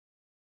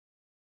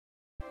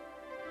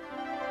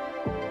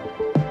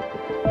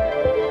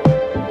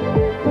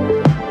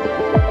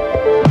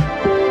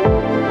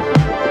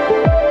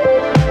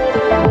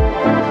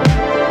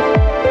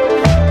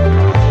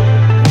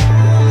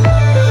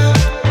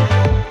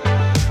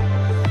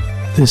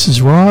This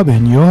is Rob,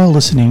 and you're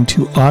listening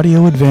to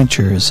Audio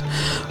Adventures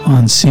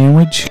on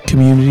Sandwich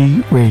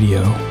Community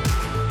Radio.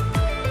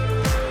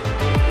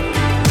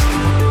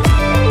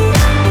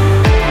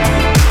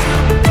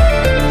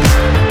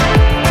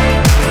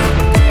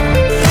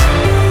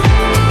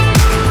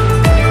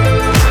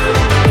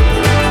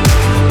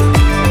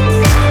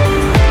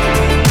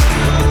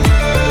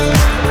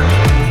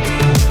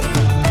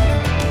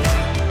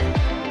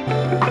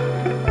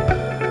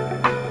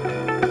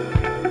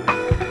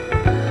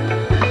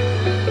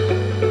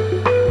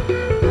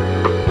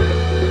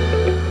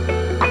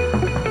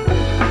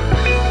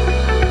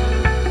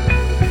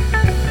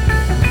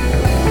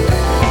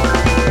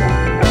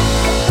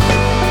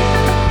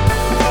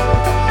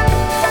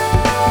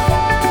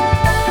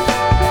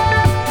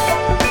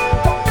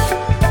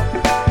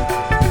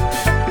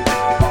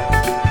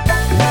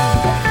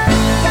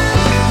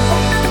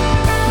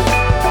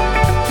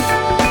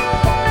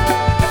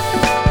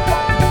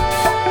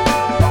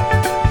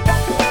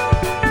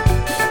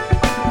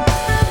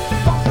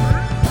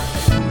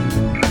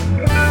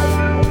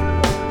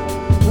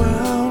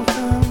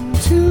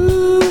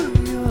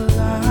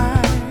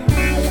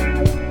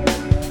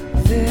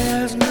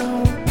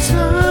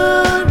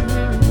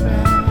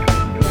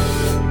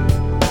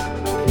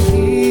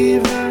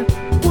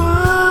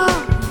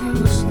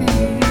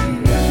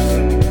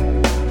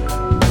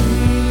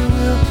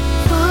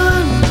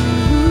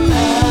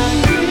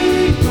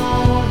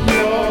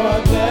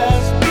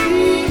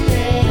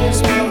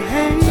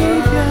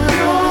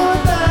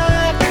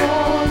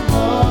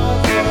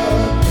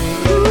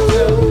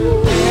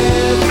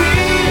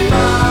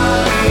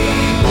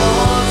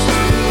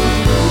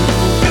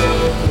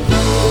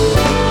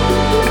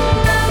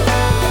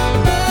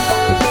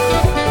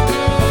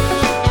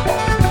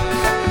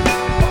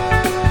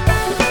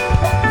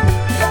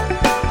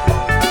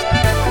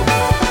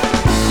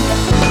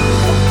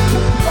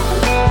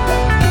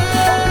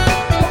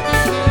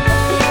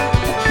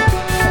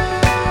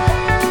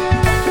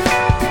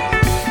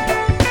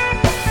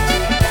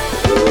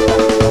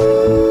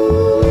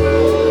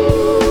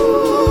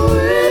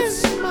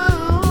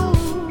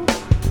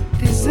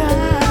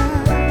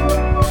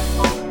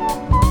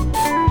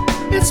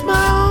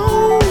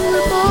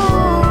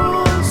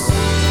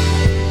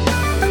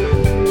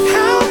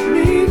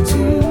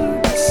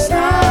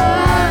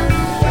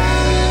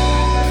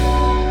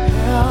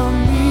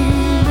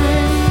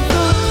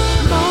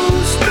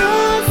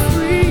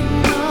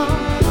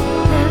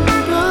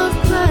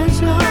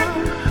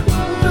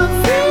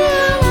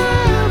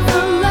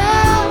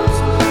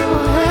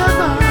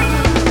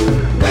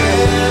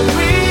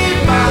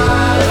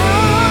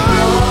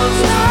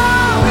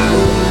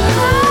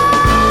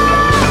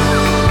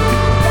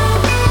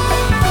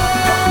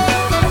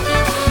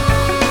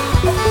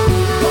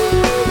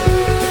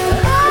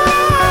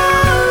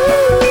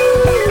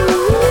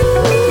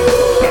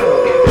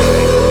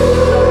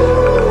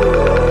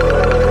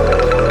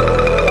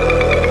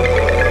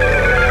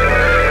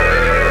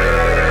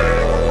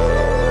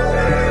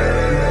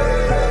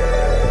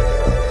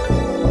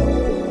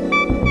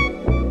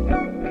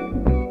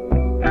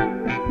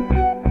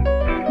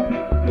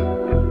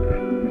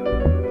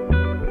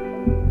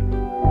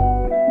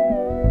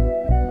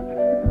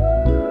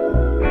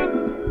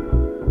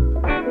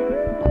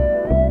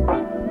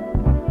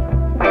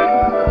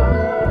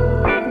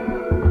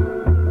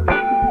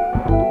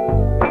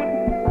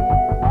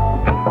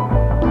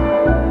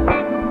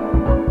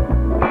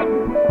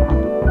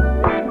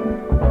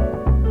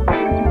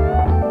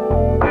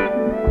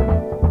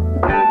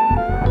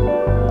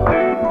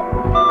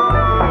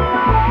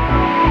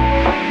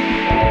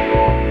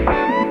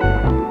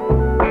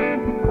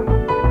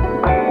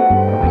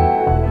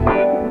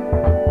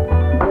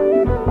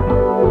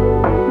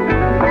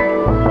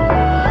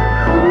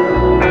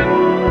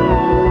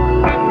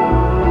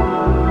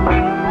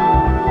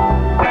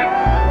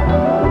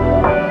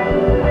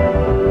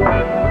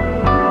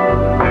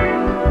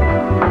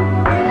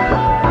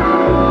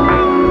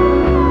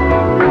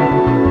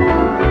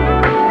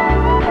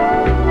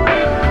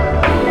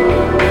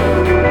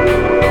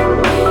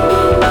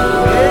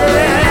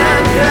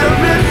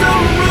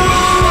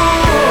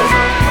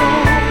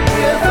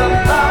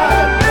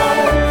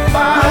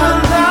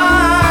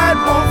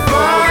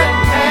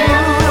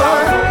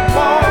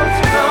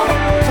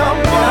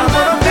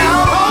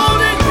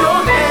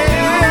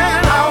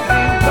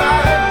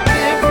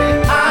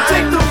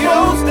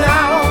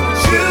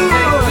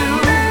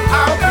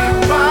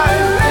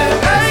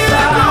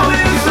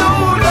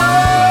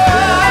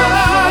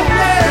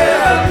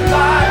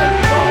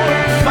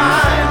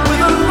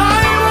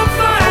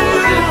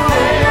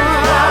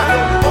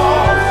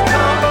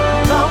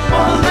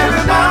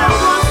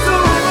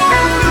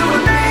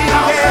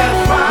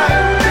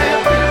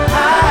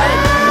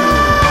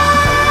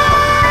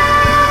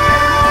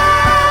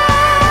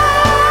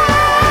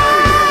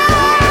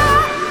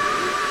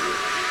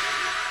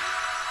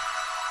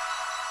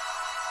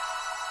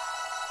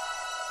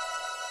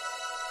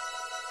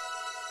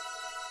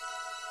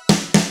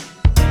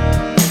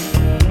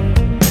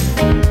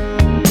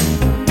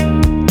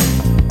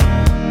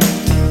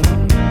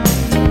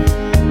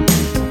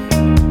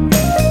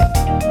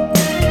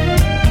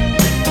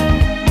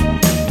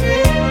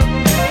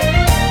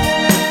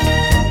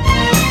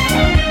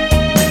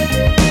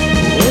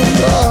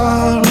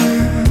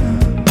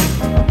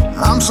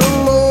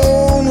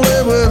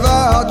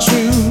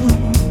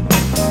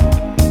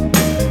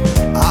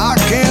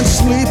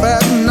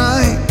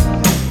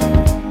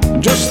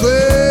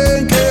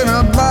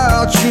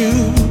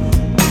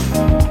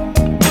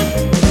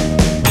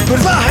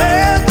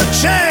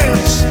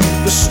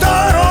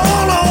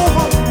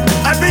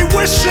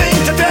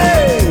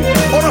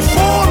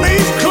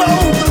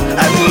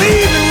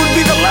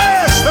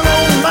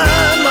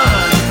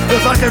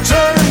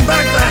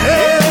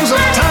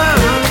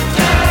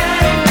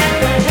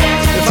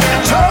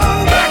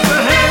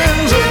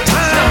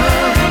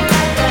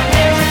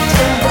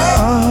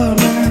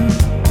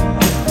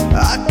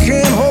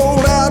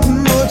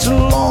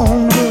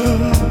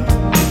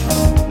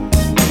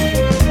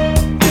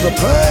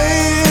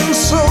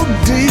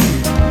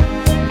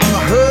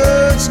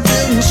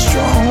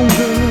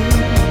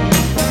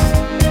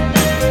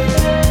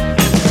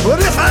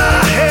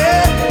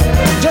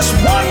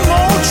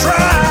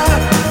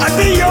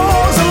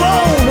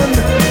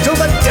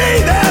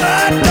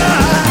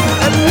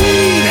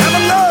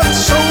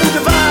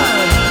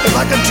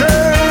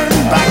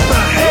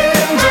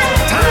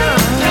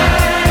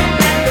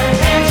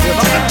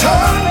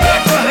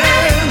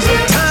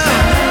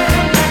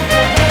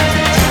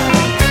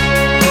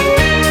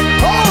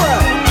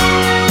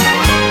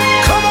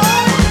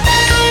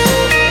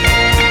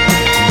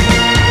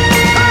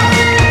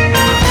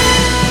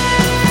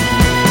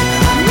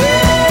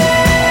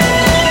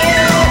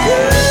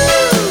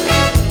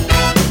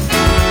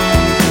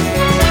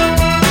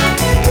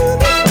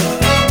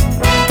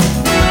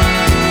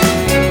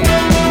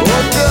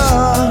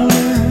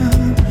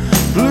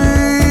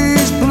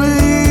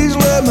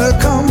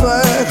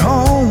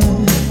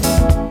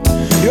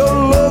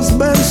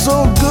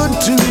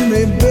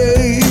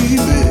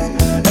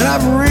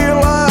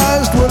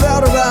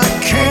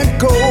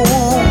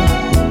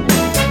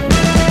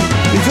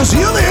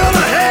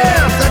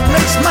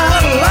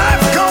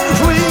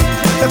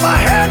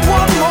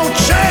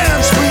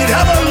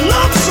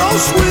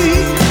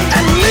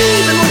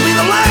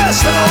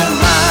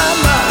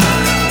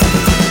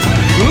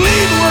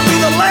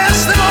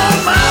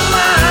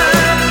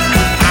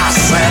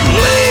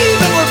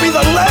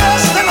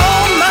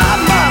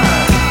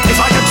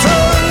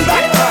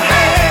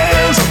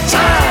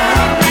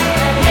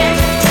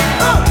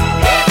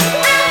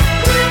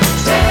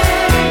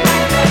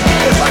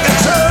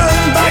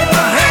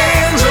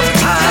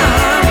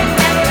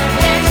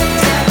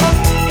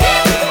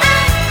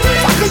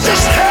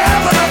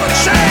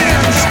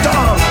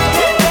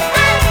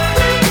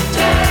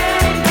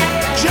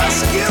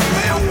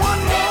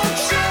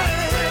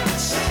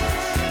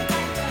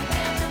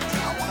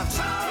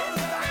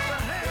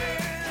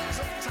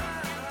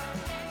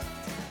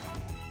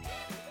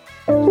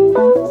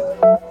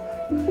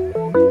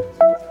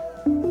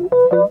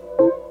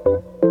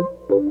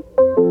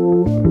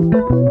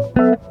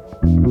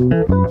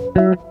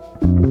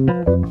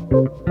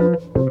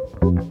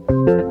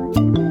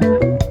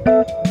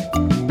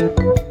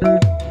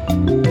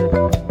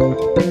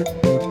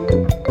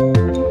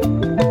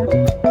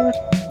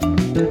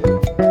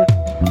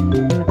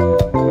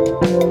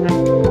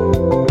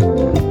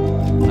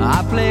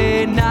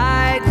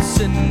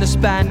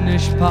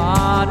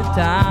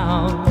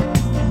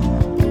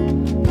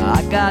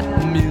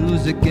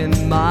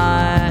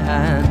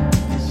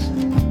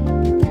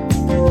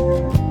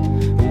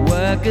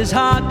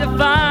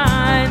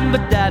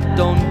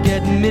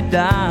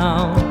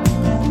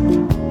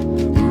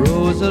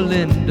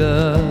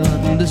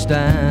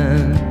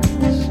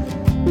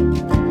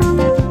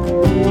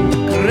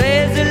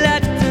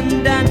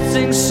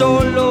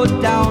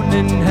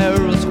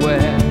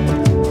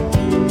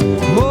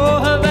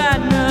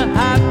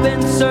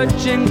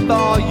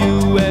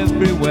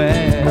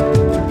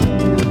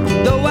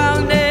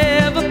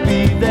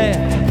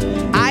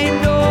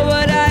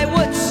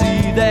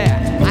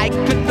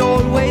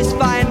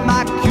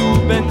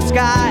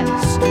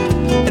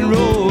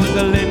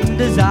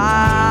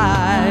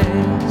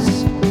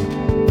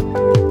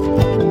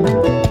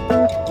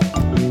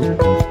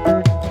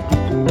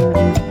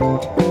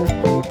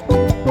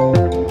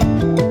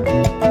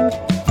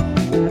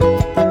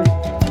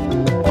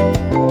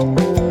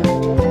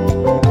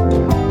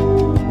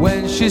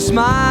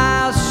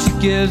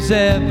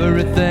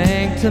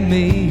 Everything to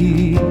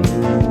me.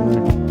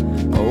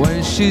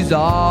 When she's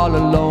all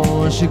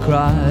alone, she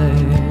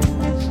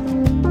cries.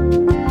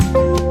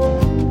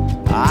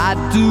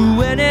 I'd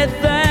do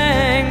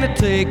anything to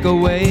take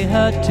away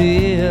her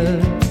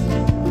tears,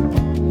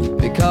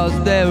 because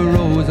they're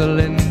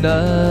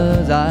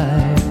Rosalinda's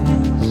eyes.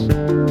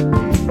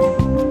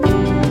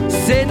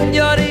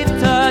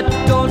 Senorita,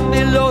 don't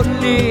be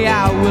lonely,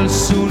 I will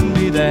soon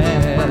be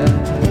there.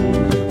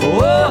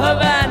 Oh,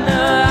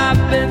 Havana,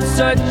 I've been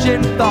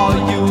searching for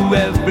you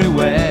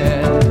everywhere.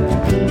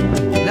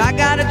 I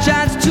got a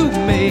chance to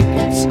make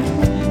it.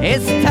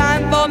 It's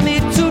time for me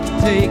to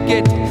take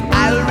it.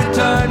 I'll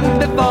return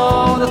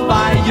before the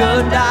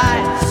fire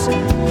dies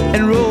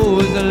in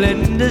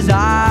Rosalinda's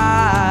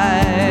eyes.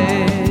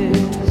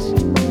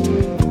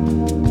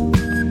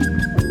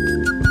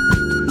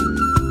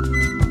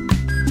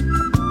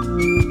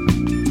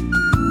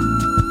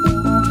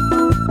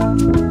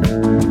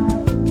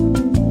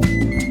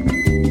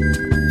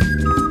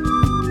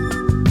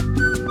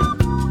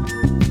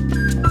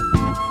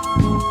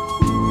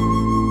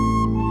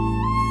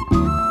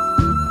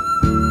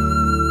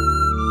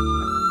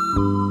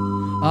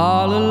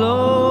 All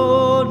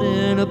alone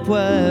in a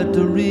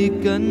Puerto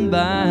Rican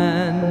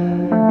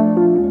band,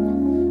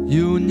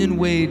 union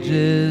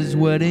wages,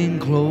 wedding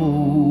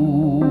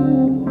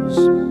clothes.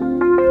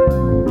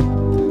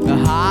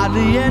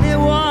 Hardly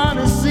anyone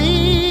has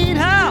seen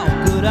how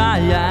good I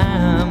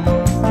am.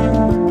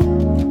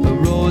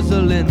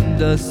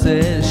 Rosalinda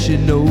says she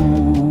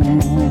knows.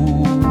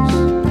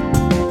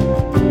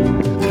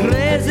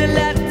 Crazy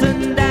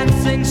Latin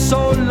dancing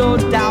solo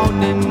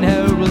down in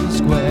Herald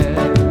Square.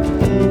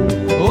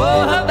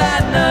 Oh,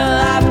 Havana,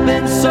 I've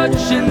been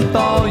searching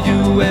for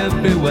you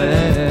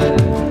everywhere.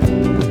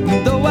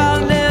 Though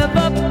I'll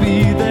never be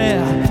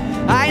there,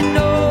 I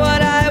know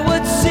what I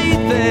would see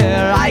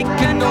there. I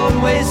can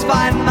always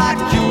find my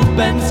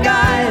Cuban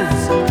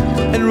skies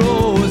in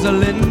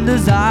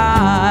Rosalinda's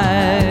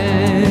eyes.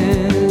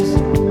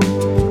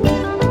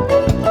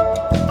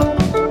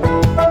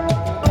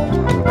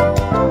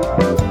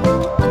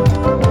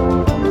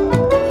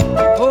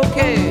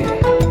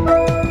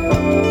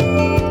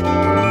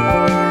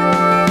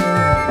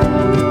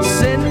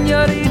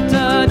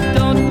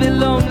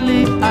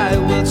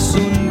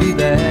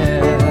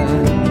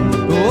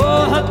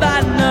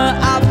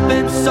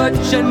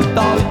 Searching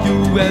for you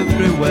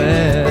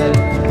everywhere.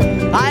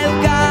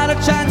 I've got a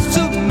chance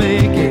to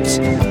make it.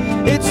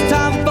 It's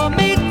time for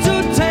me to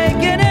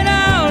take it, and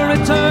I'll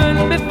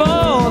return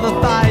before the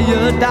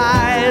fire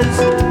dies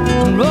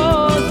in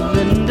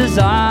Rosalinda's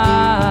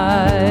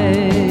eyes.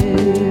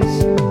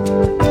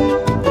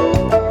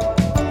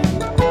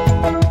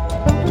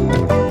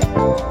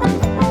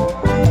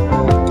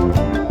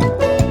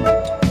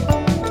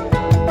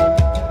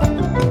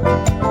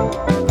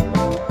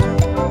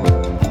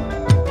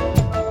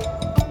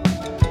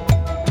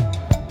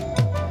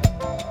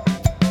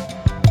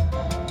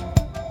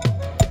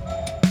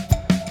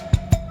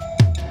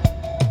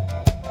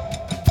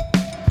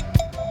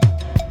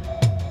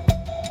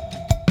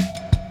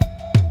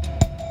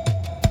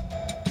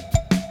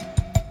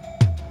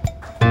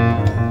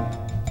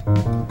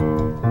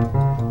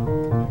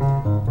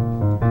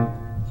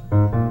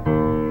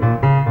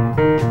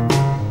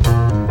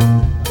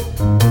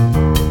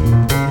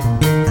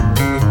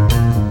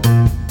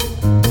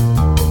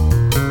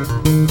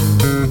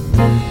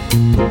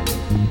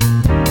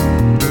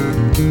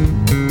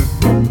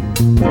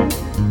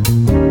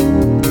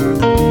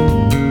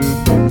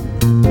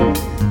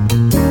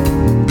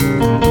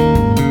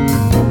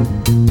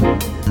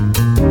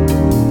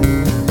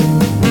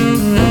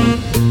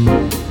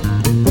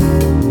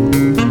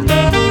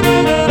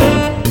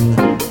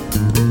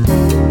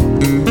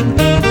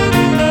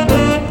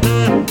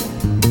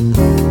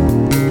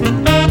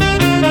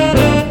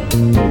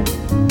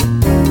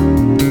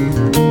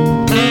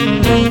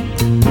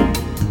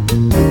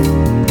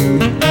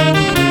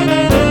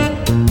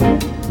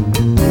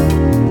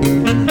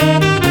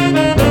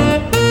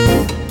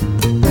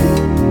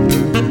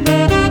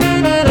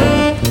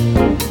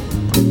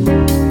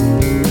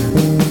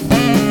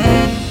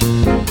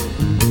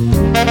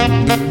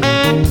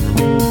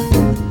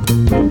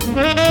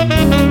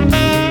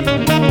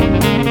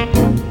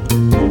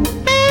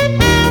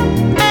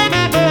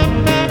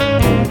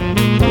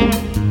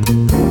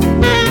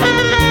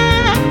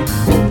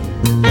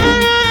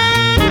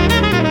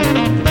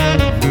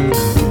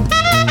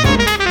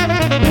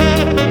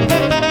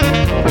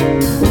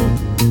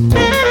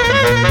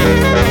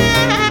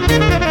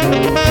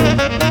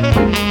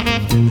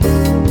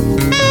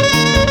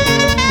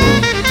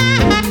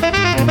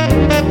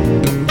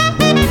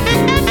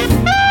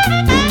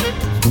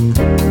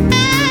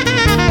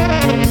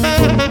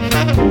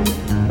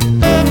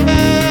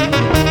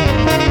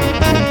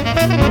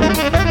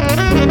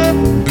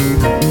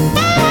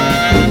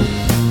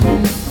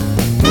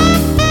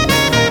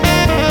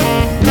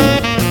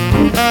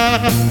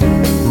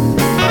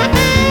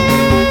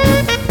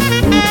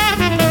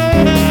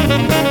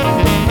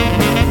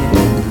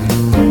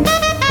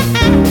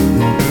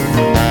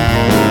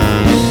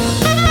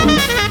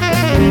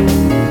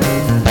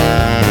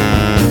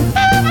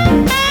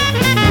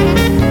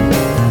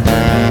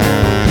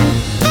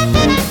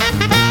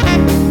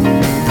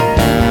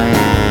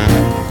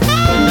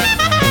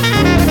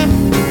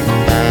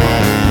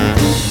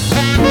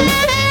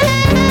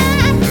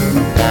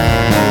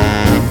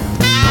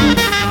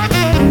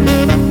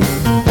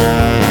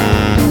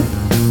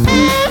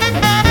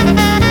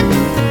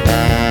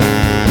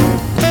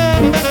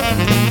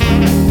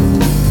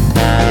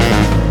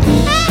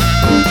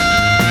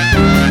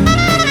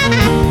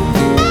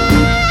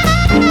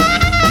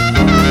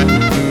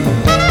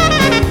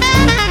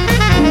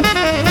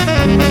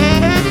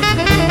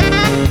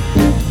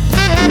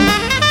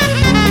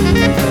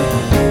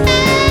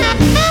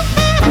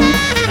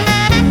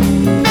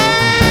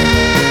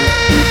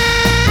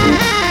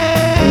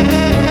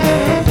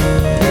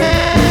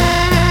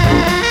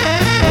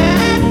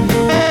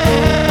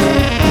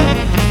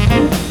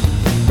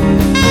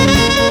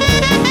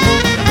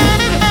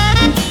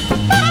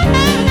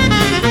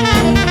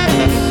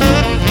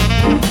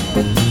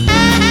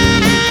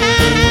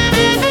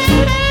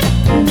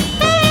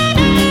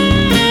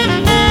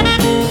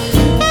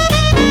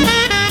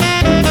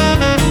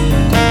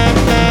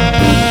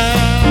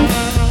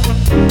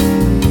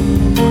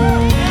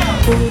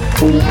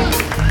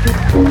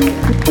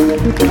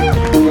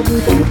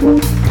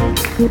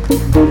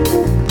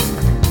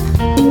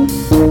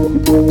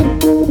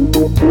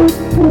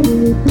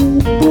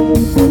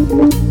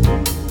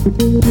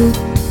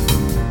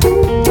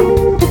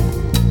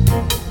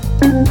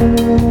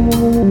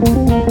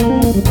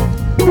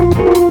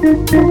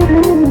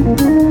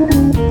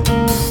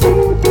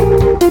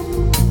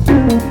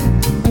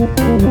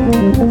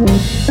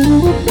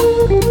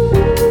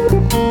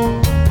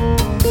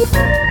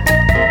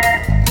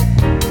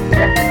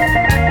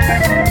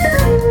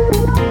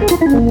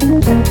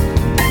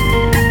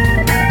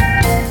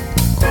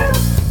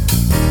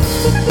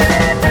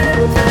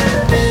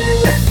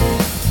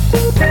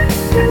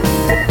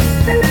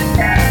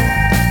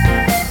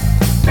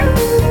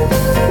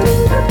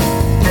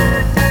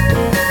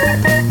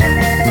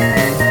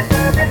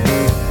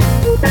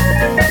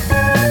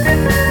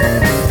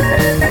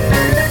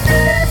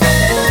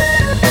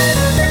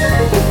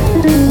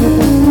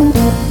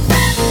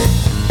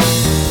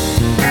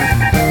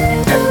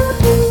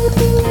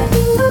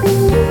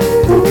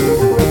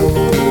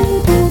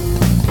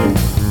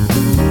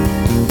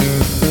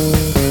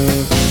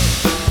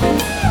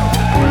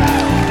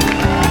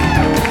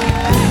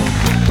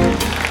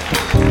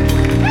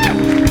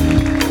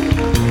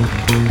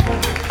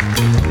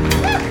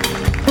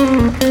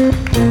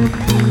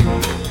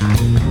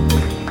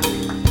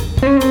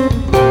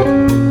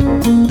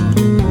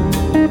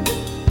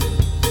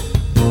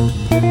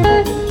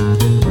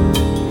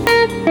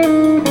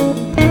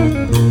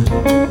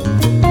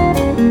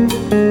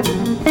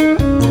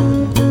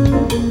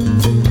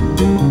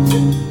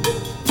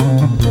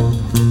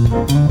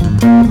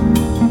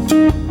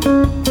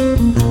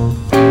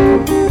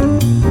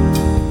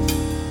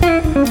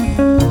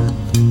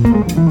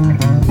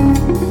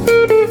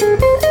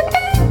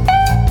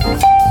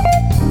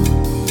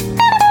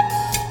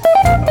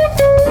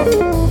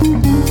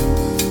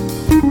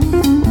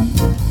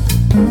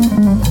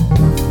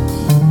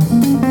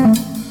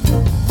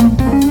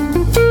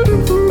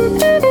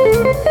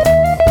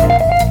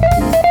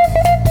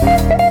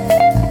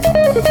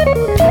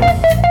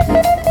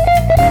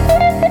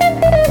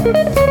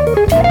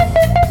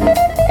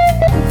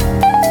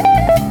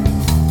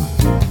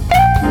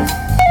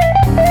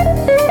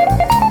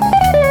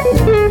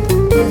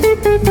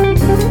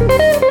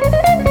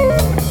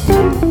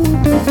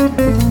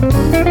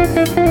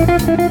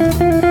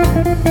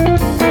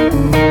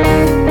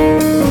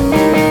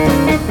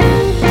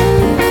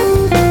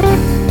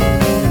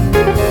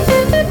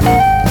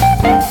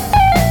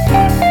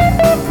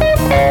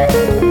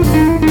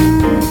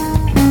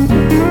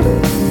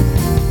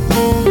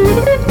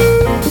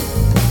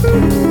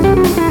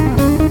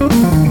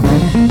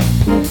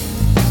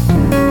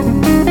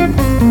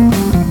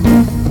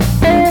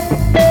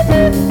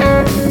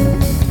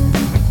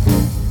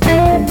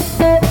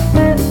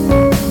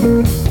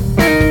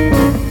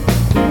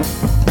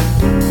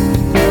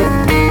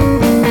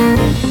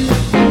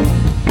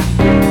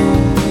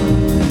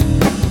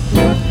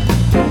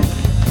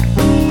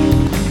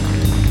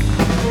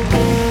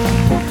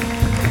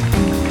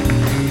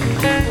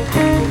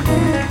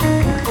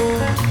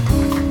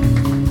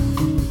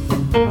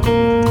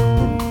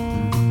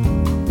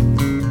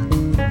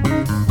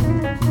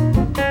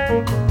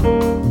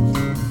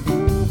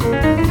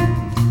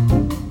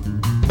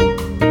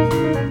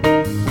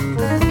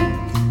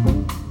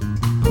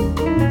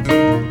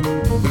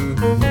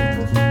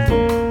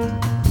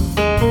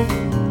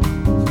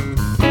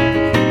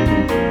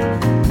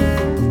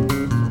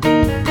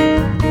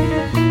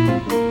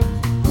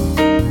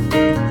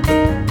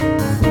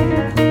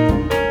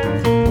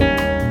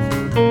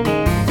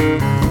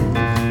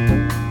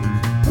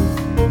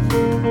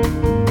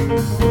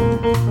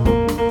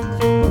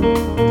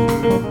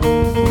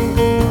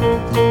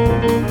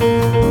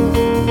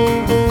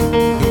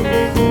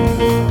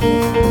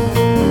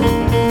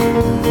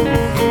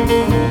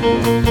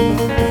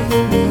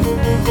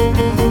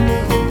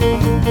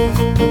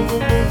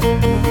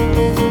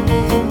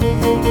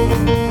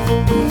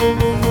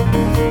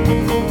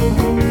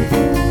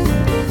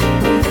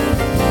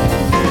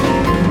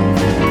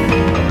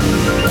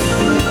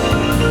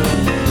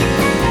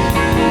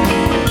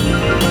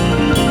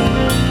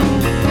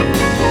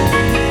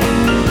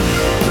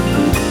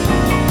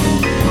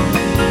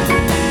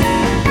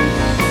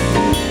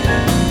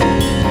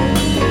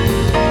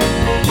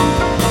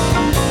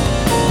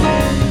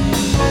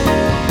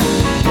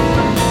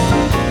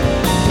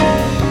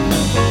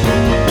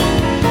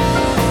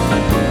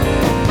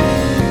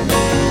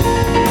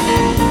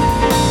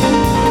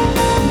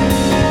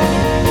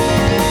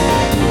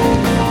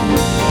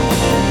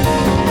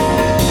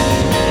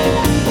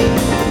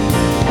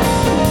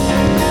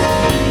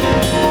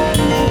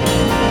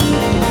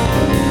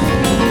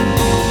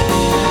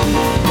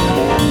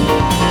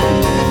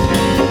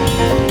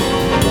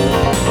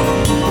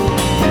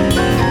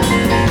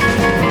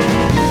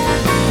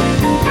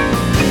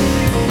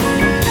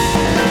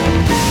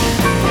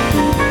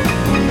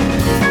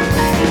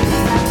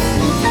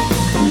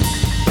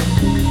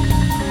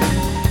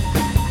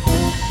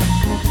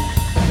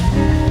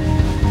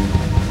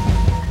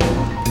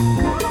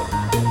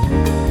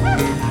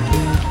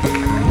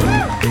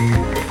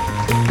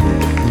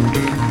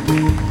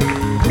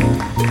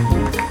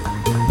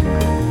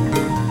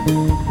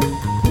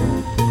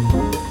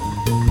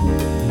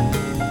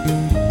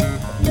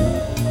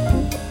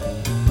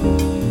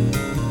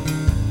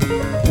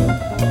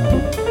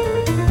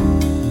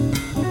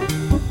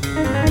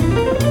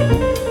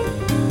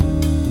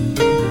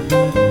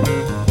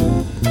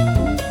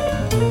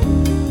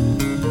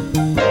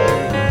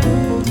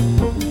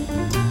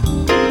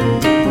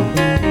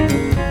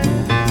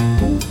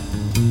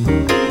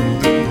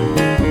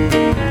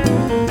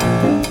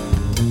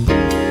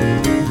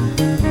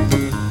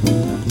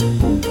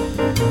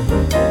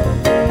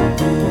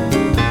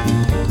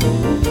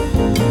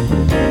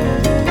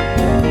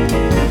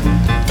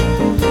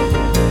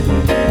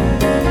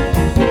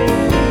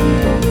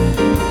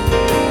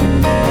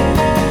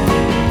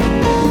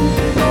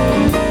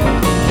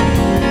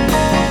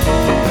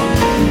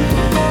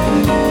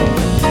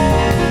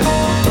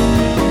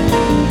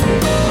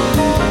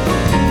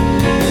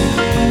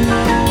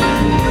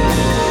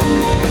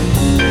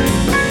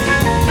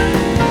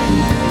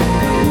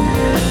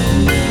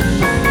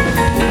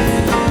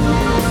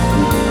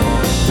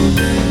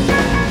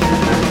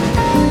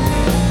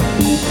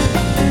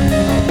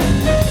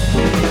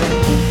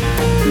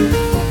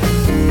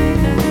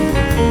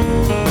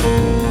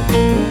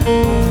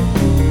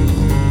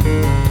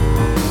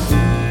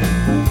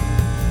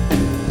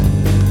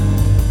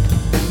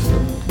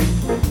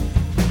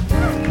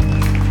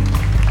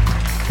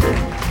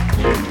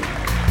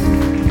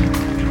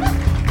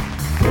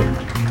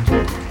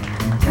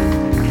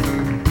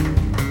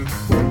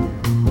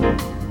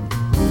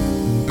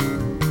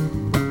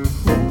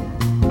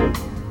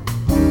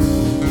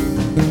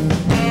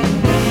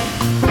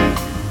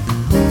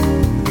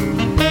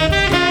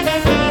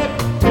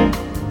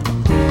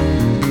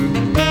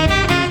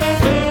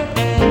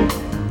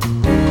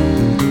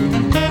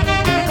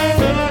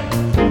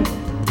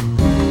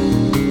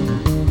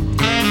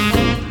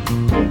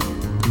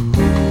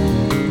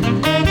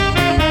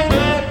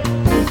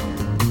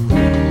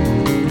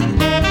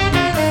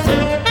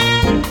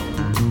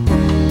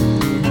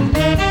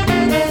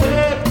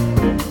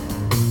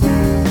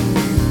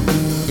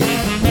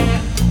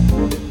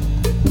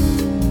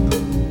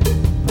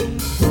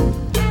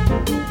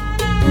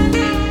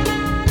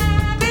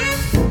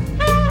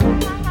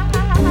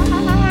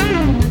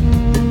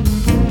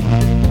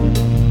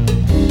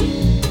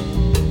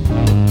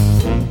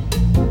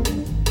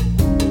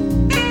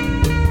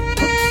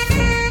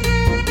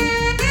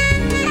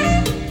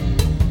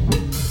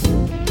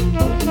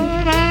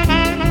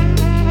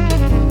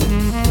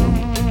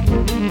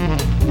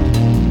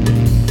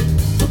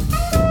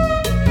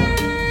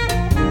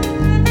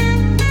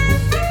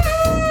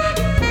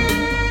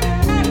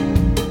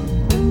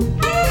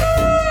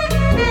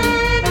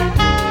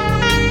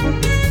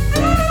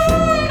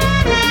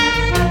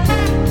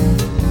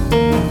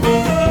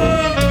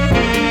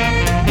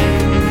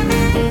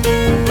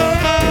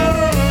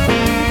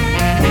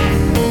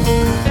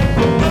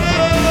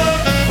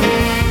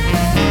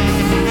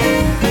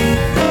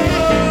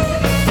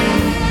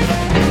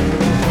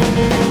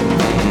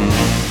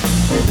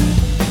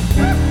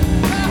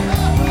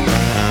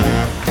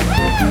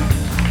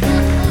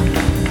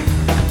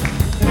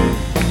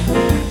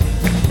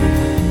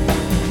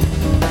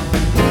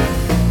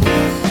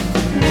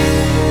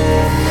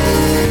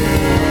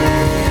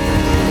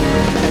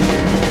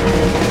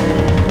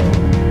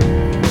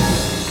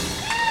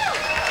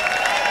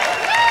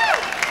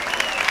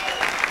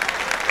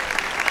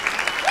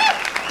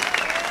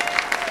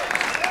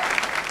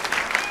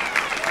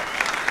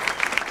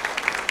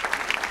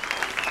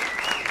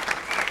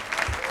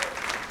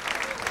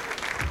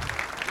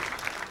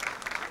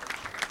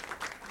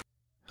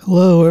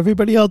 Hello,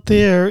 everybody out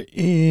there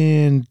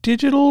in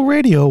digital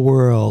radio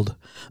world.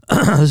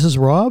 This is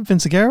Rob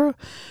Vinciguerra,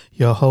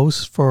 your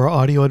host for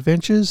Audio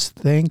Adventures.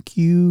 Thank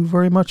you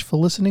very much for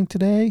listening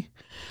today.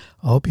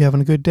 I hope you're having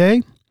a good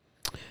day.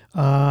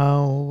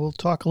 We'll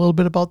talk a little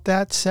bit about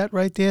that set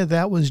right there.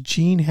 That was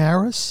Gene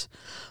Harris,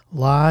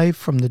 live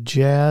from the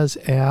Jazz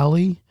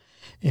Alley,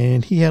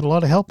 and he had a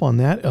lot of help on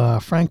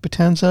that. Frank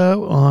Potenza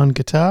on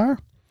guitar,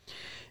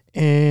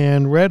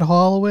 and Red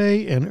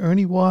Holloway and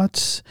Ernie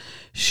Watts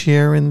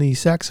sharing the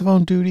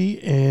saxophone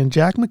duty, and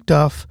Jack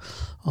McDuff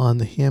on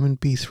the Hammond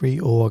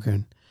B3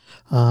 organ.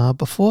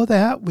 Before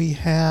that, we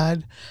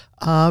had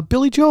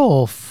Billy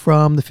Joel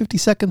from the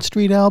 52nd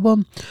Street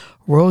album,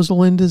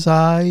 Rosalinda's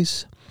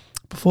Eyes.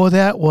 Before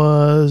that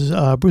was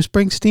Bruce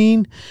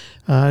Springsteen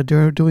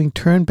doing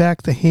Turn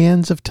Back the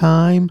Hands of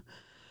Time.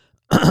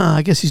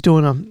 I guess he's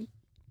doing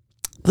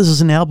this is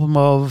an album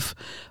of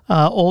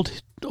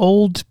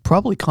old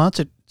probably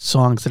concert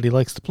songs that he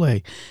likes to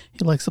play.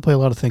 He likes to play a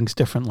lot of things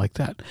different like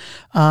that.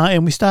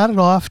 And we started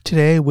off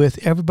today with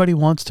Everybody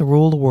Wants to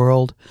Rule the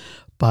World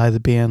by the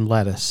band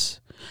Lettuce.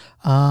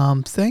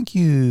 Thank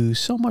you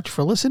so much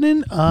for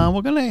listening.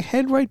 We're going to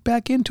head right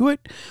back into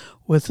it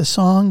with a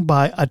song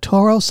by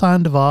Arturo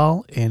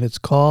Sandoval, and it's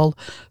called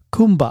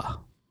Kumba.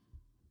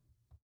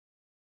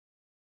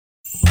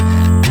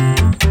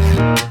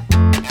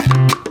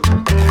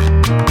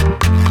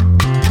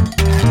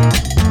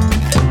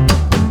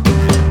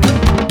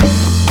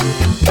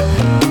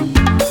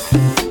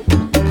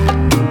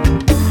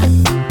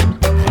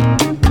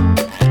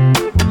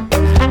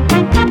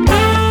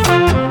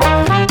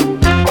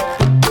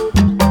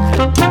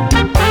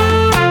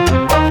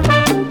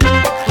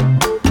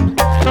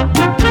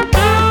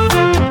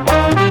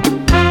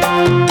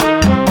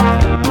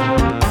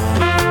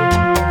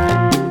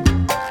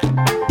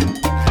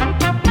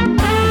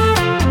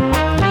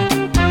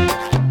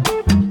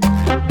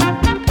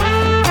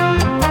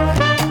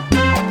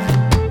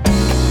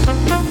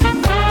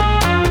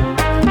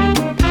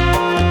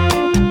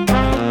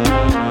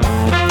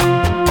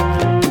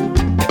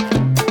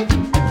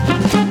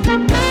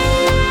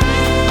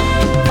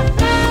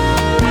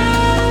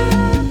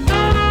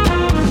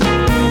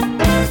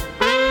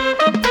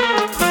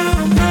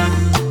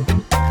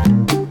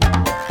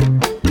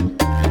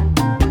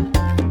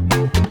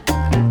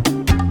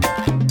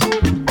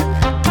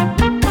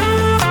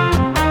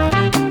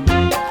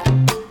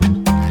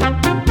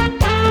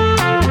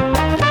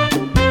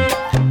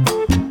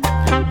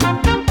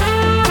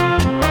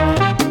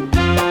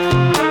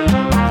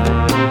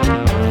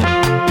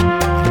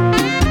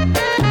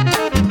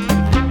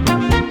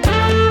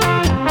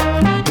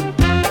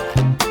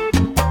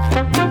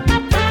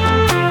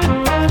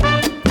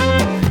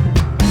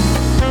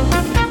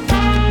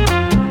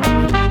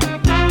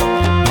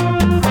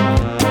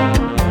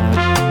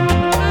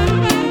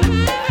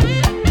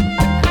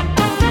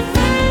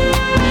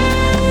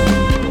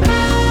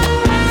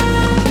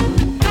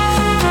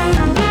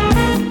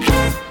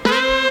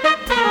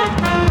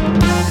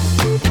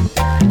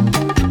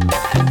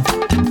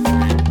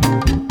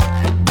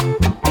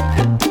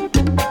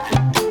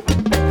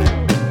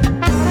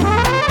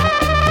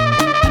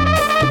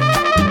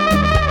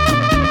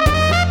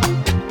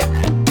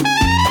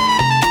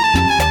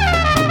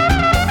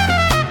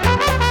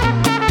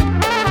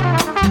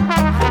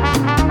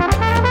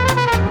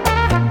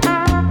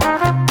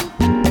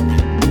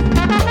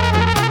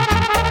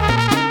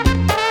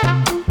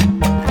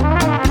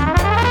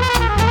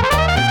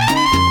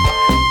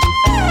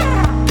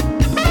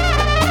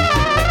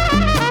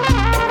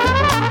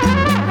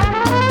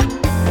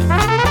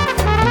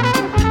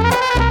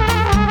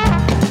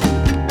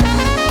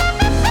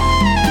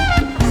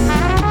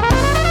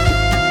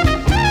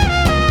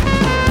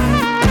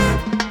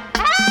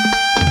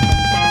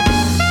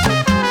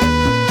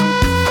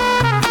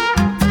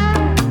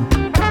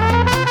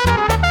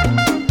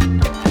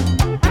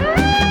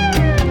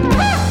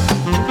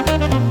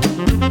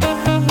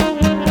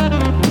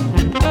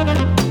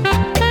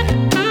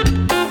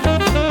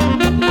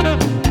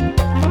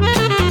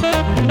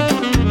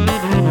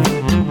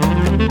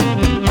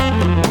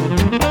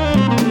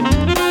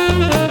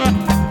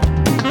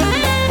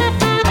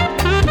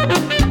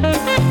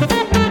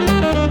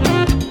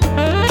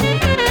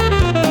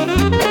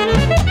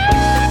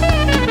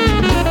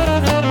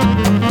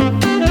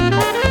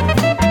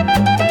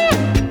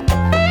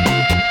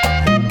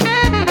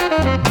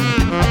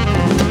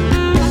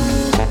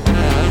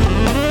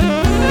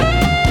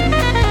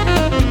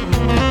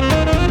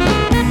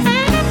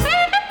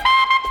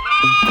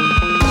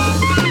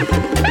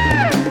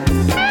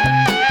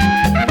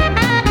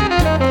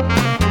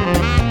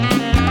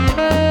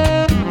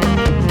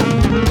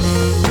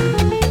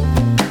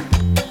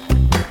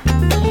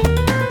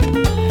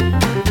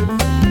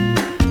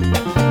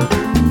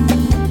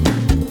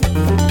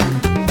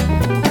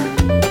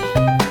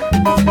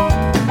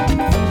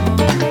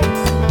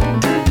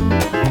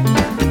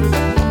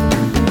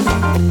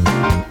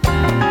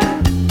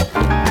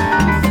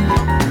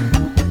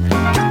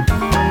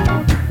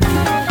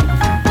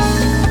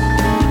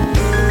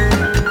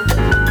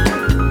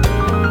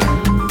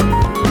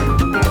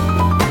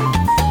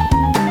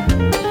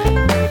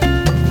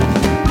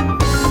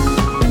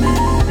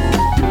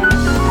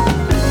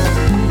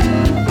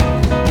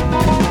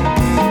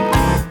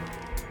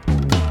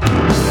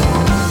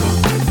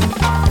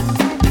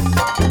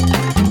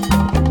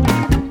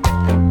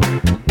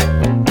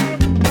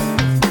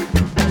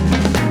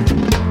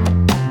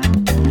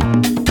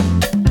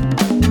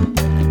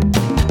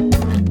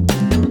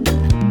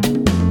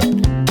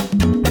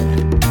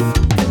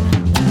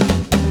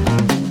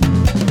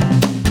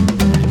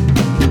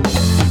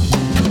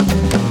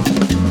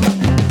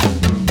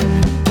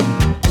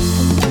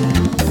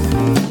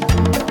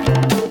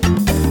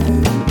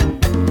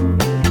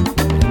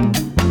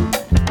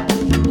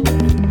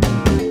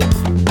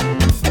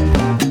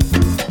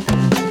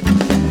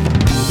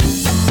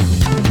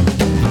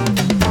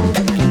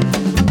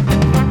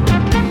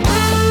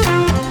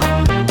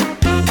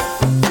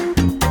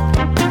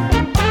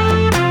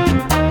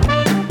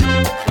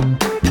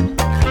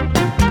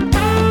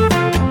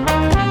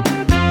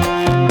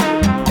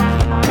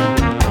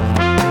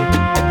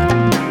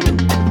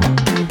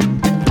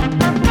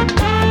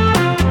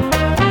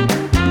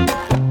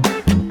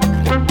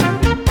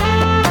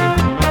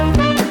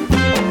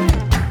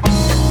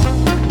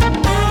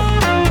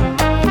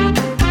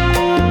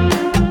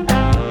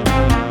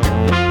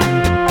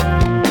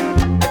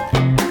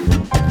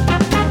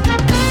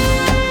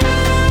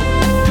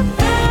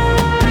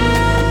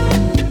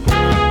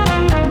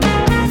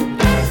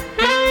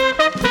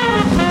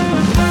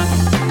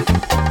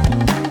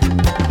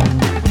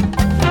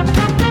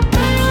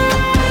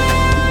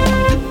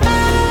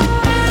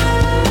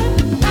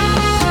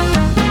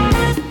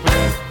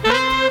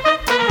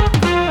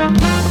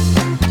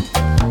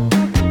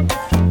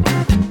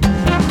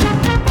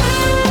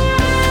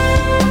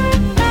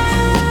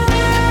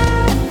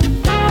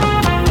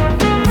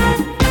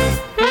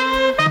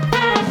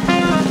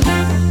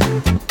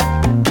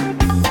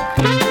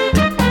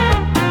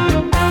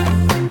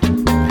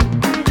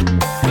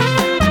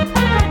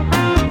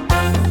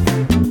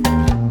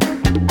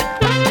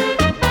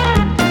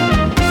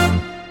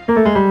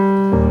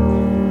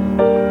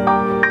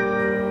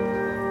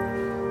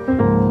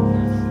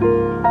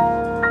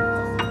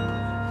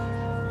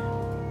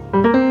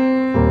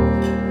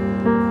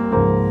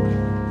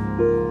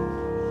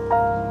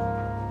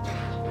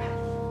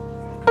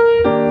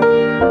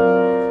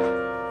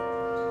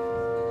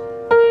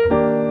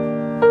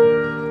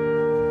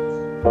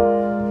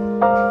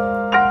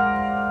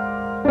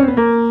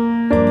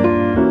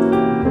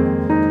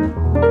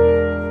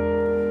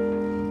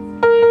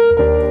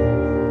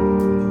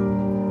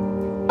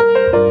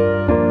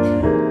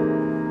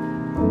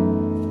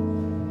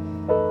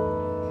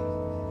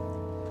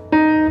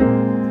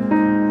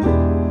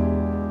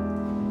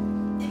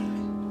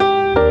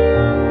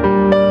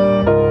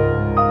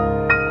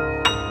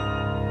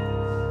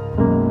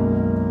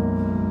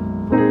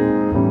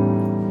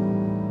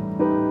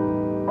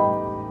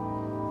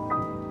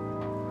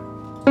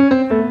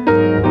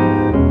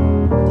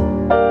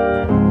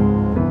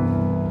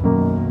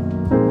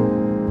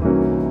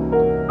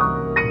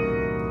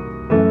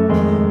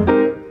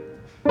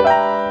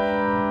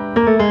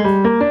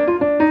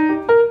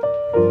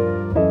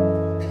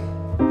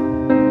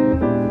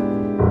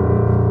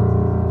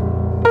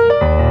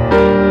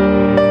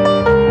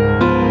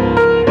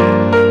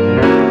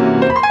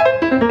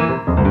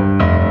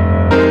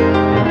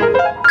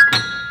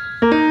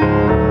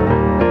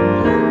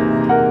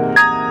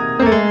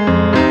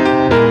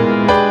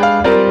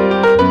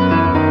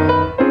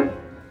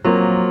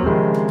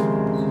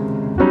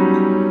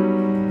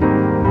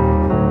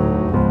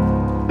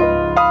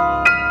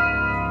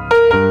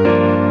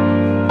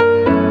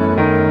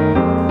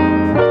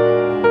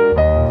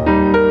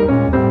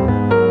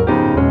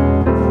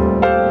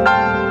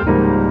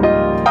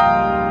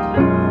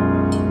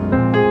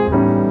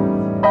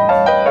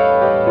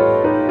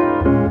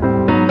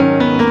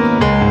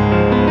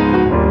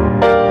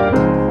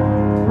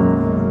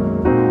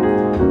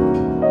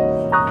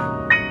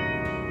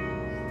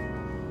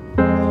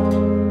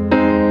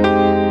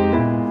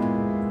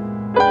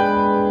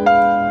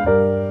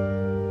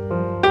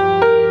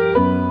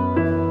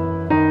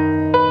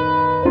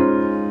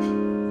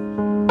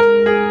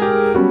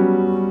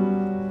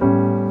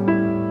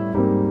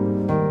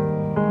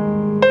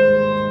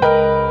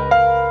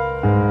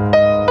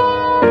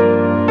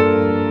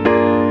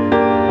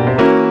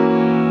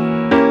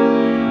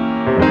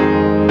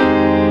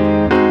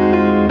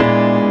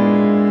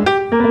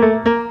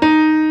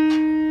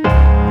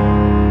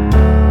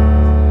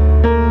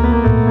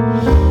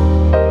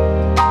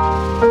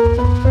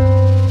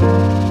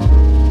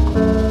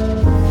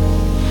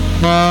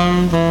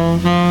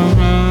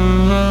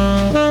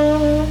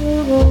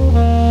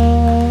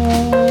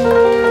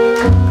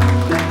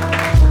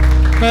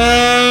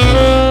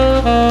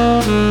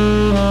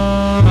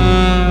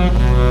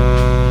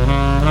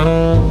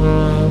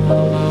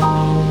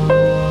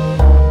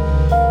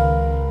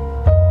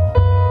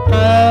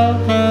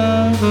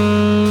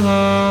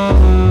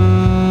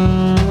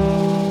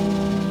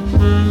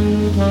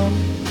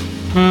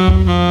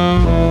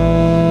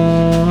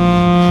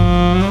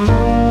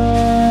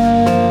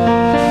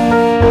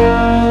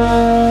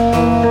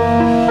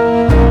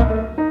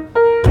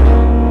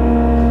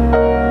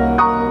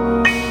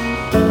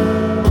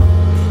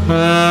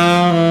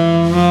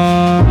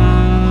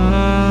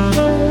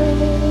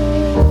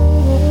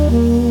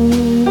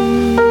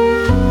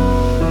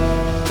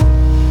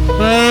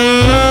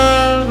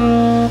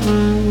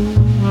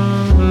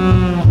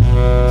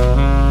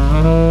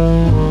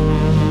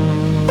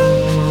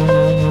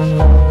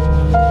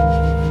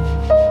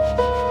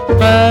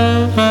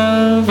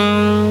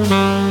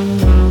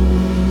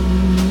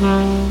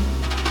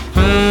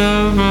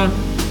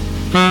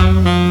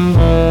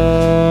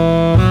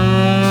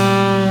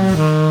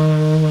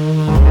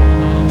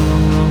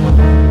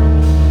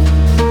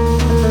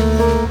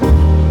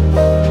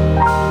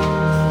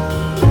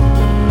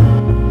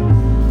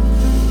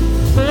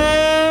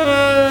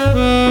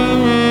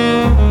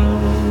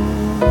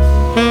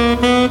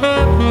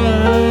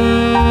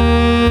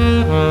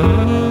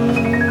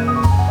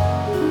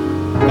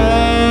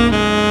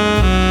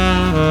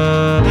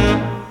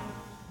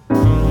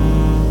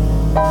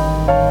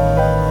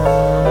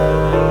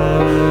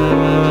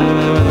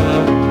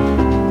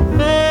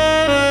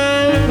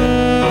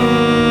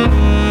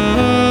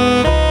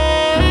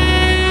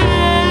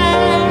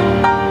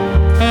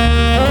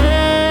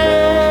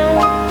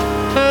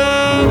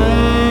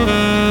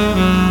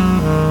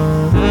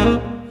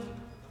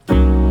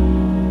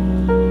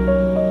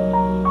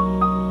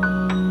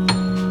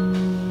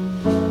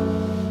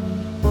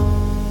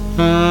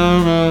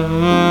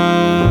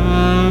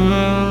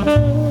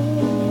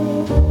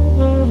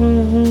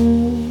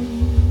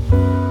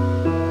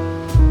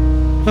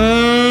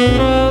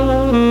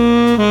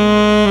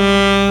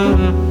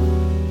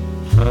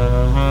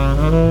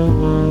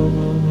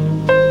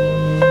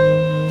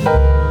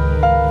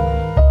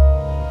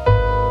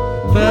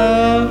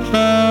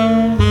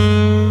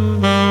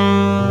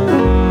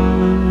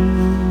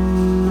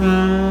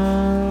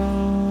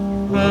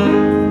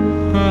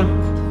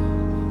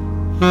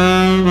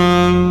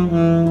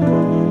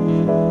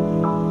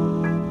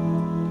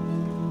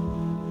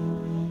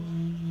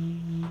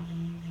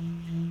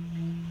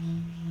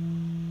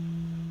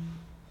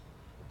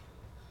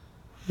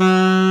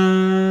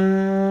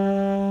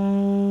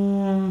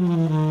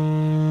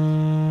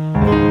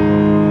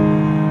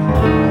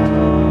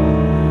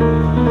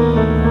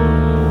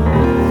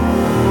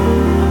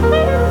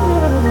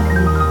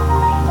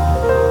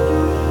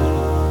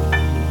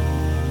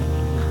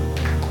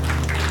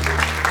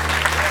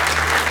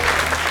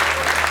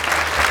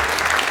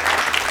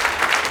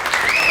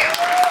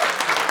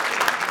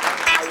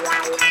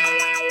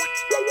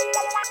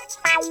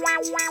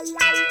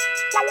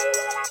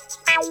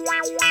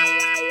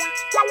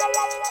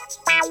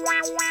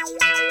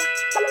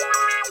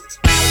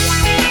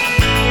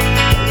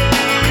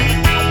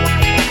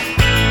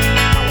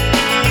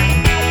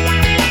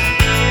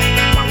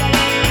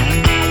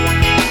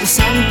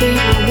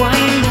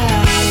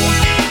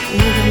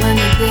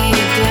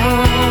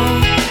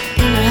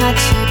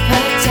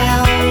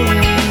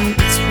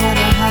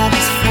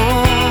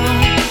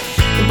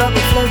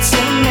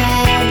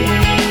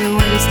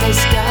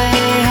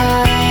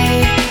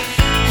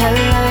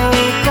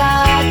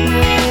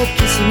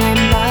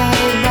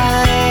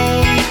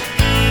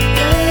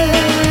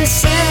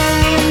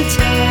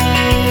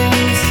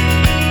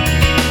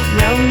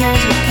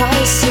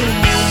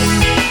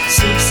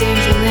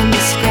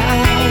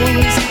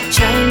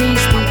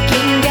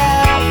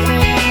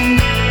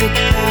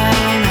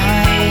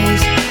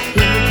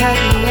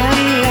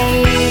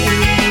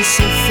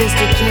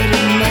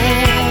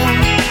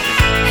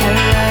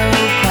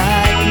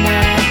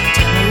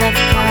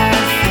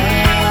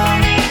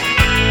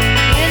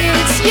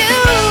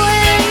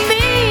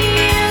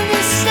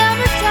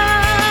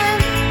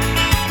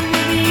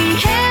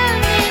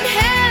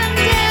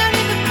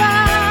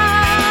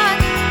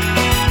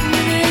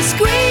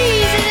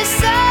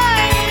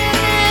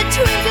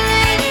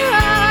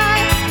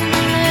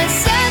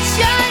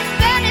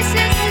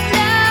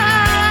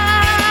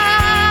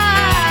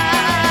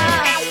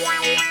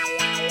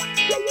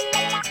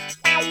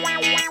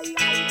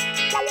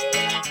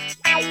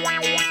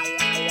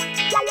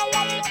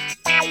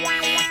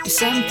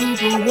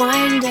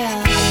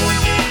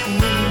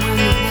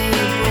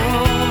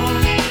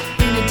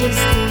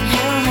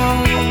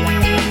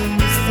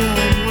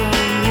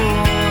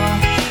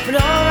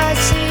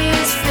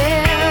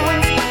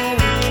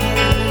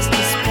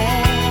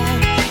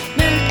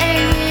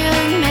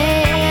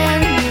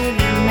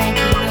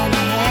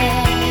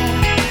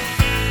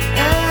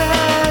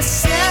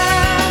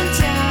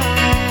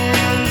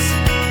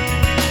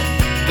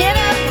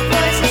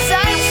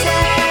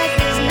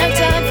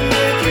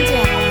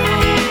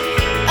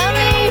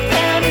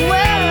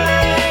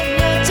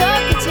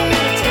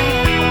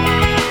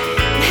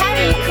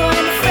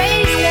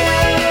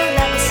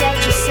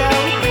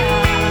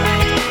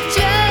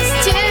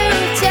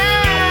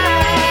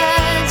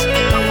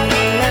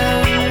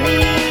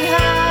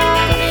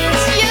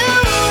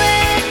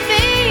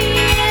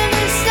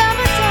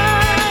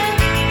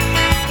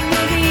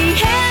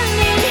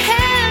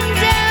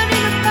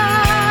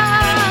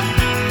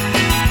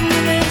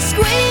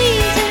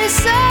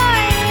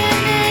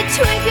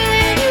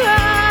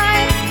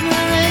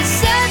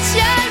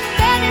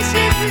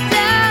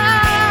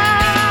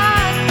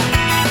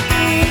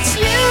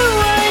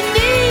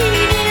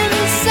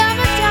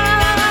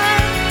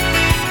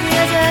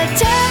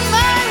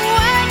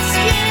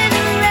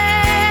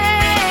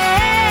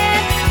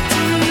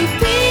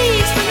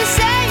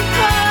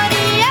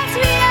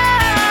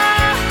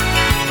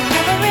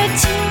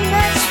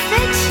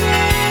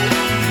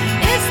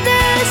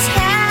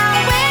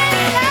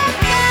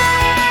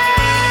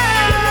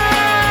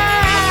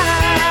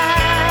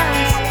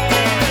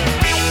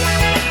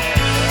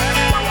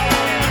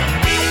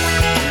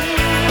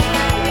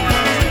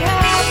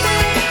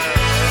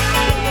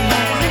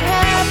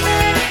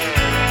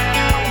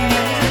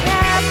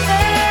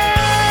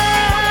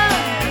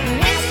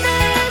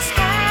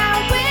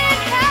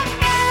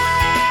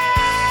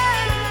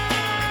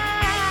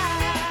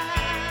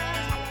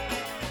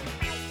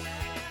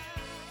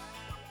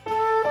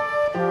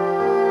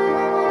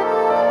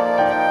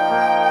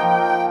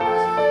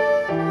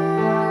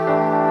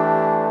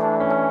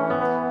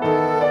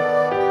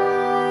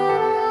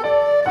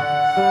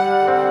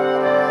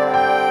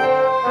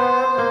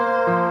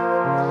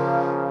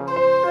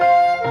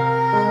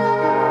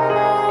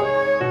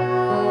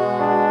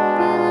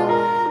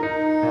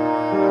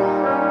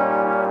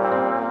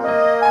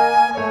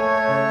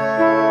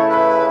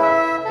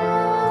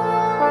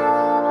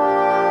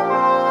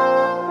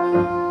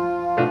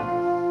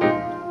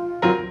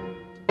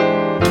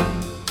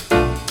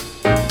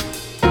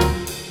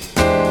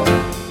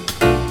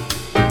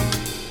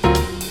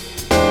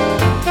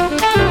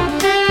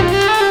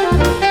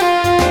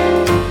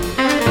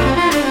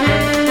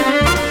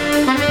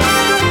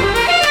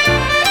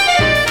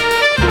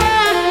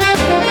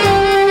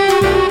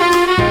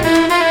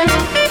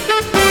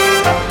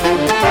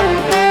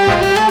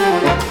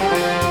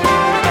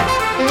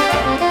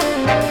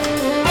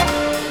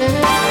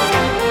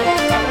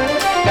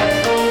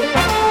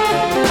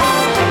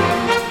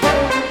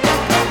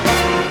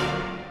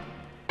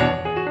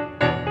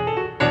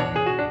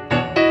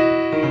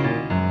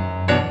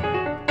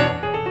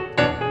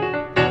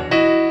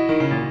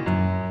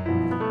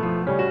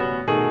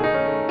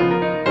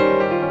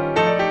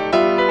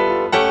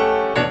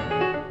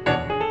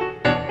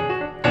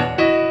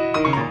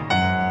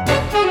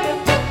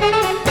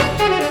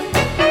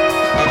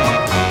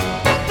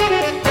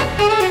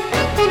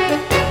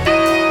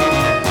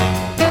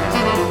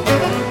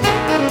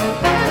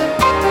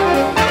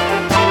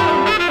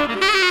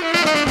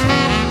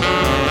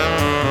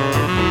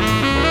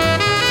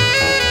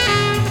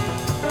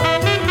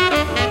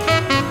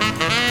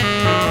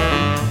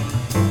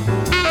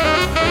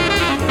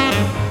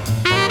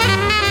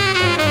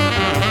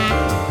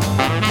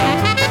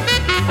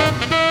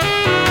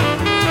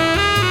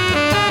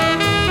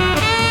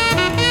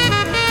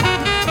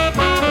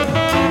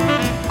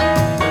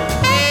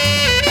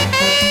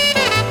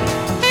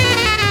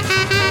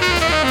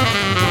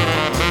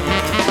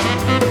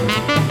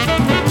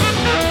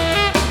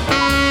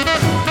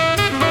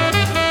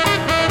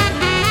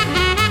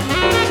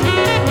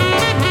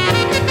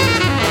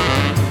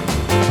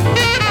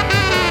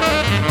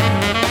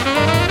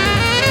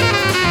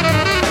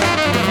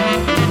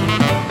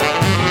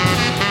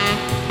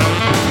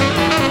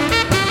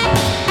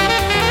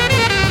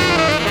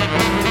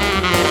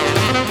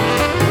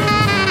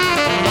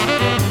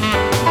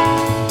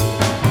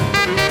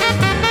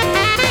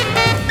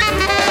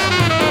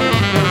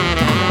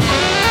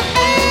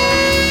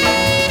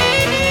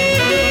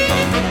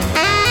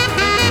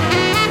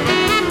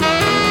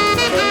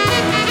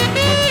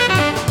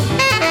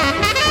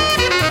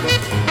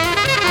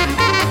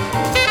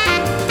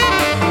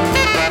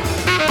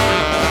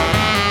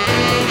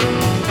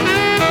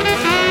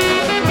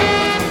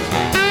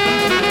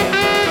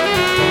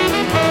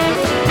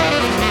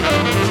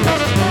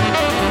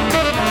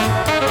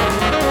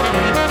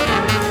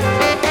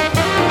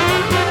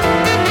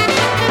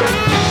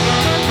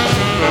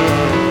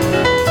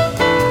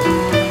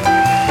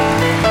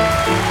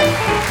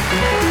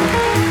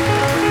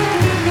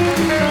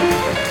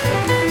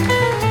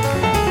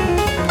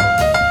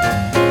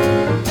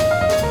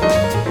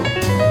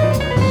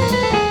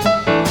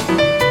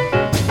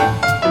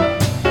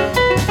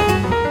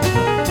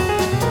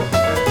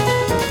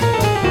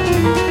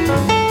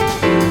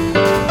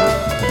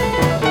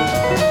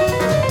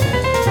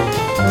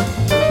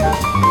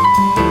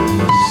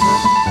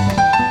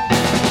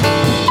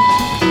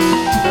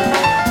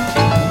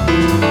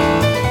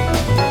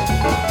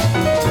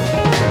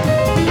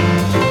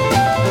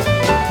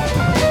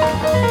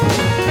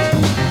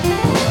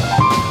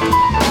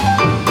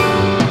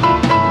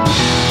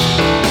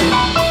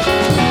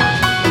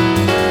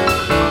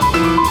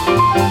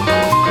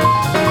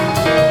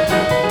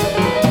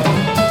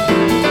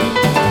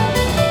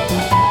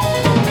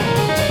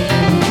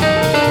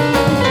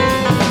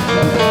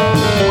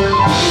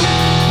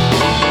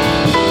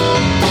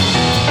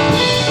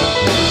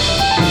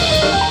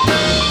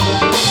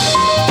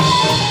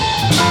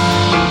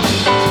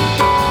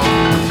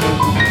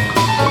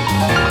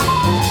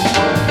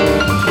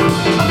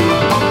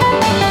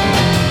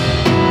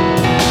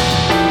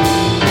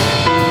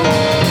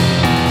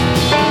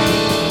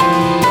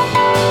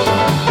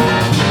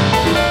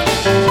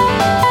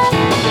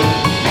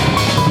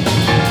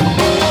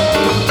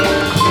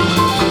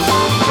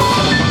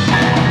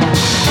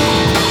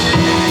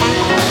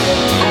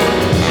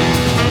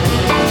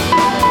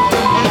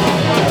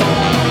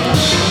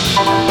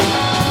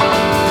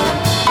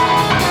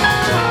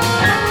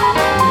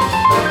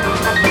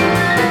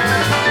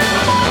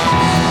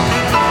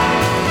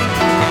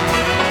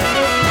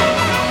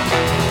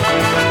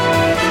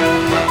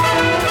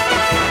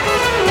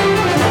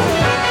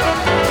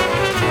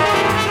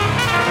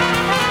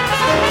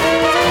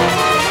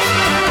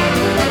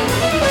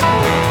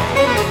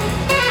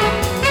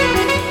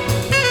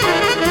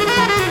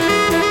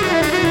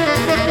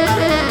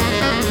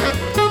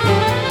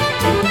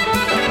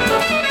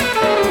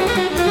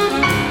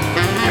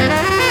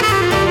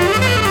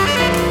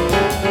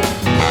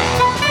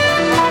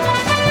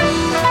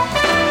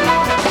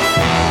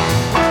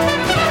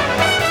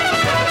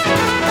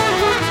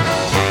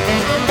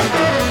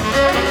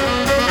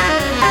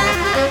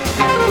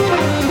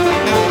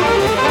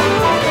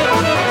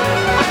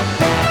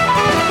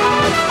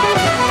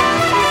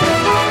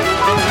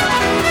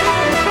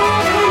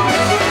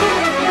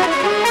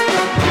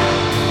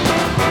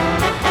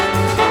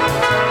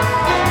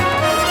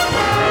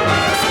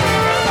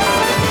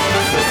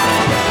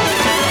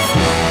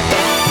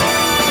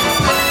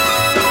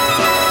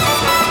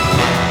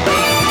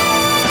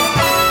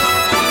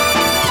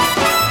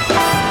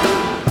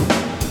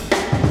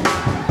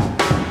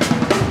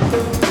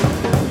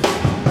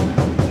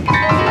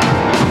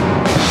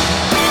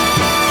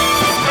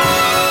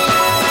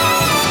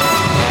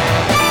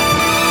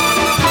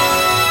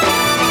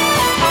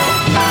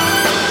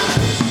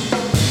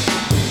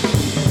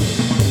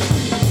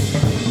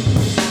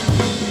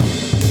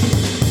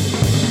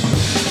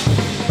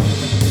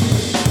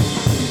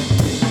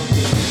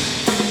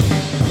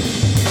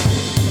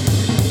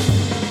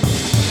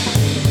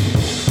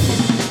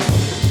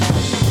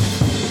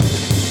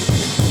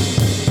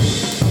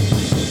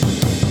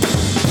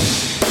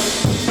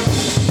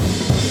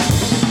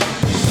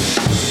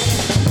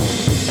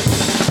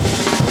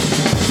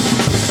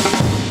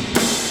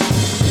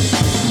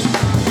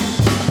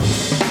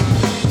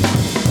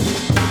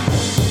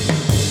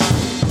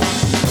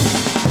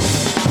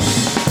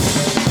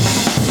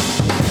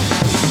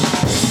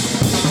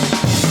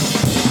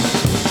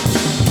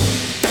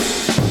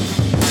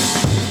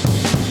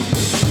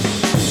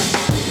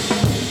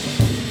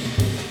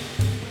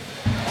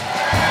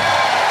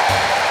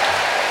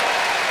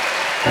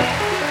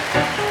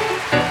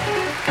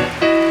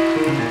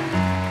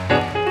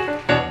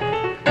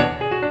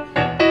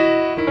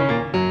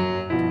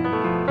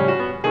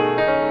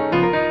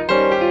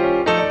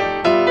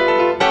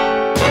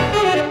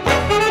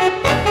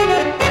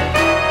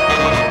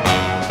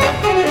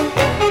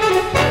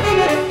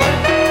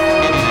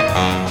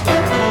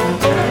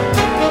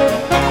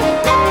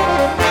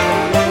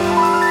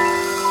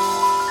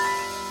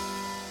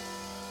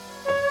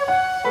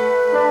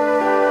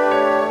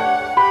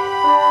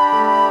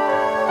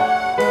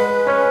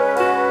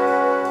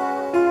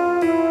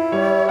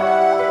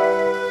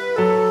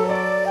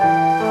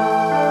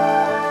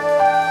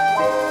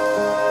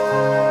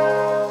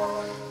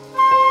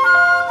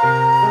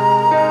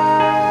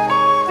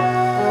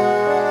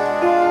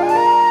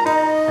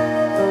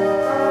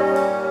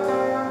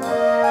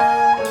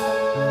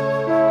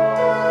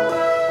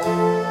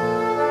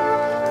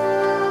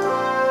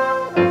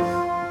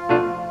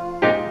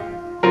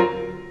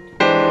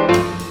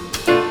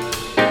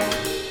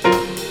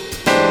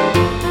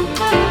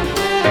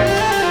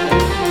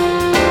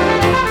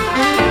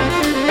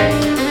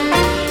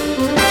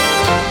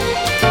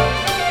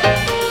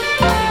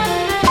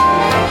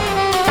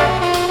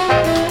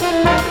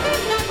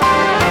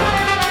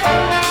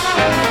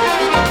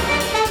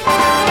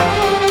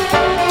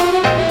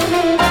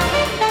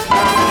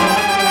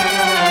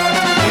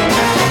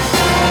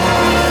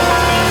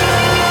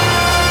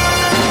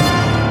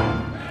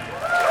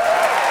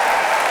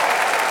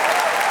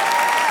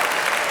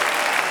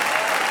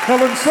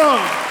 Helen Sung.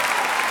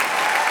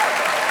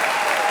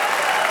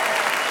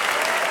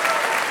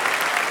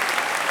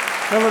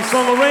 Helen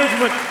Sung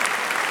arrangement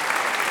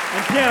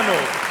and piano.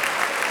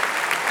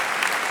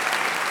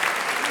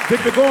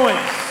 Victor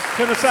Goins,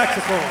 tenor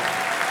saxophone.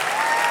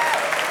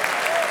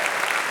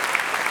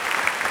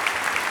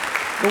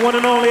 The one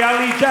and only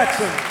Ali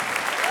Jackson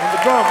on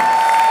the drums.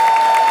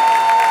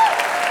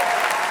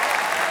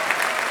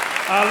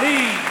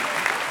 Ali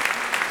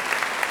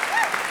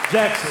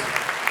Jackson.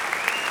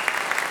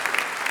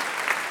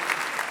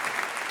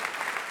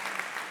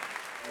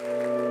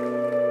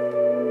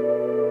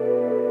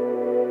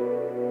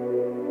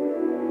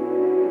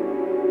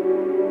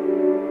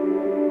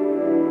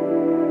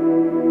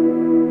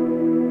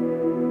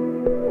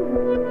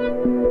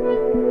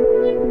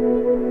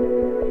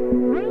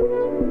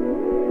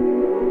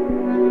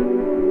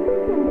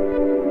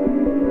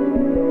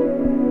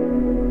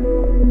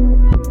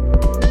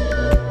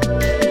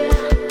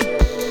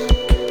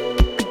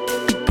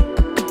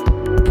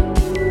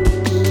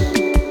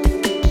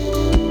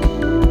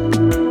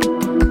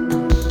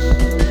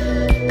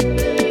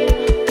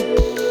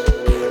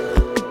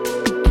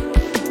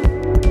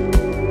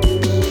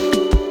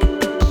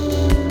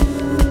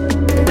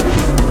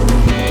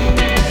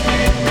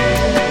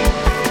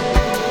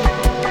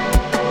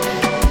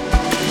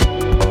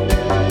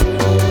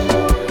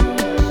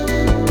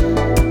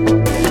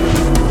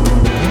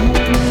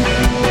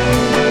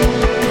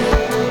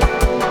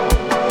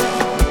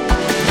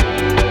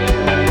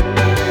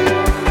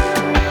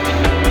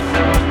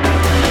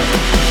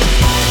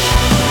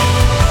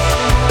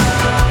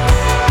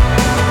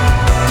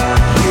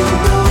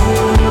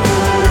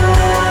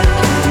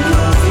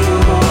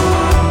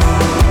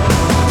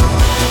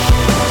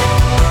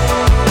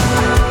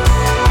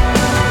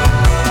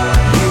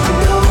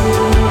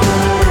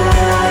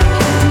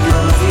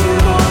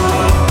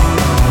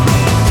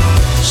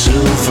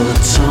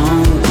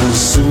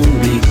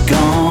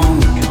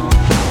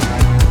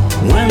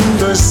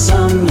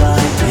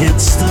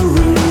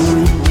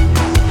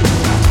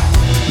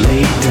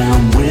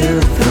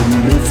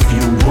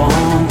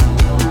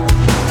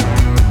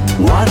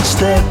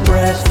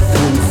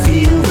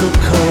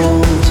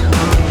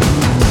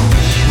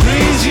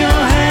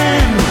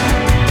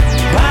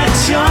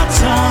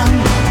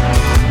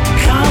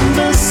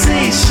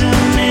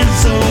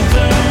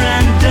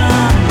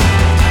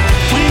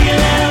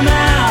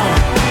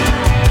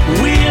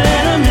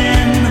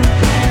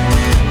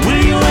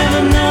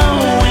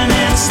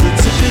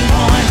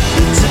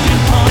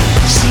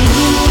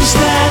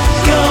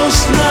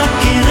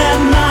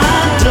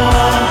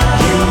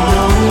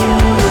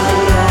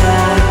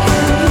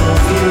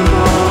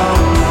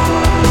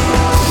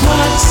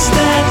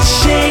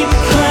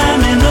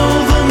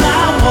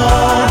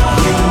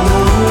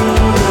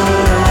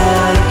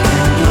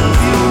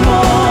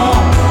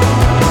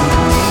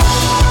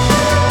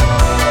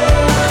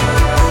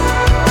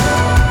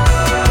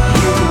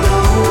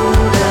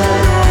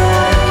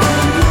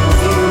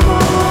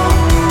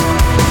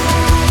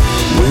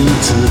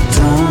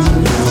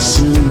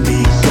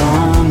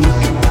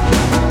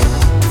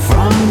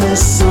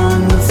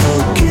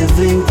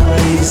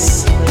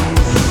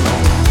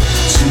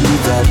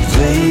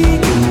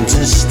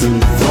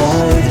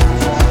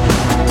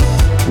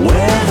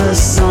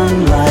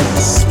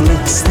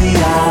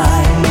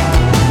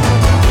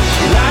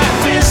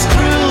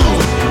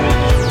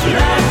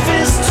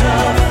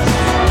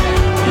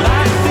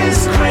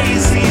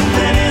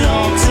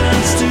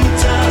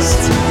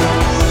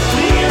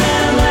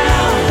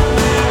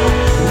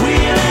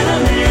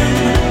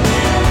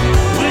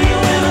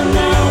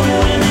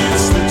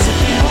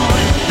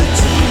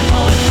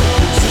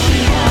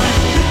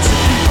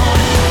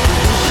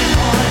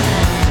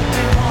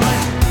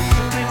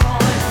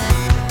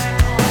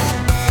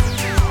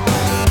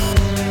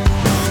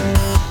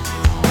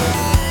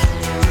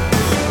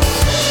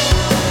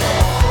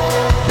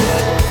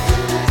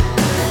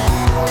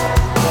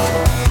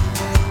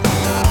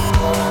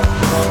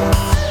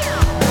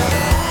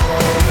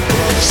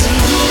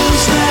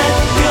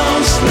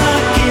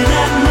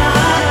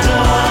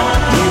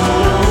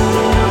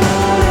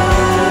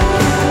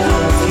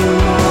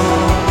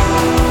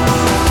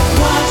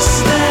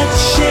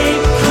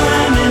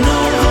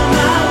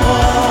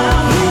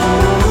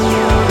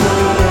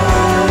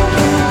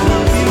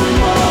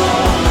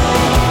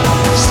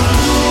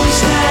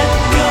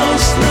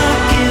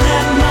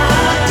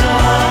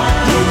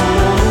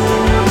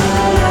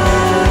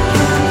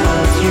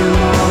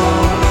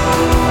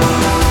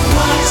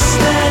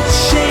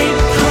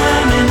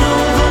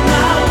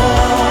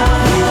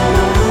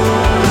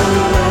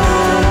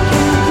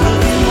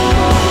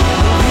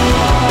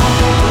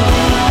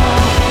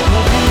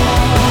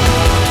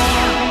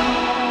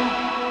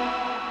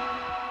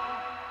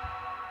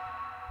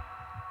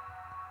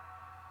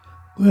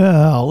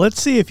 Well,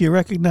 let's see if you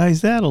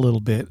recognize that a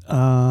little bit.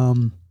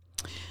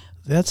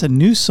 That's a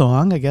new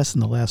song, I guess, in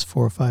the last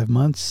 4 or 5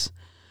 months,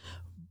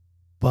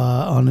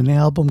 but on an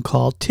album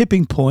called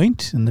Tipping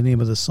Point, and the name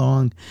of the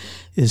song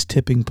is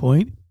Tipping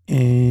Point,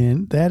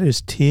 and that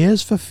is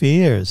Tears for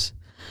Fears.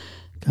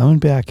 Coming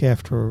back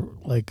after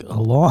like a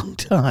long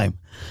time.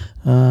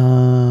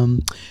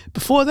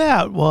 Before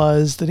that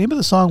was, the name of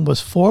the song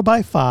was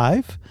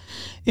 4x5.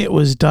 It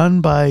was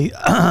done by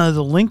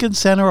the Lincoln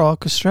Center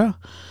Orchestra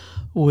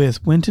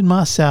with Wynton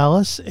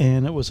Marsalis,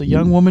 and it was a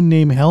young woman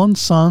named Helen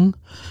Sung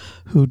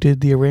who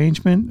did the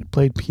arrangement,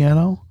 played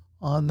piano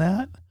on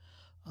that.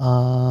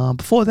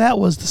 Before that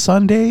was the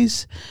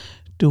Sundays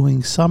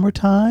doing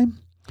Summertime.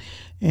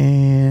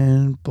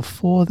 And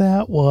before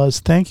that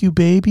was Thank You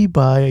Baby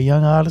by a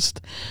young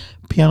artist,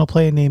 piano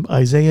player named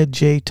Isaiah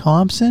J.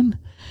 Thompson.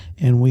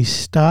 And we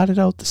started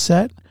out the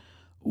set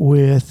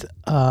with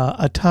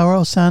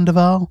Ataro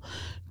Sandoval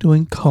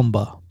doing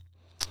Kumba.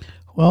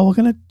 Well, we're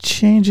going to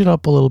change it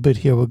up a little bit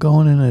here. We're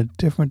going in a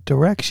different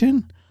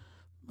direction.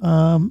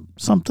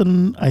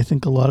 Something I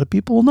think a lot of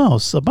people will know.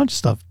 So a bunch of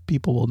stuff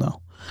people will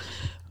know.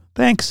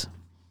 Thanks.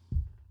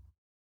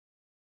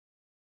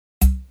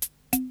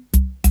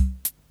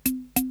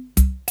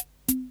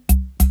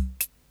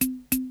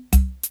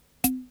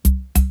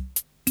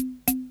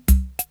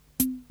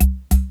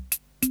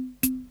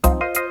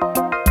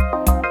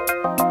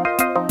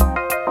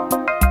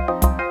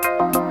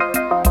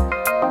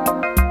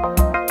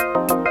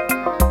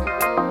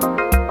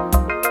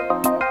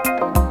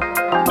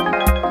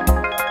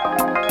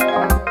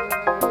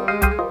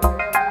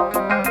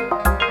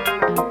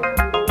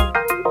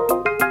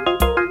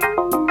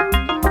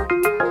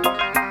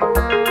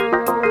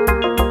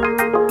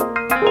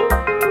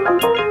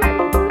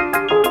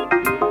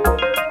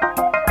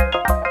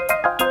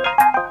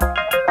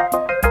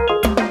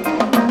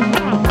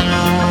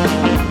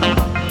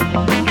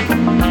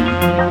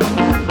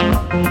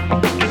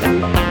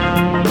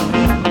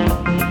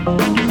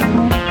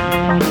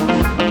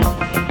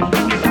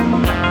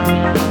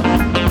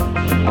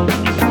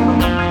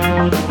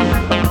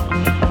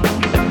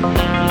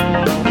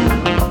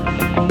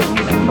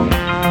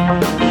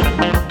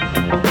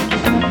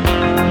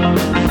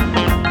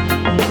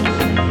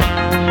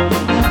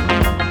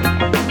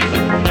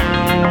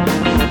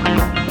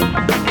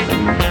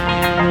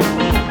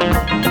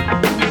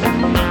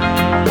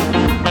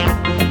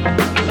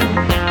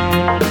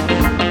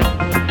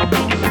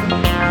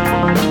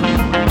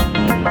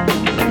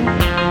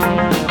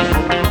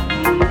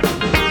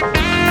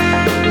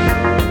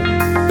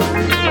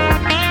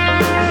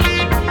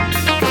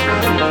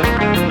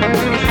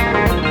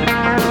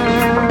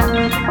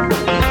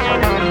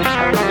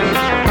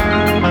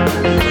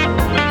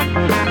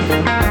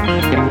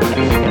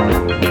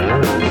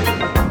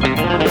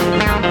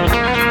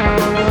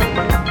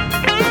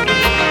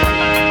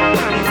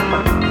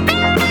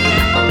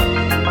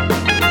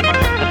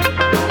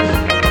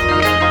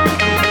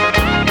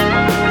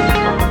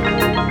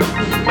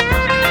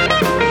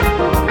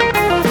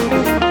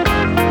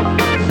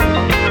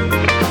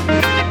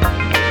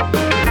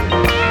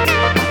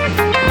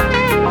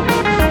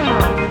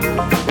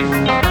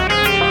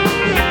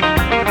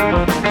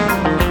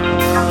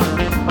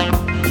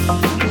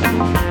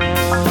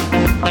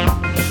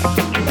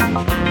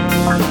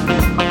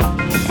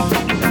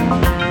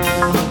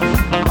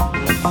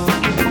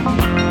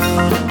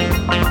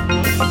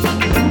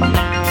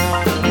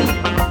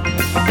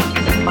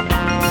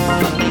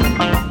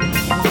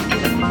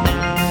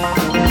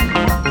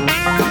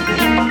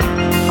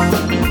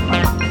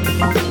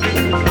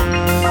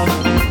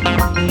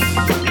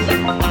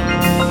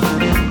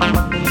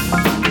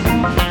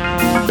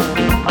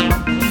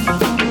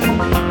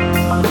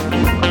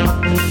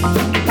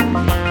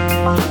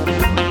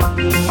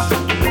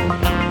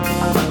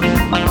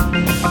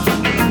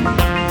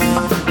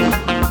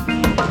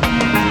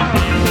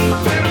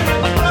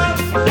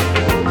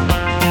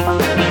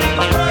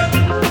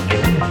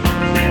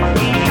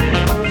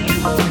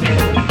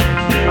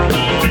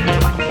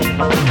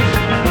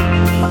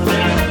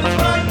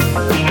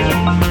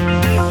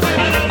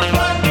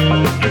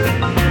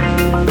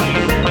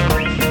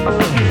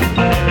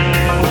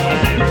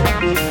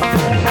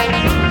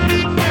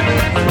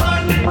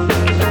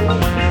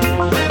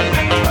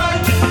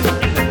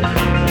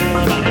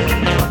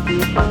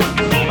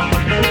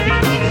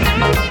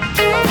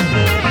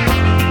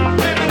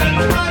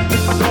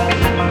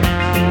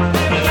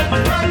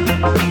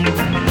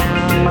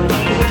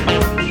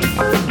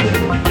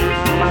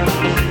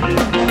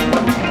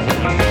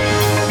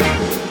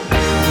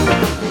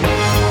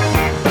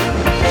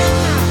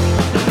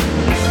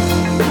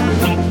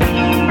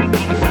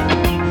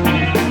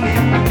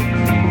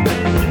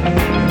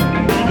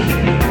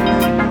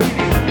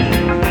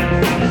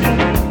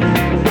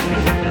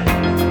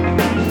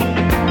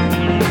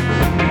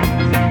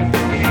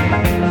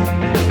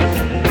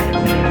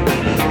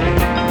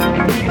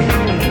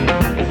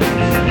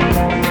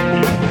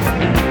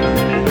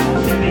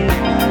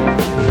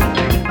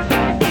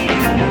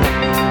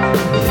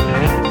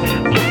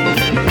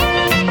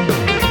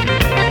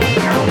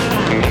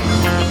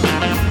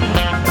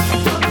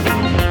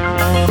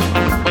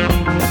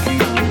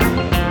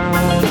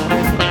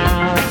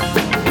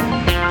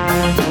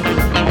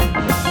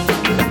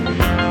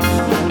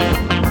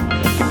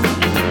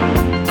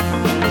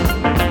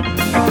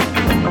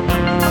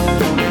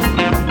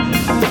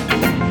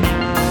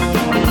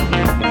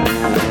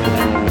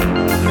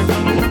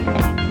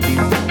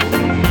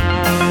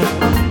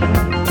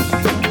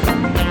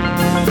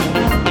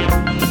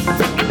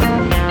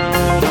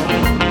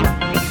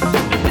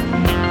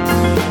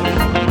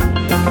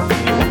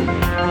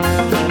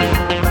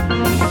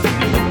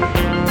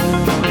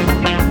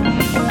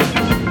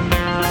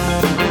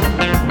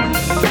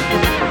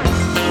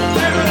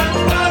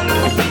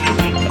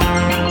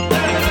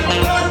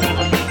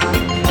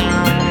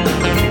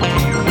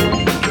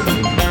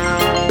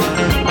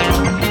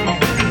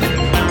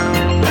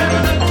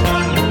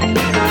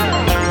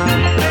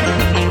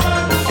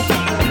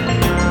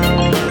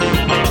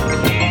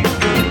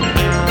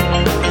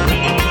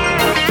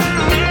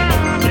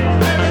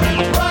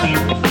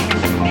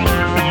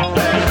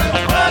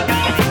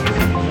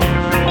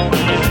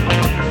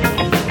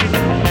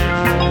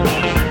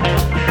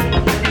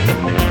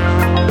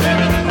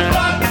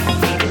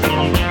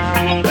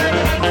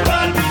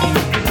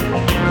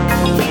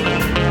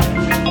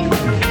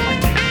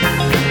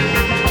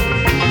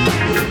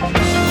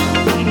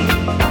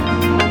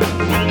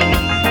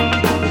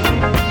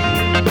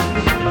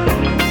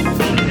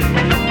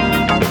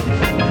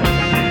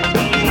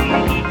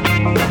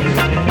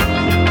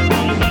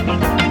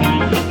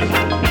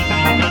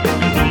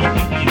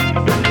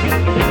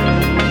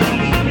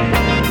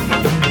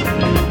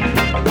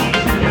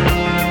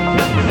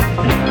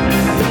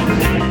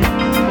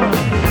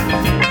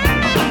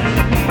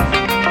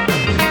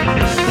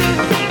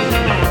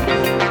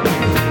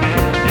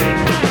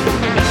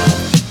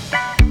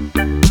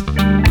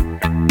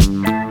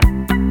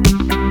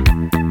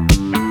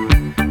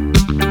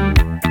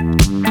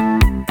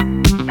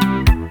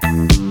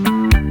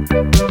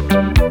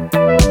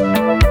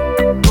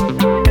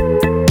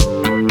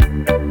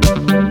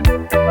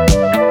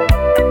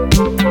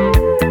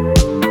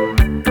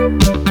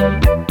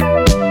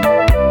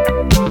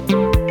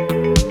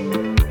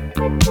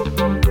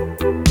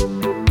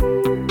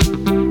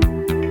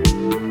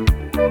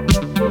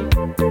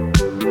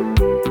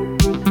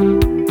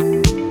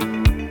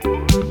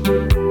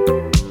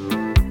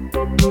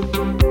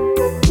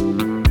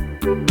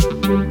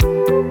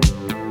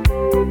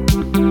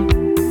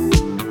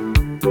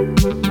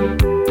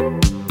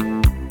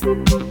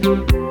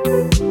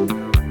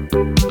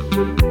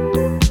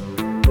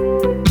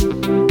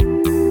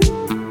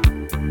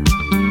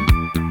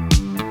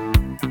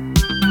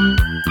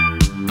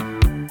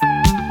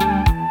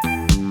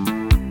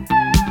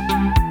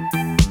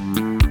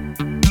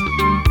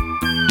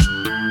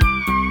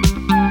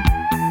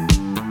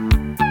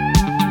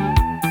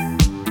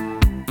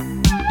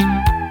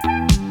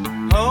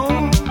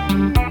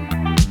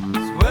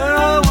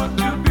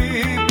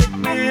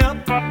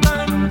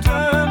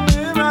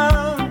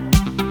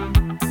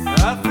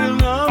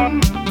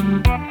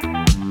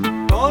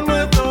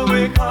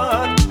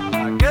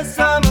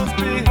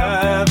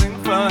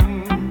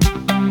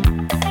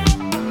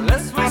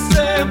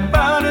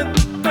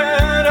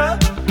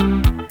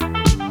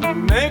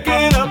 make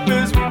it up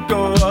as we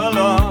go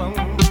along.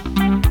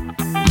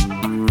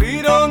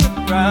 Feet on the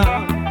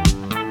ground,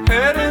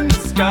 head in the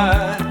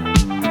sky.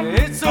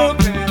 It's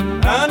okay,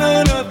 I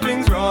know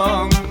nothing's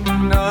wrong,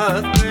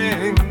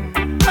 nothing.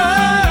 I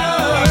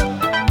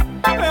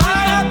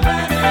have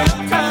plenty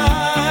of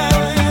time.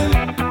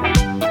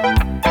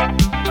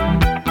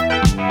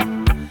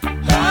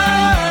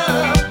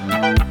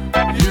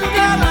 You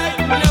got light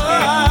in your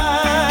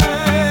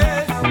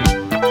eyes,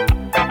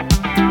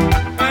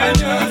 and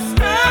you're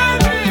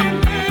standing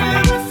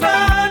here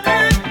beside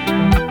me.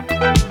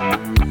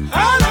 I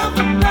love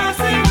the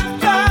passing of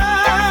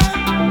time,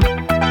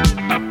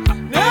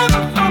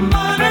 never for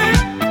money,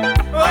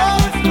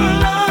 always for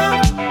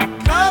love.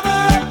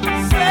 Cover,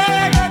 say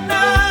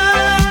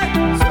goodnight,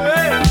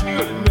 say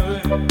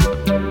goodnight.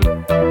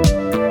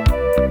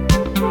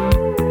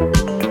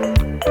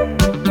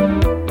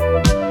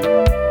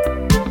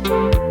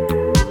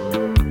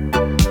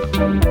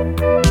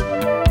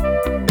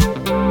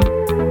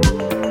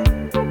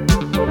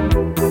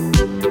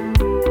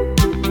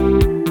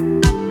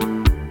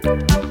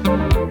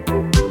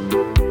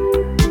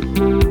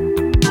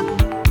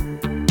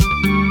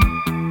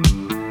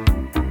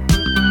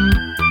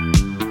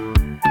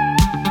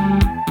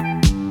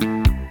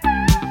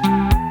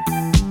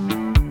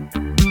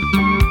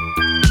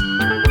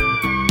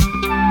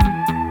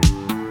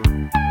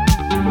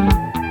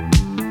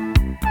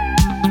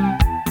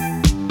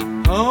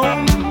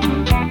 Home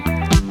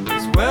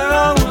is where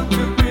I want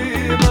to be,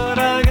 but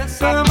I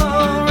guess I'm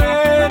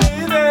already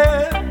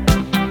there.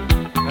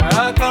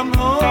 I come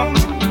home,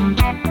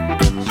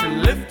 she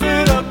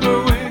lifted up her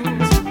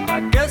wings. I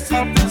guess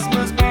that this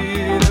must be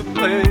the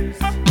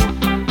place.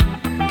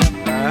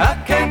 I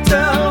can't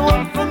tell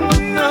one from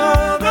the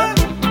other.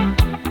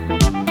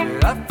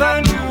 Did I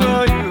find you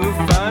or you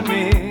find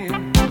me?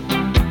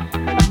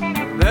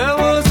 There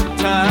was a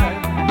time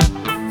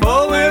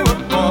before we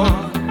were born.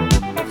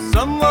 If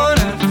someone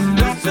asks,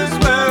 this is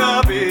where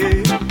I'll be,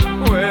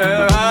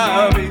 where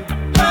I'll be.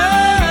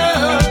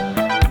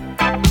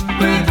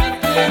 We're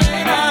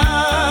drifting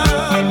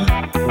out.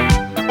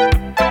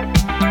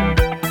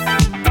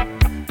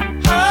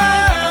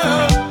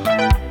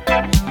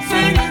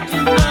 Singing to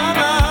my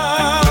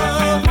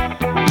mouth.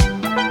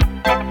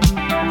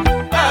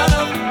 Out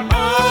of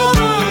all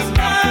those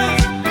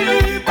kinds of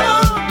people,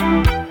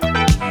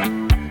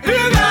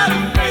 you got a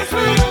face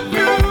with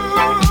you.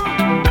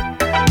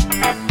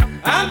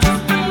 I'm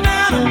just an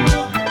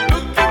animal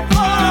looking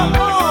for a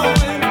home.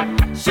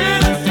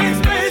 Sharing same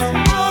space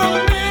for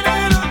a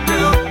minute or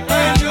two,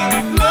 and your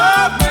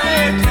love me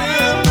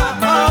till my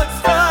heart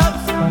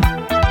stops.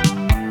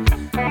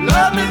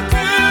 Love me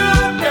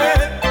till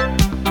death.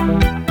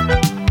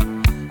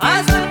 I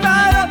stand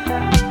right up,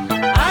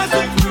 I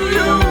look through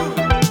you,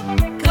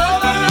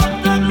 cover up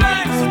the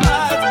blank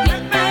spots,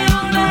 get me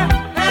on that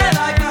head. I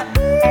got.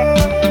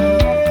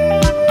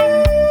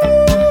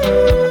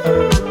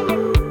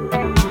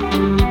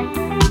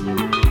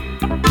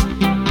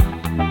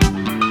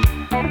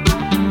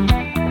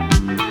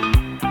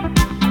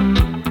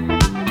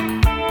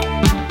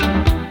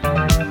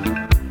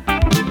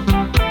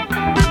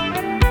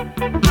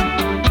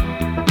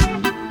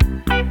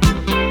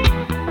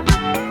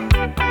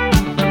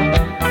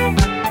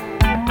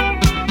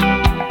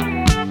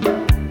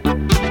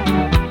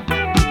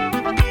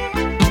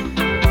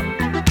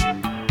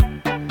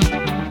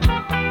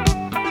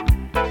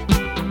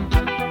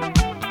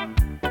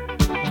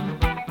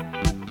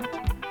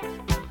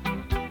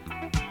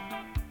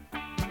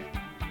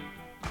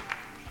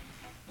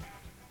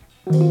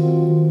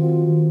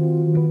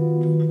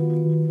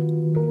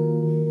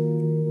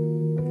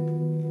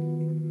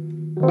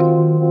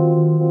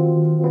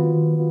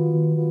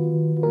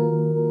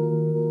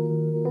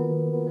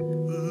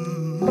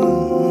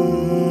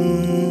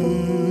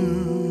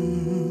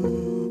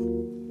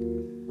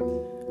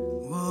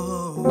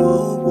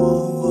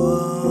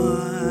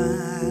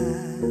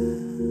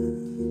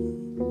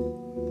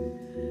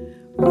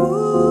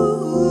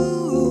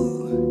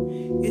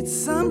 Ooh, it's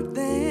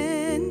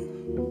something.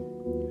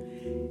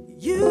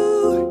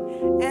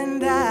 You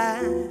and I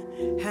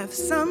have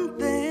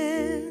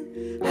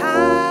something.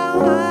 How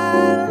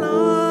I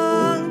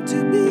long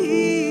to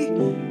be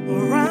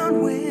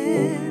around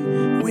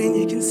when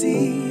you can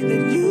see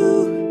that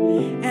you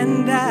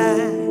and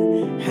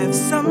I have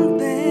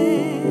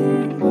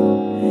something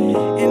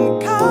in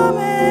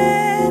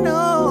common.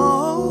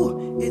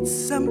 Oh, it's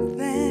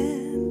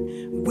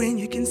something when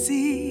you can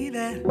see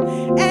that.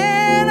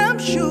 And I'm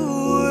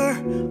sure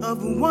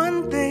of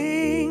one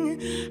thing,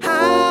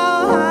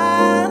 how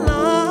I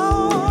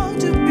long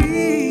to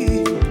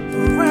be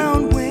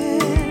around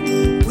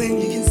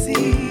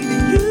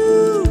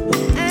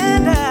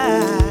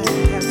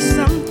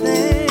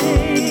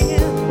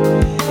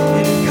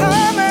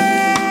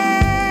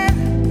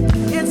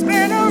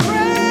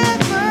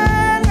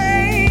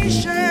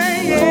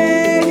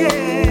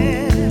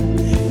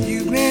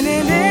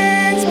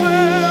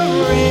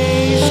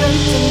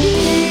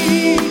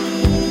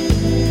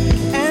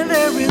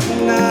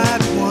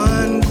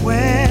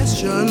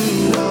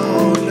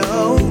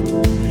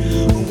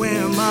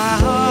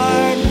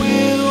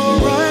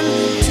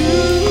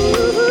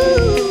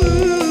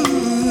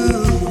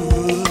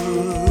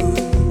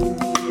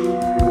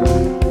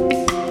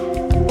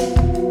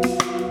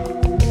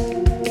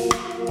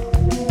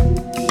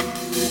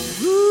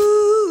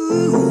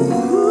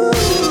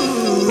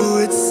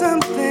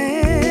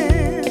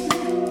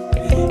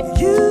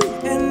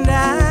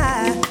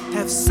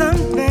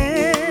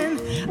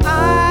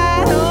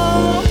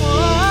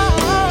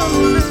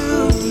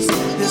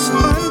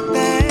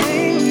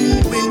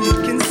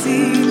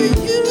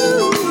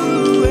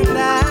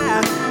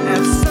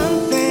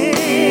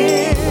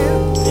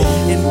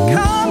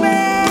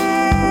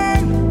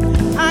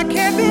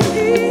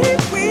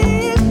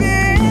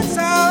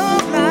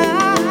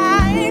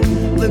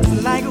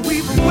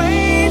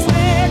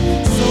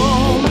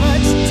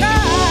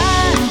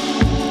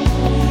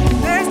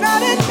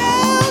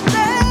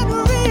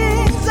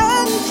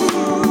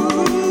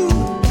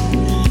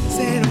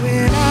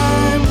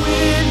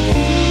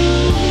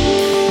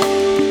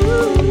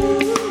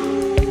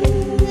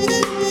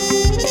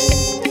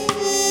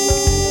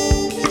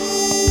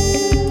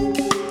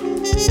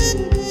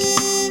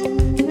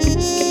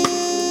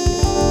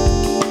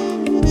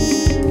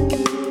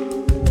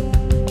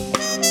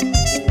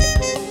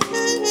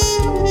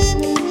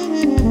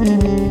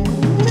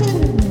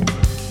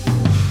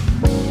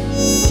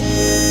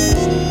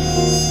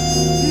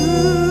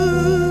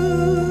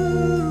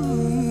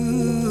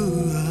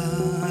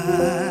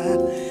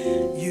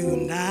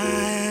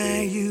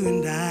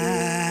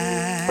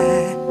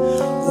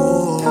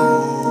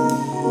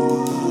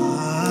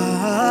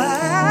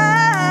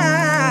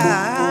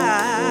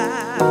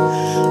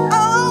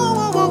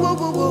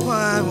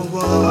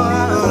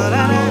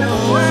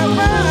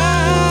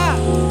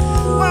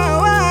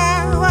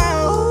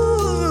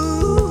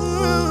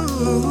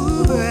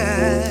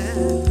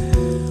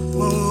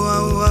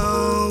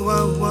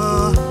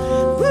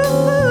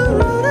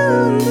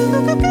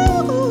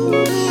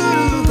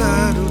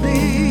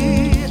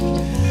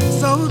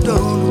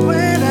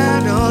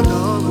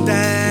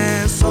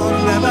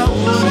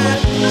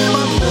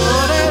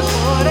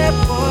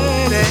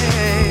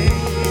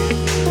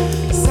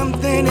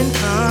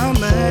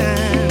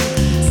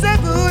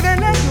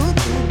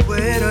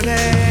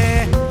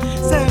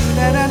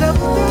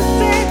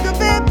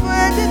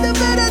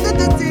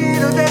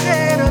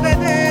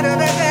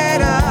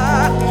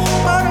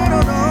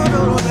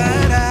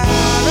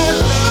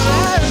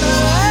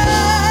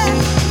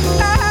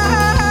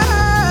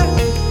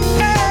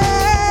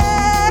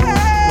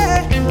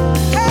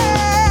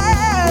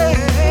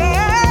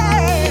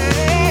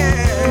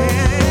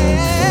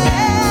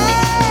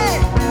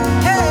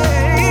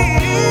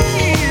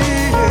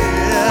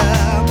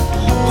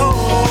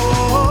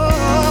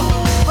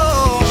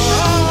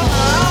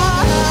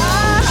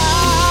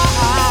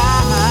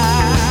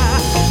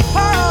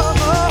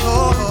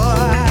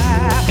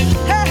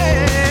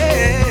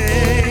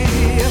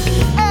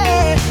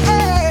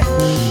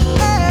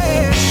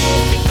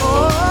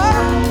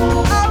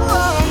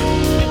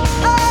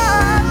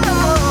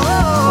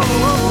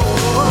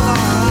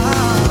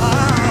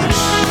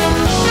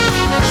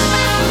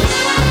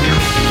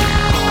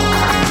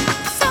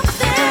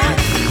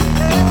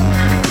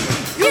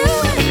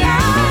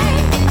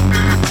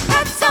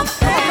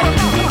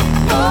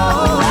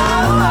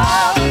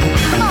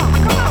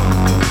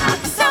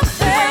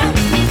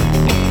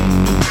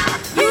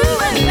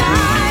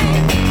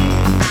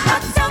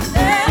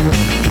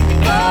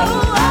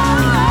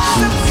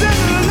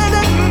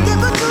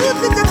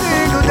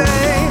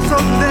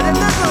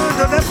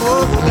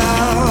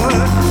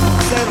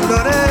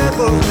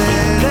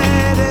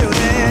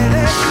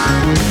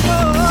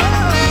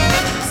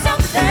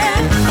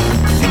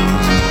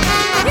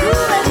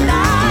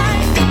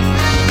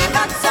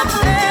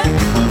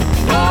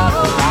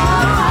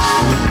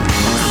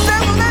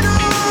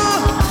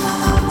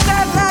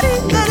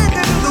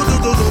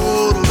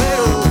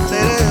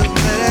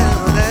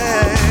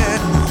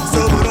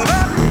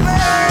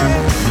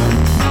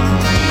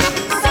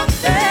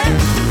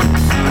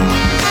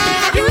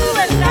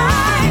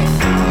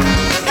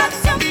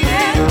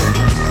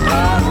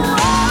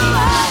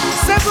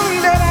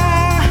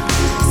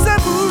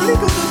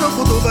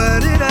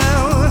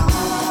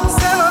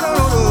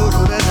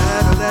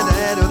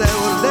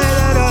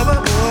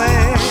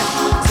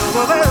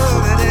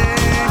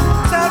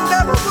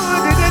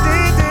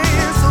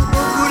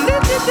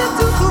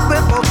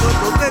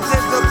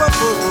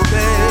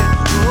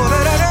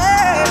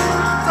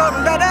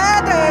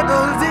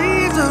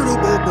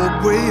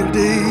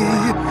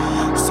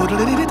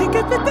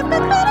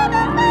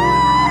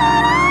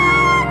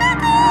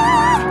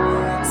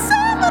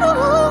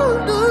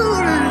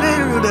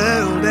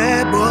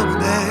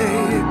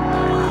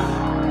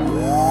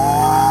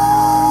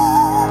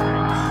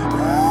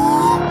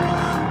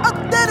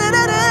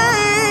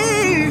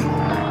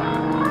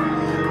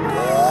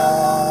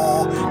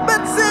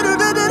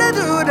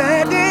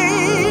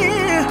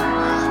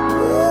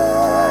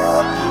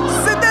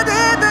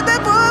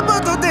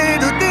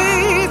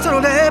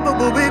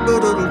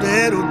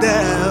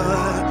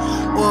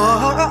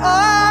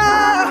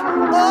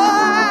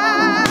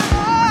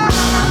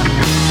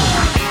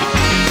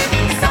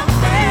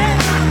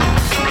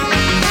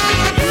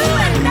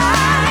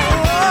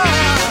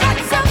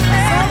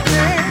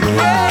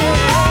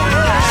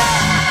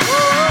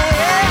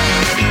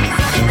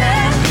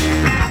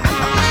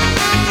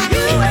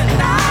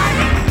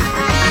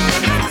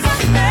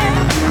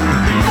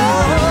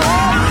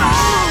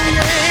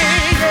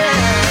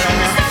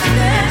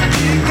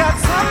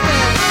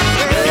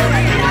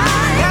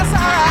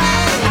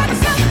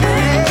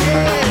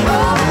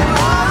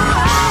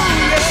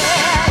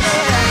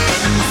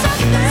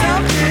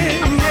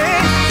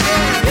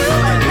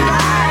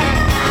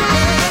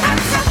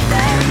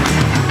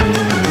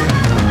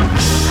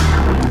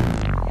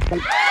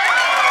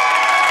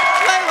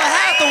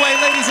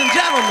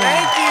gentlemen.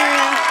 Thank you.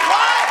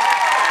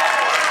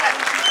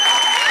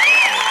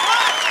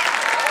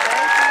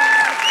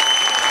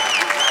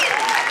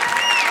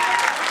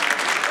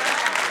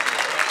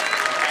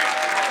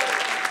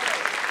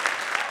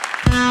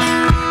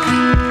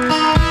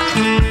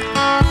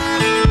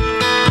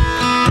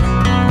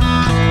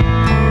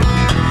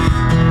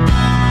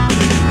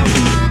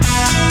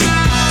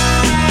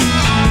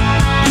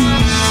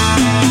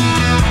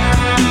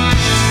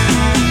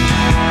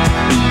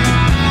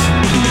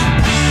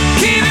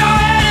 Keep your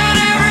head on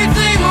everything.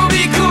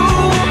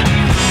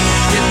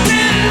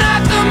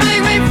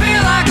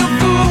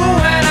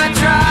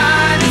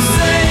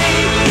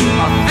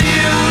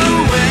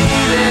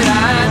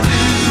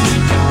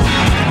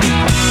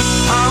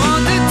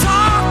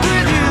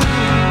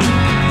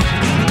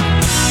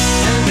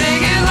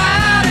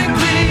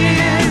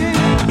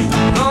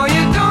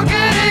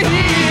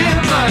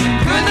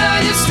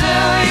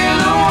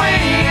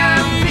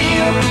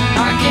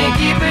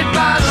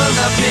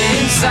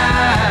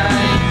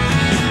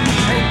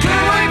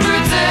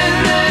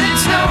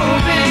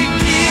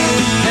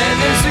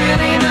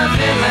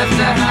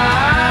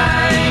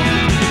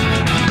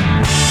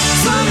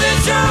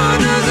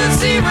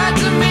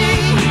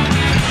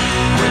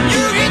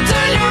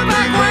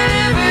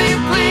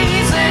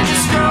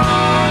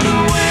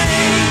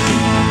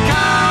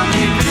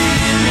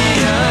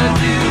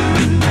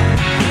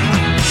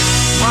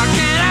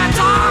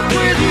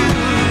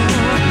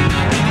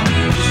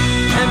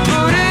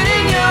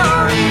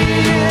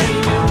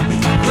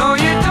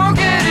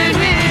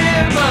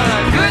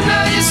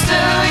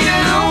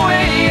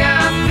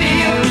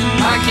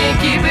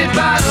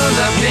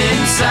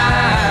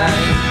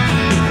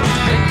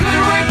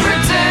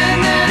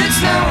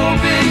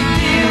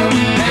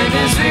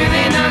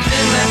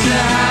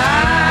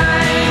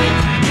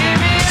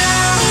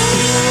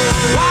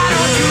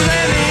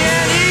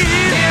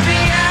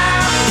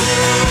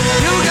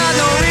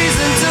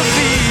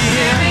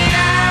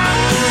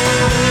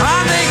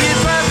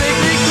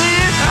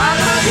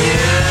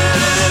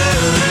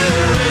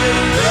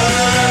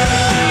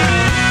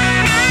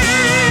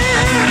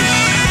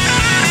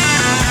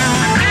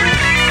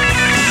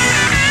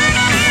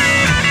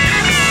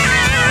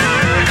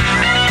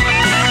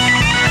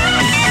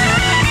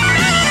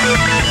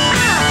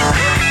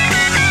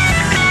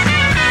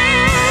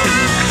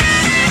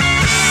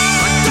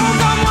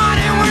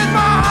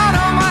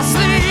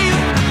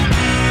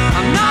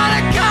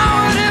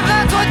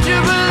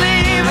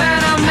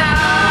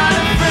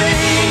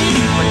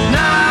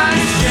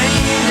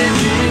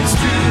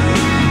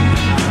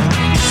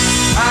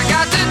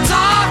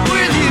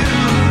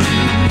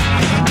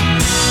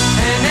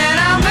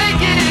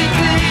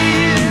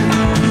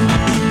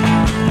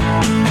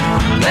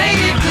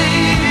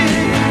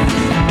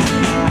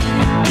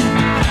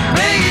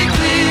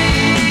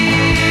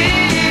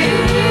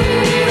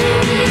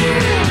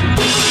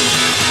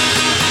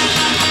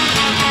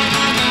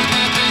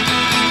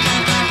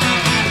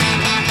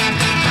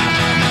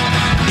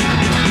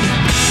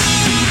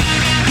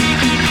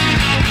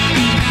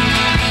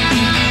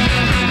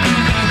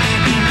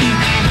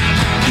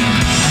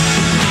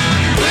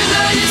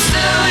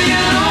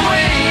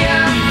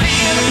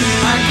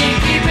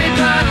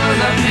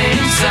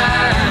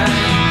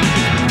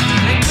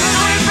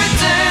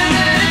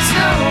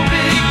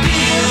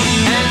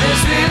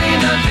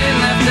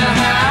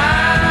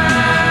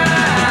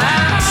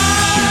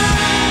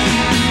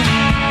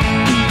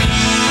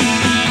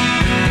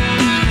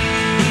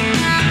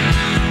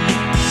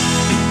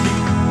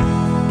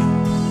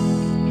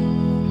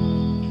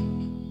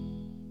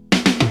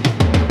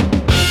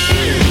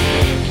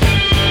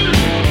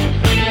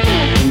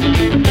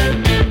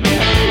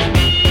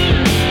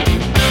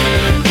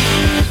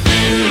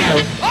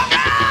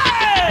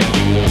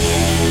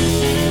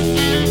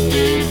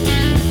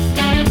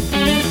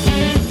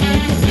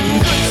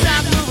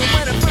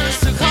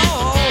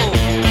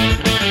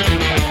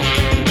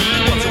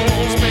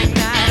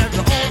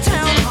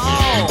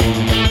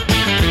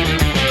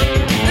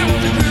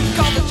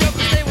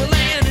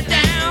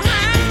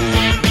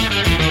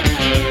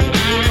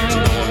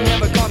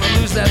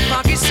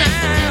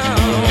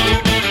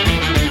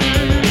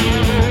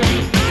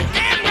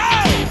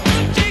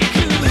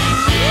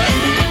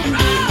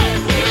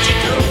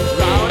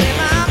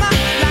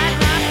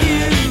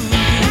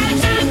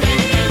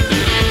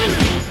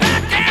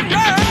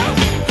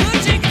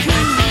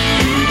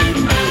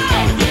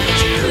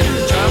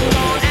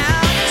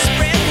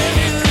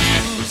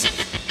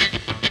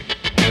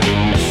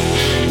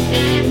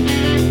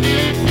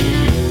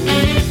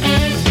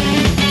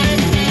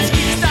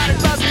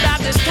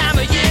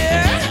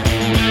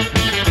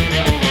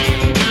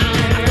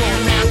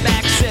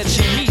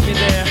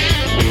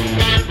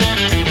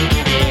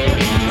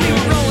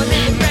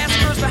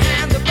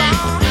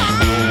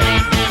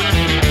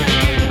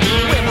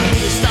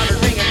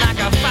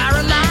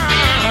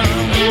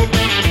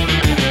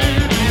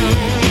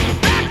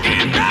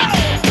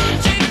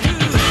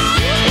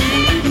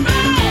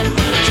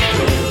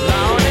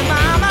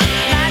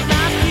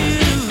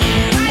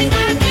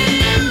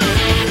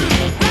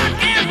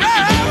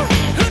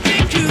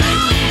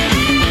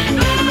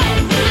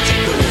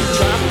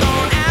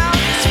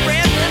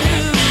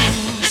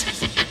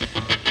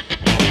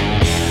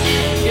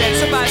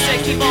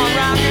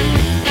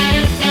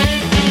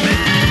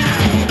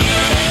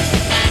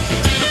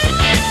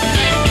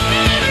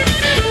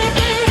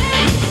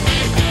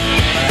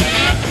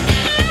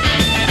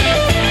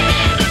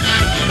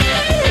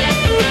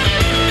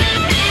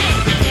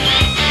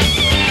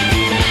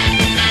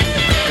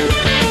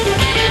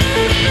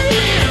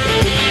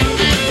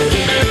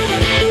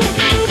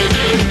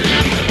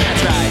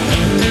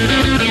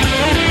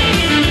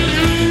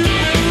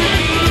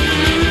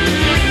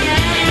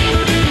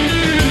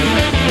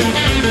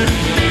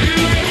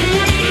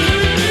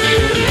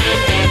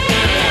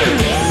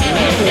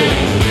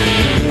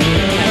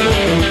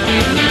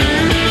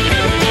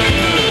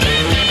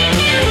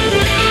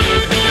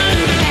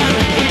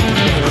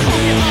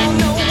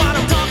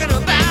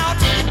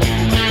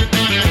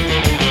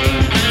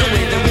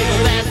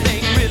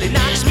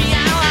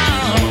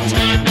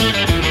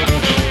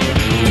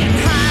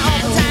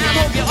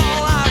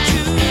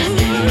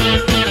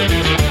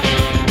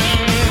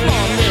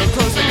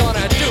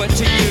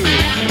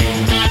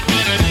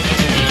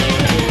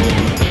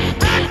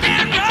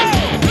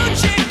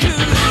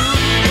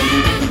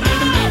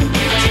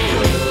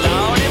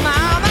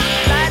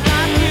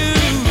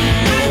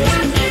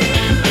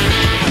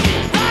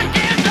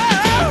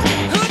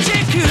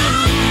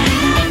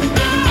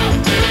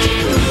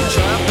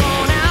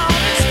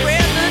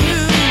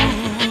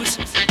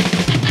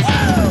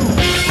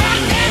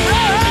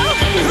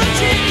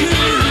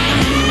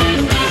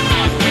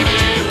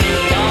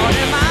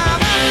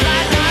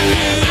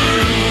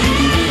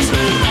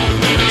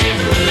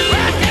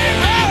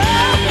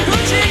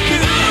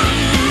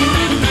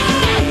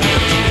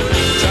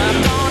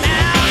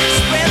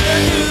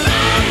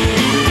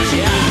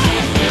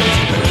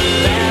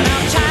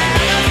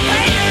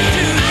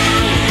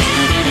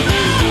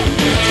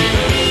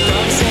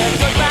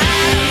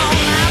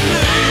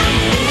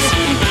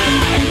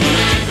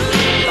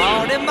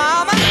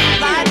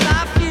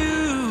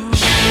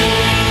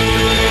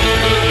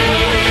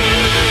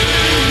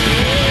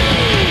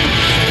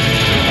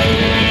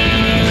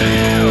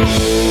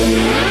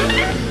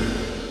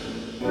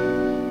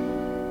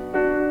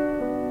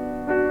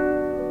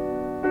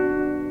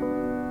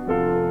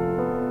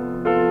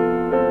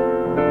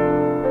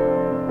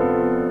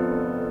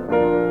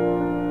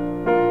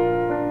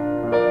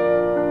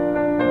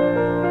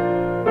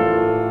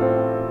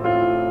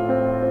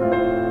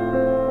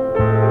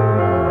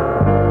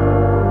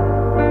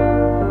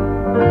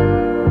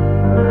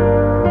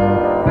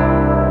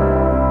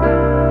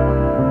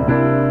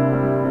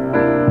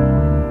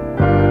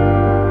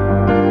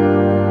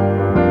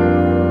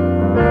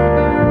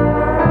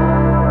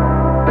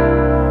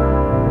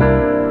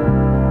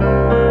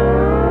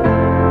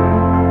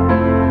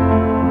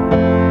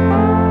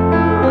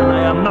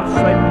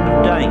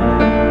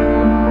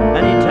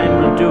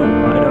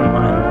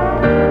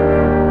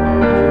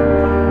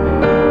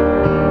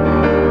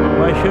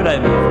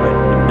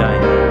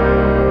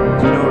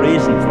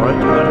 listen for it.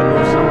 You gotta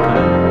go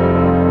sometime.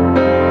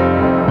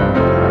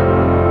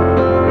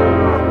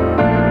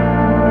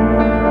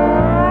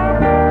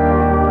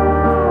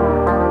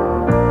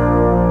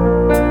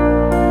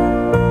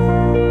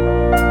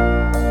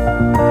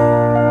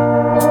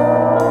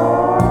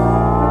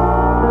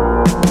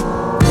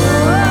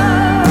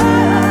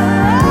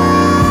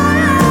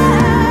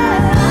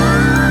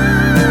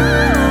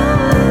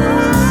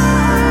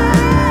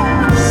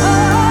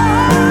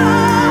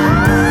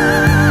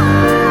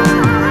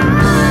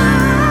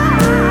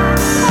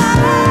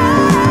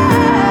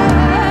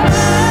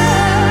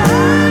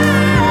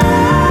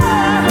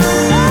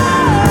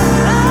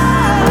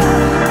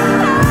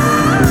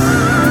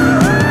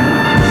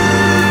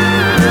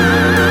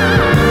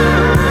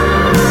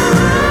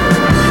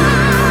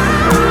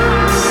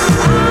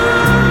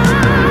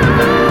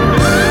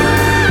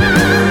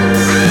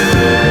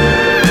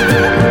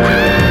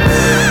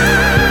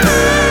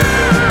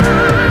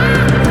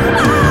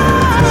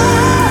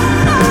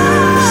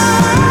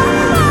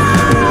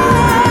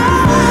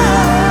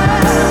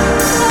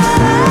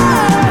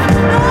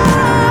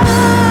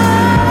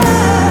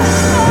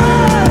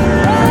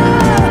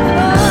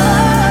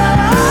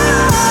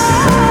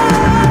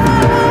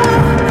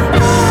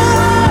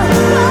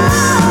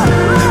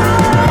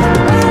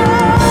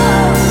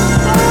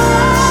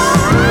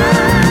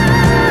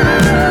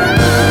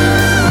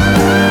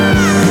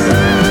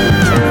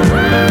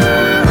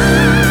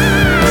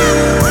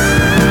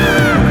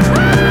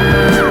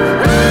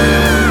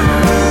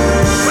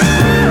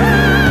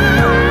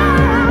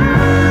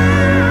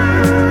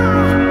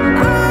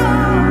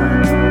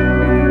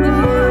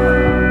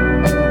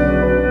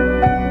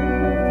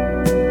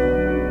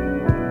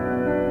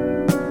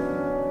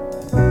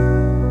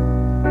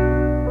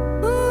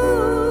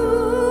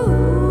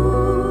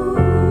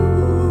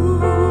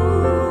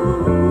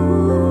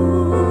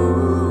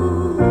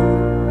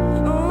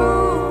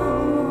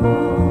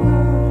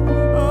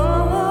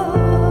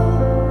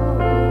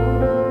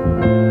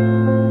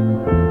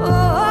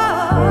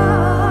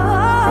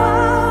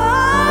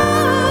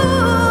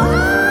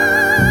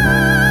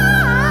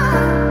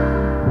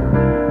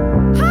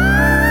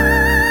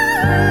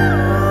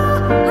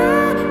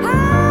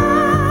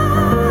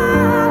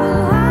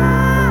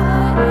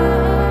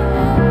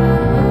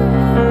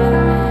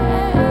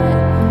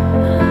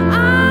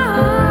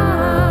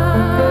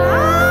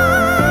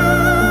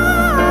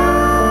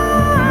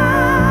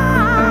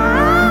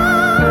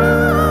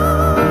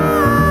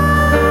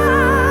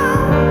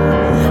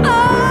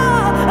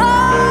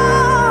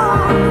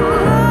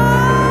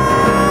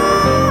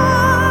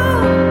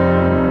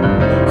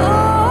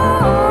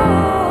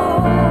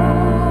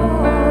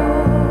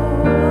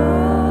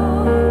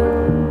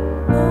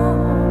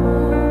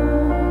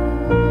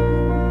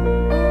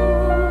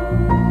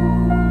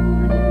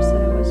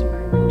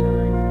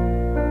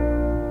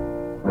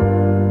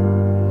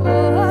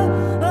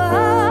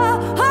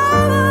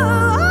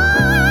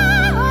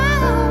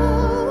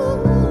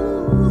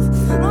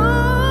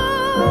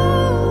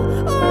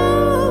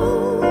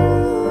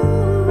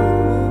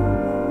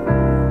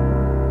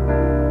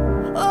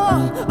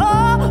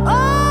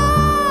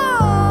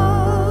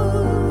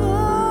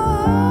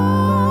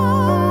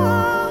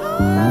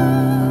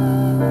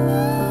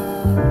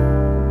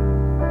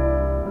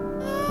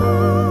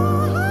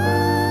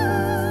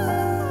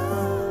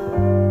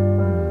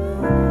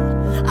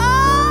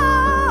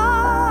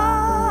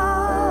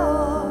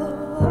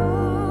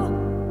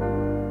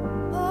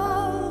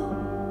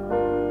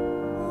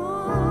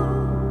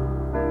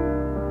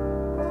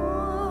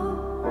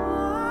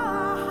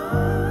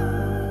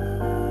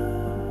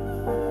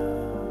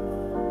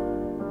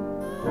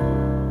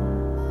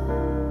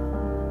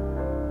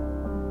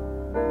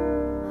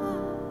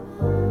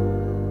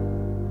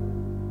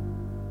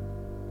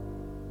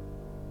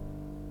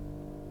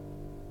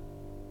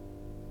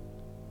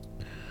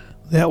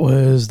 That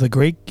was The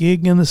Great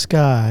Gig in the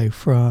Sky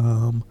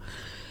from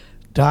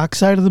Dark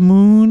Side of the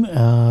Moon,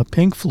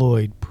 Pink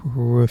Floyd,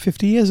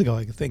 50 years ago,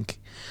 I think.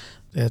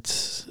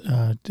 That's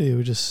they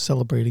were just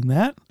celebrating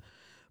that.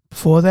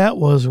 Before that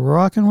was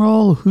Rock and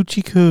Roll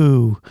Hoochie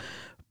Coo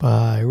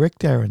by Rick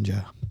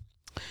Derringer.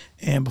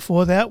 And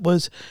before that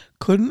was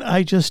Couldn't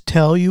I Just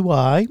Tell You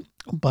Why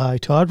by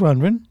Todd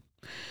Rundgren.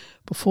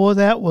 Before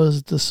that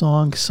was the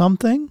song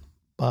Something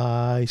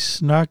by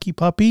Snarky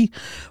Puppy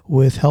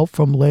with help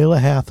from Layla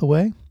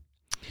Hathaway.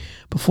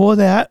 Before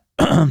that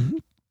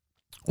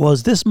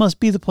was This Must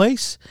Be the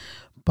Place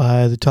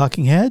by the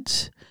Talking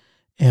Heads.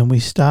 And we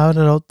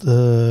started out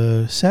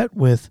the set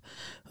with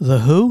The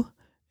Who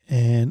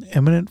and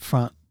Eminent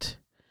Front.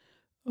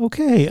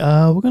 Okay,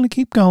 we're going to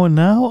keep going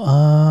now.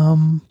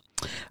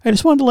 I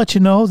just wanted to let you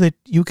know that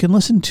you can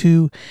listen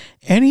to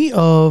any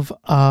of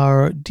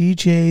our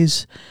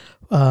DJs'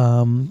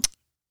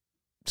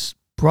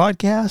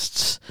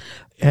 broadcasts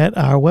at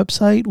our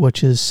website,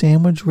 which is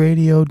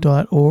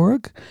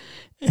sandwichradio.org,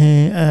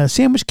 and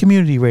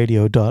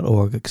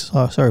sandwichcommunityradio.org.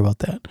 Sorry about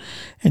that.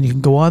 And you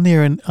can go on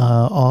there, and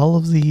all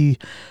of the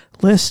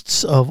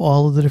lists of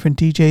all of the different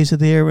DJs are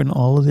there and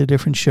all of the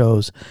different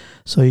shows,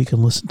 so you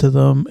can listen to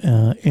them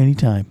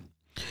anytime.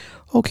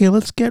 Okay,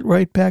 let's get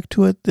right back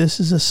to it. This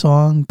is a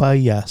song by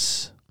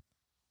Yes.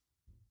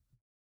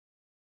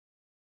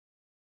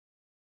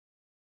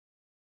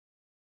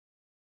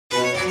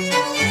 Yes.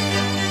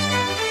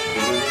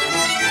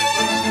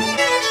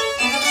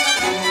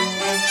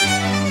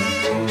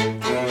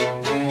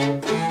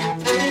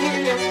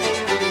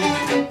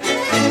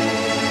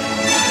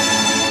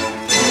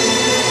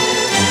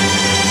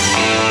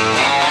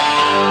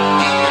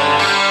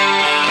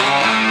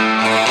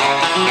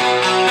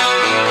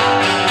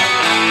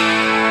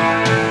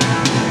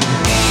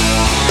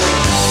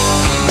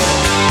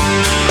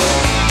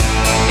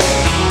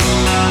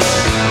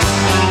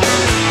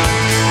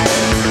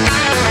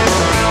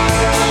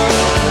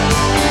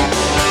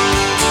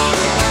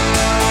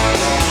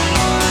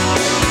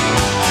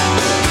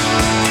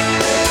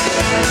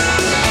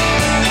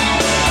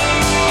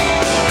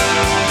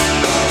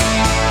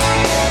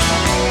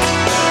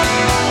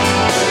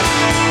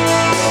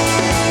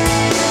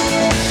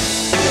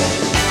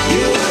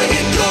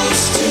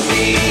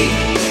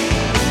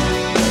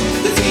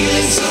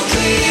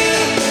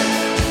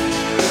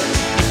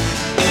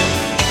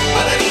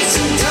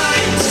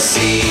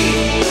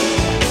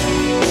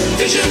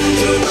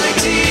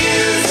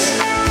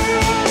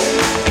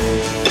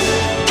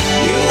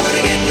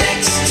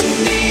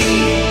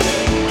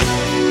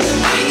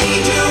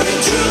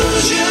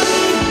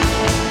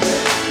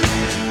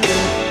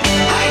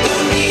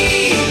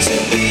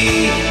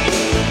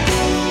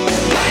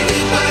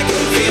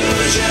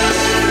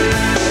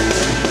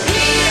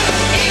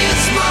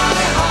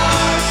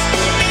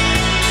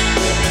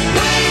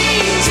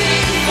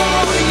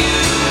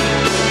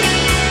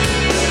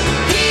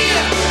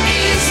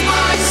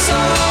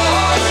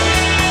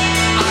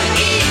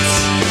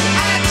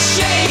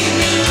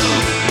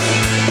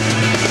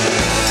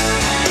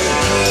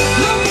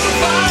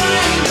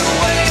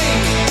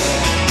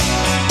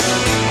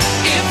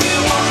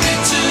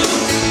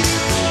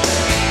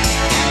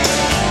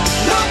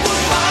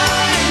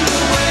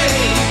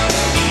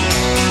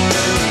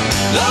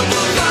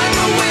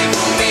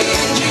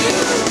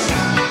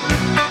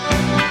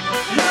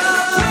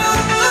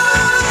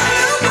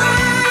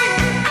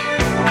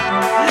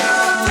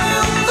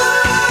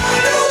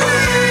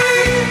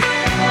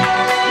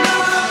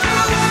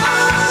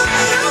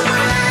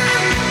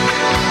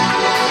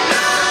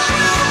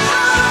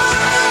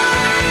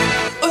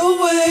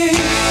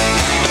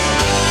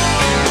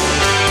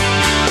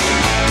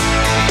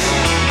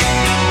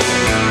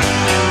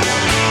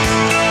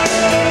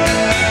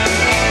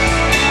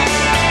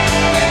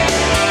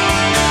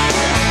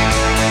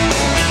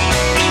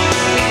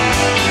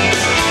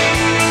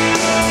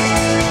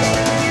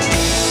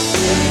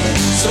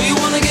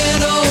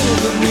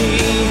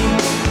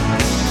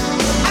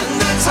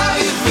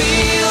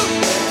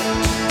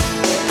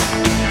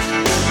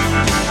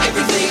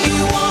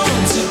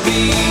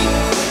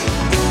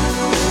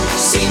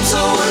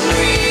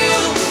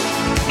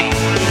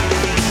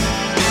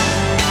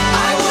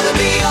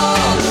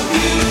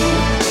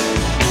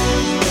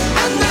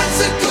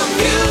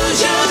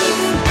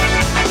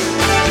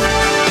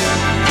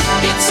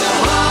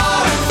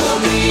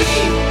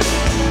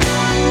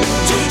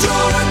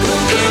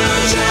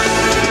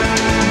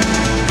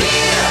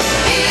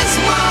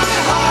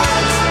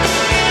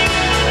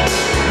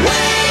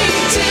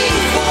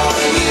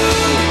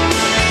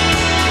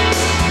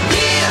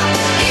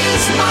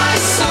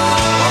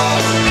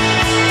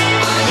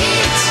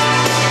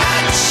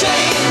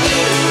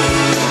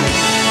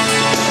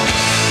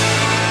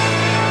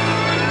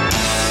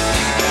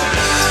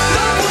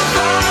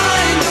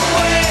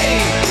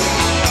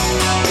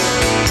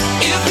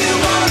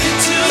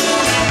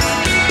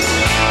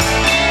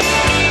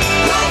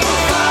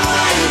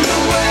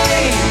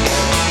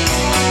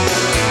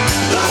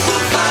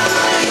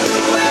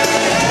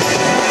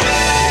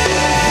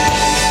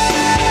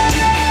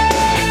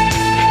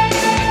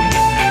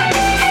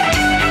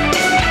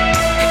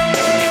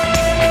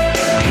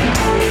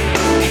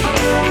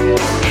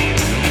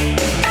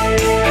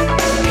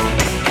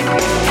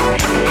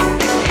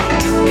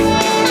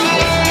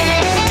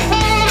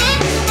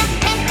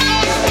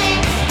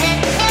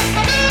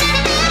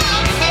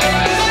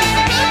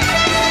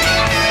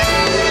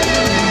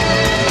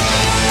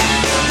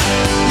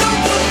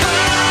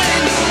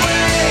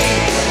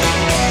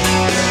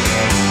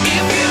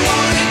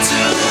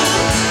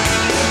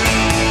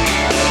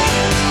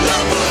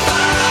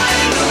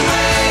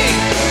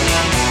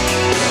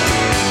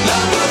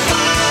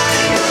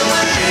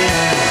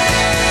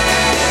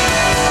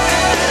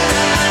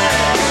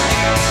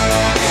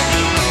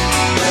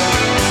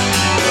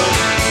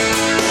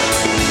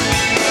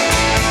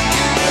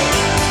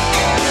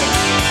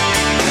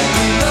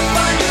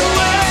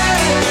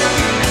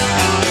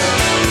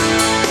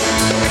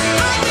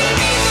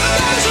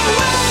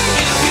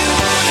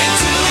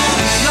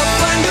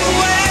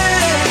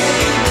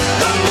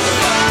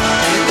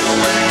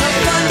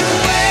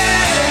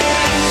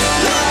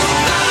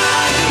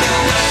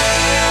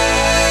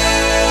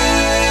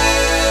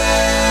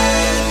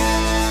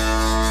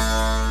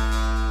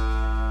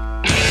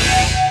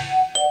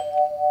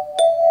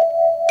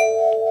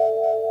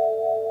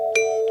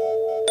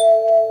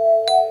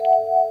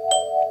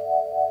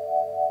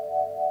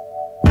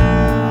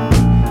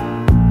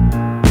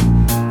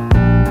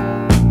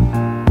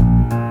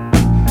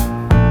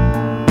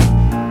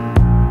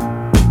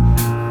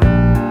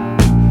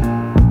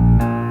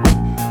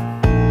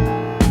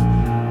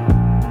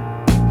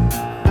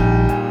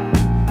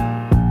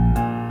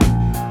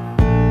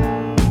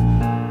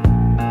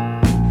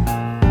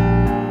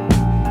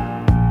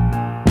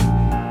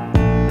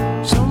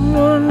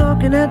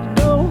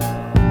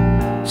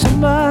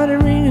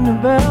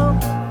 the bell.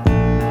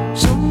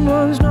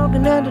 Someone's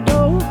knocking at the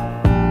door.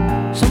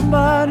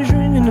 Somebody's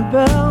ringing the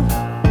bell.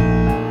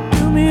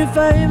 Do me a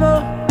favor,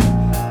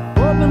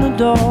 open the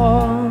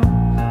door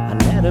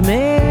and let him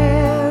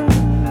in.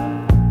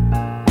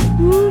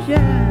 Ooh,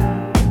 yeah.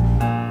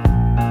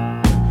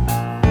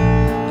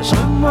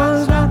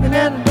 Someone's knocking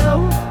at the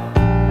door.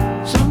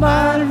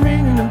 Somebody's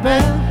ringing the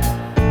bell.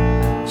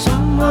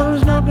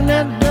 Someone's knocking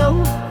at the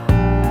door.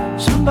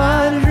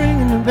 Somebody's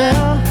ringing the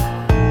bell.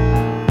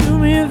 Do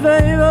me a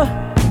favor,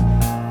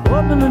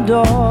 open the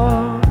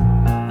door,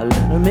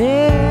 let him in.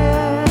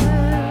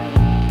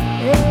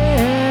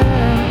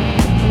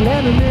 Yeah,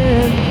 let him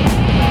in.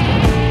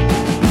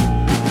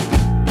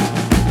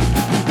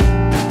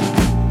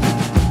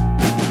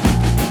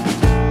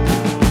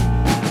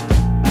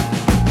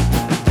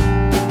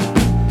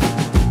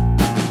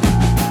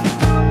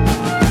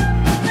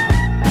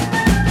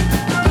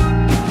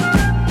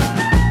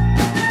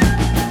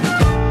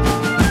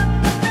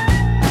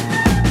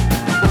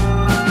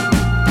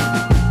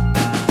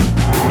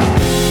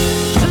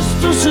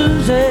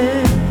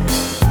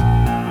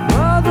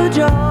 Brother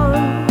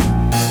John,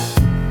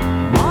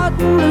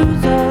 Martin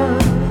Luther,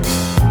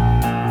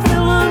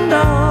 Phil and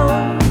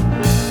Don,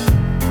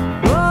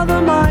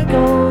 Brother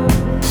Michael,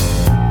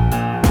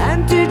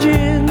 Auntie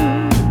Jean,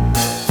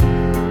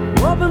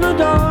 open the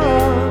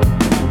door,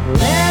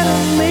 let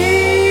him in.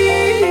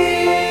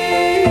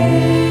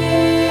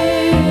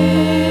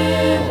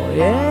 Oh,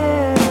 yeah.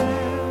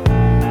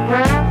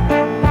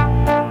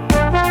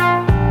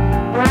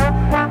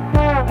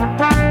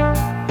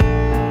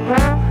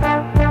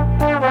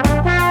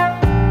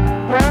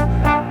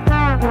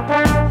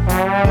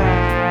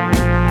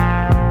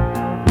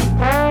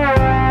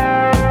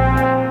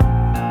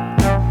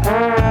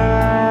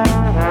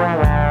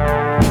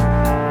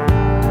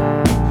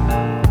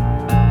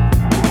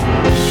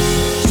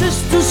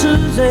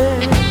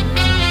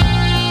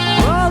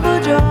 Brother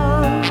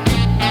John,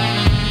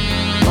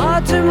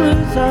 Martin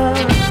Luther,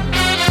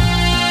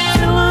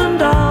 Phil and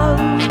Don,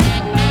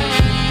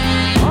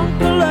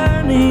 Uncle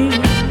Ernie,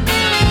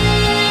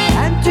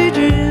 Auntie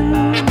Jean,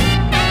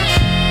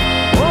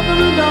 open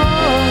the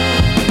door,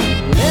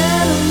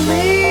 let him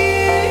in.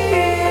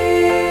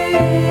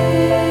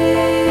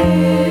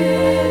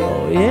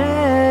 Oh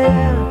yeah,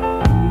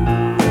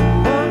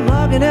 I'm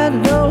knocking at the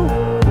door,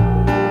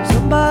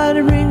 somebody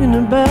ringing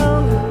the bell.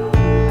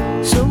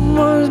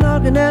 Someone's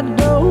knocking at the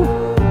door.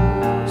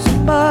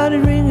 Somebody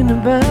ringing the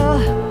bell.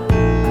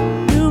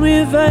 Do me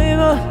a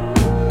favor,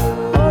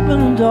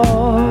 open the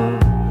door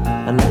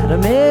and let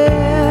him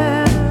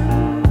in.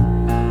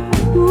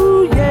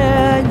 Ooh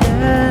yeah,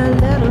 yeah,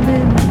 let him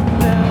in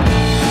now.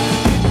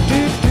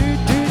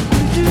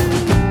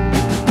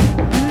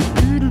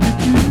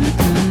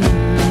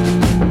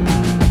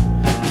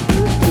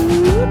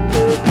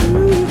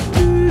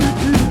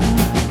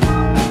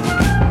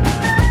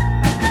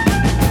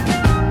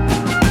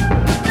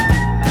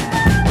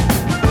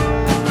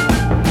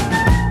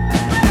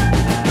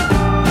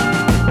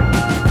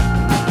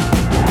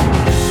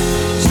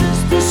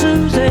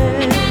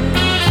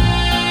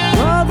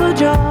 Brother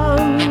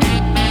John,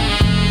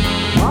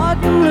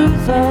 Martin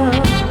Luther,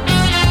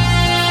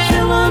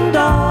 Phil and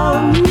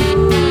Don,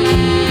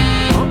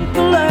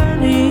 Uncle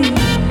Ernie,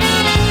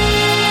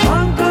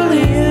 Uncle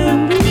Ian,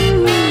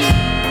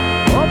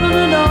 open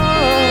the door,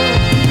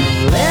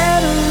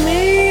 let him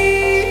in.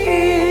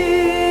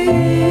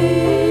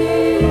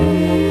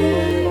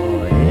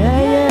 Oh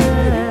yeah,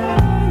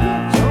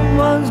 yeah.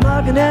 Someone's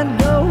knocking at the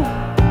door.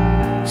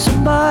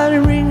 Somebody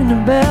ringing the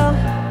bell.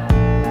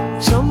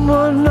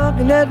 Someone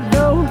knocking at the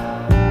door.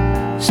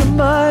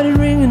 Somebody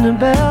ringing the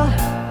bell.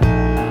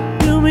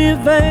 Do me a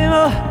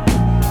favor,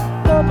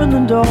 open the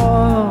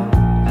door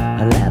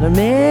and let him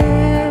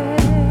in.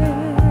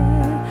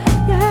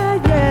 Yeah,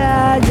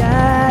 yeah,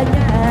 yeah,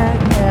 yeah,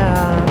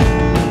 yeah.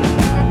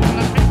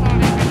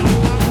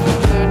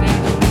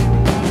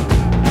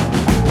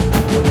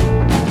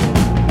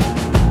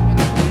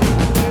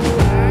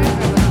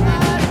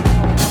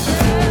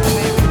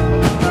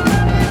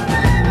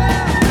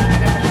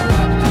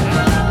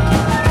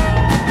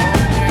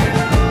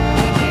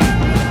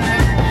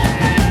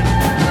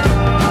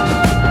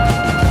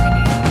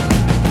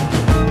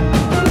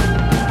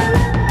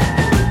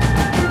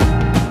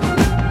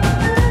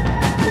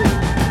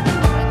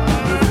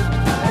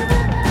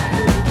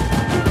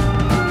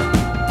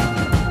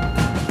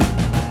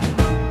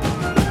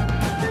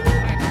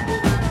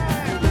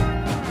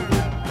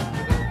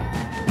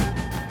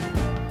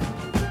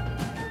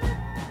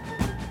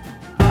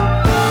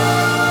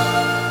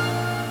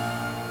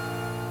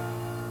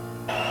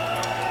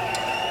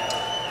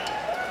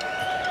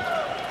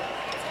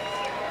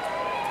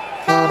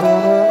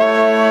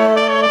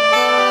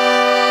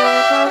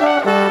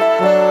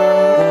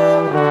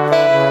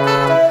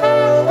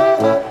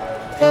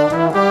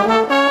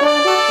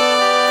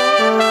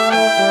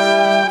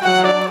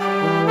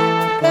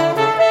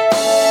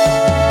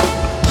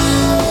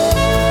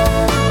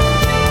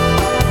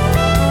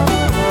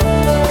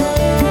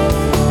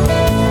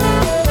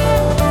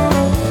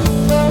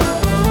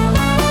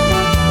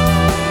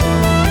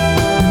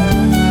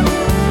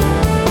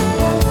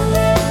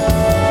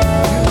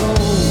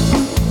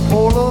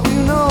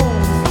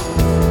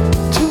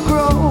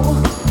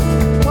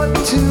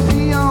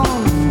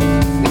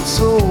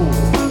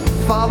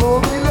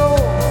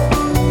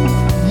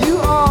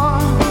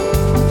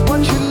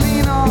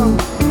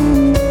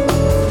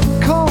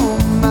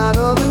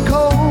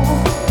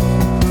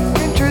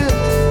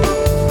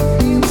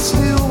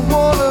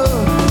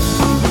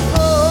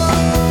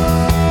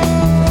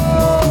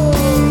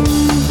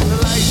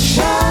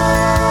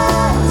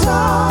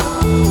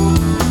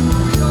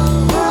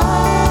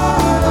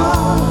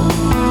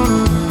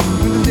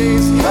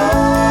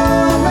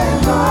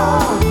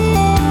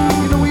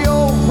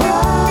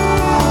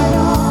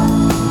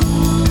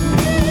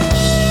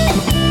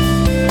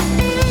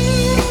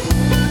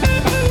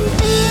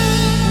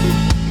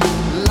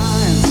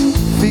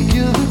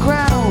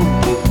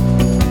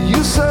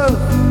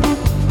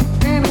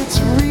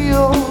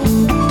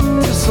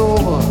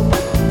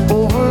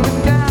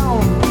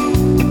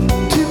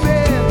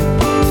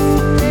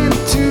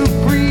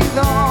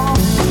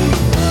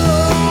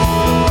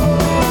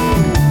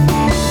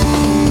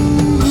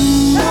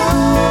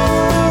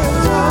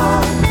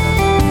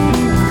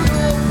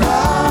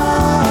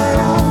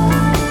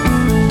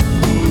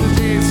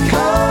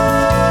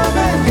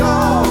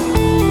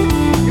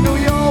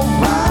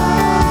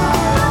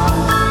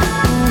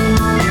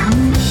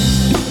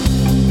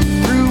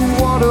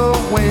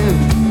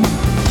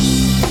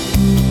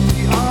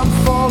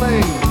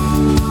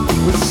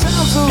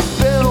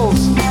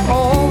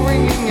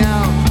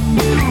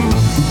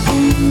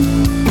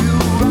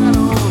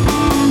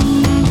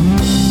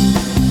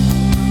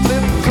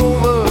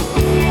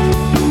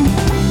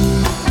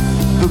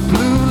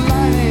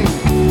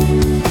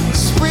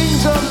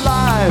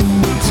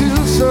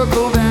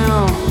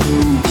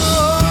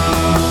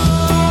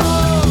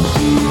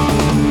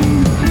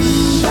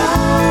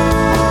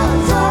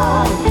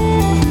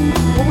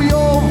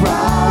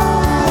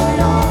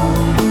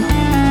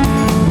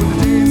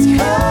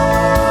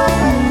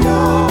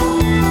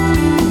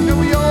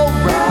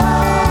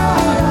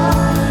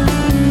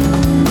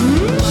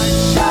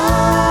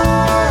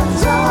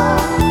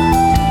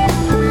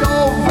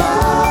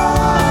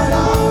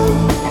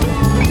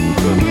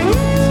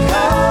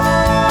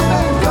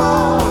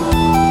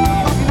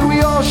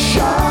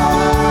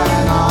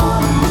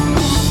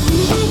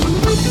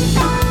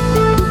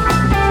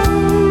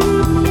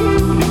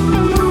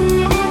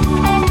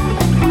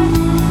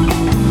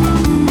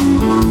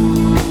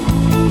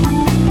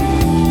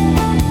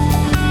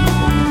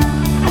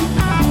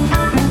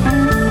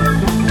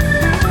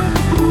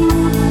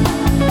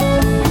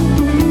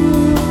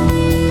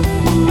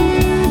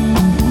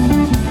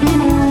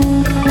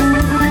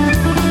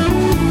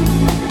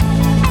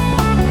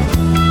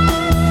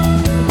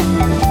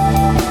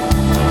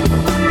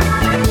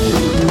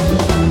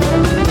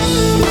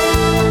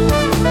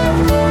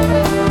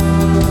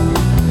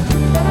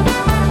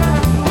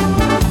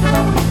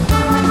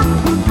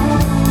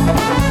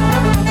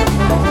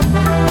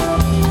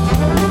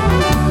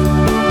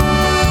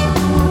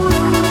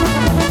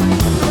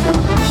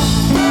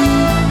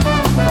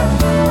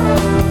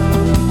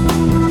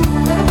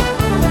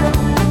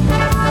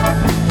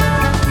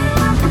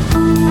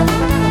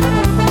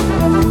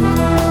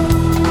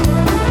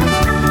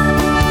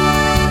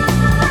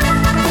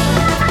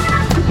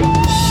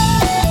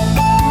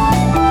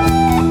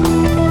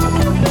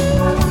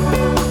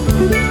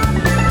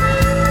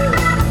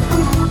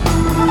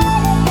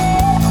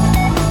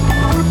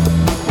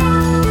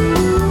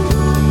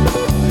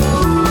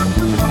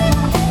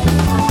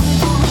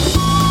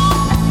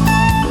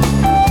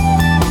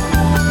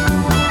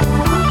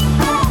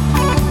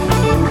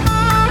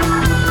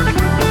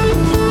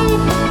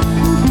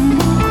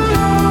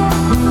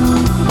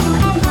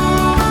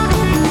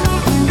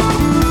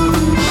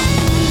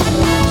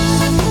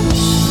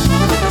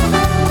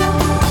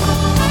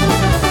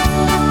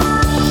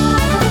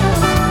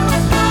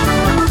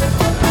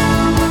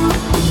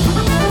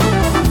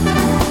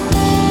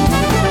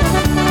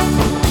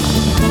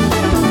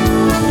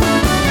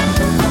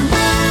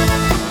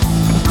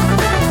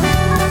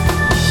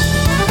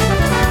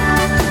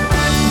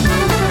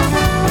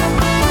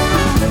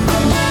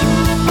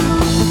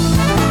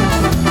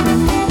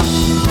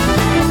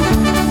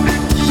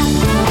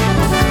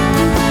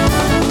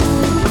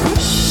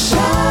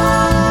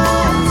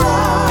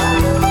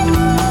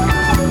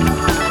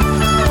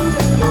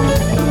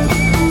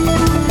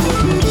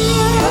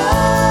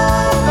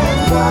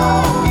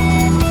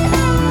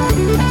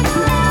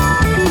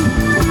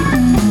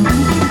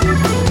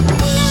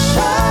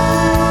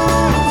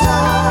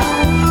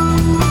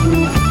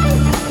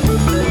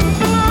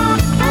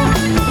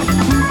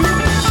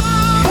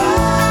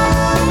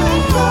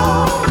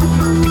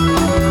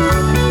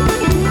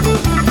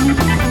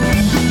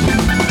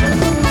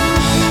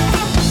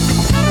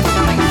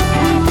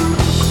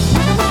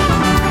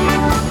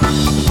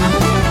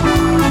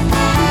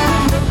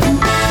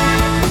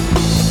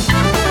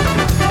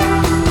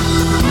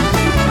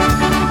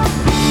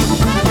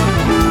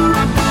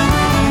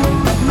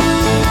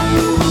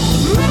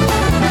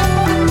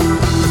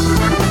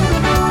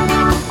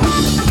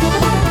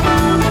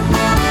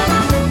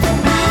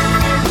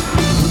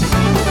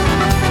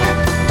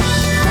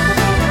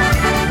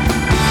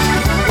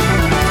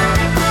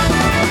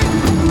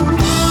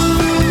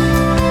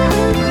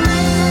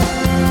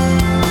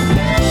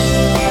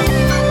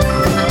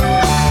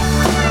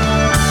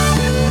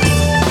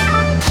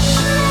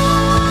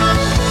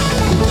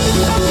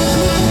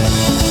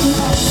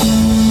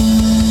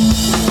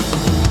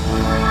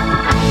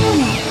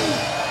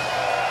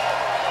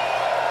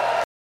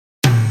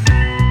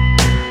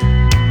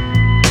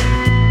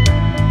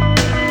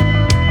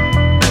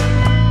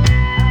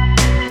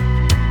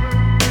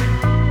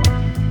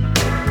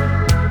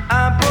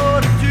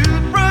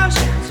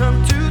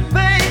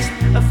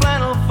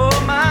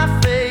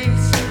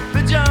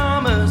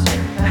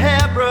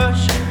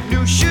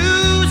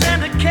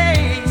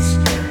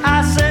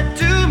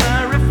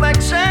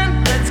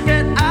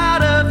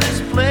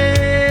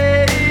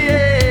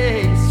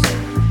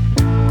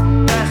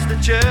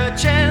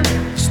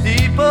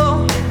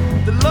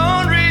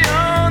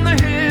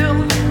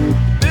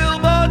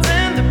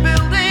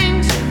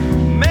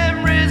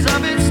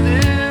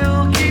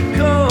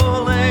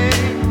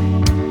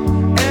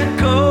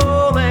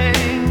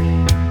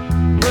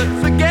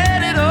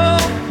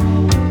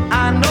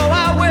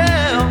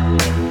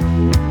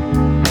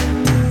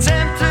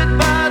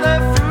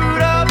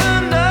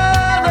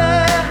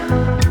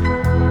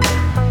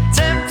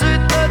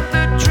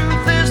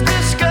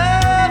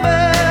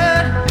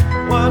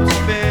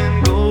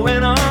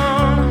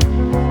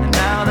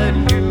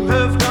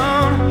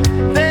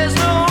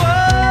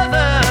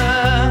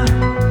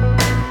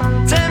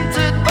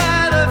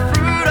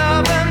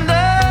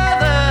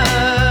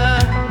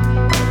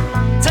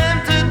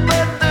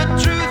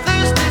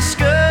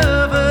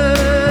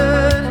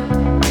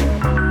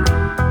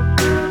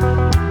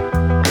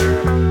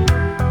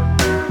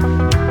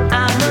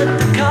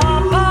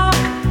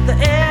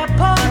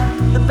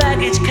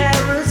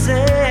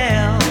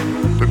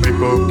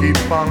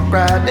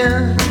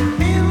 riding.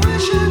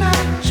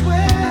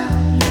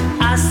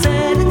 I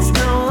said it's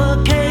no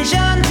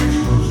occasion.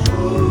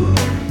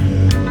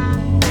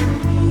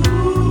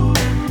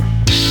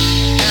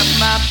 At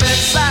my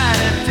bedside,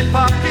 empty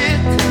pocket,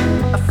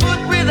 a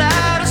foot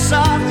without a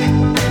sock.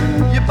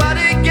 Your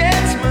body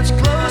gets much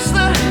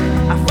closer.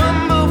 I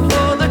fumble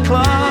for the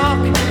clock,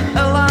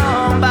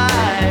 alarmed by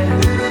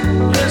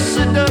the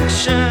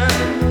seduction.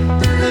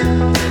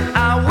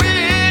 I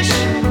wish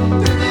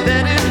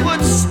that it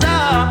would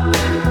stop.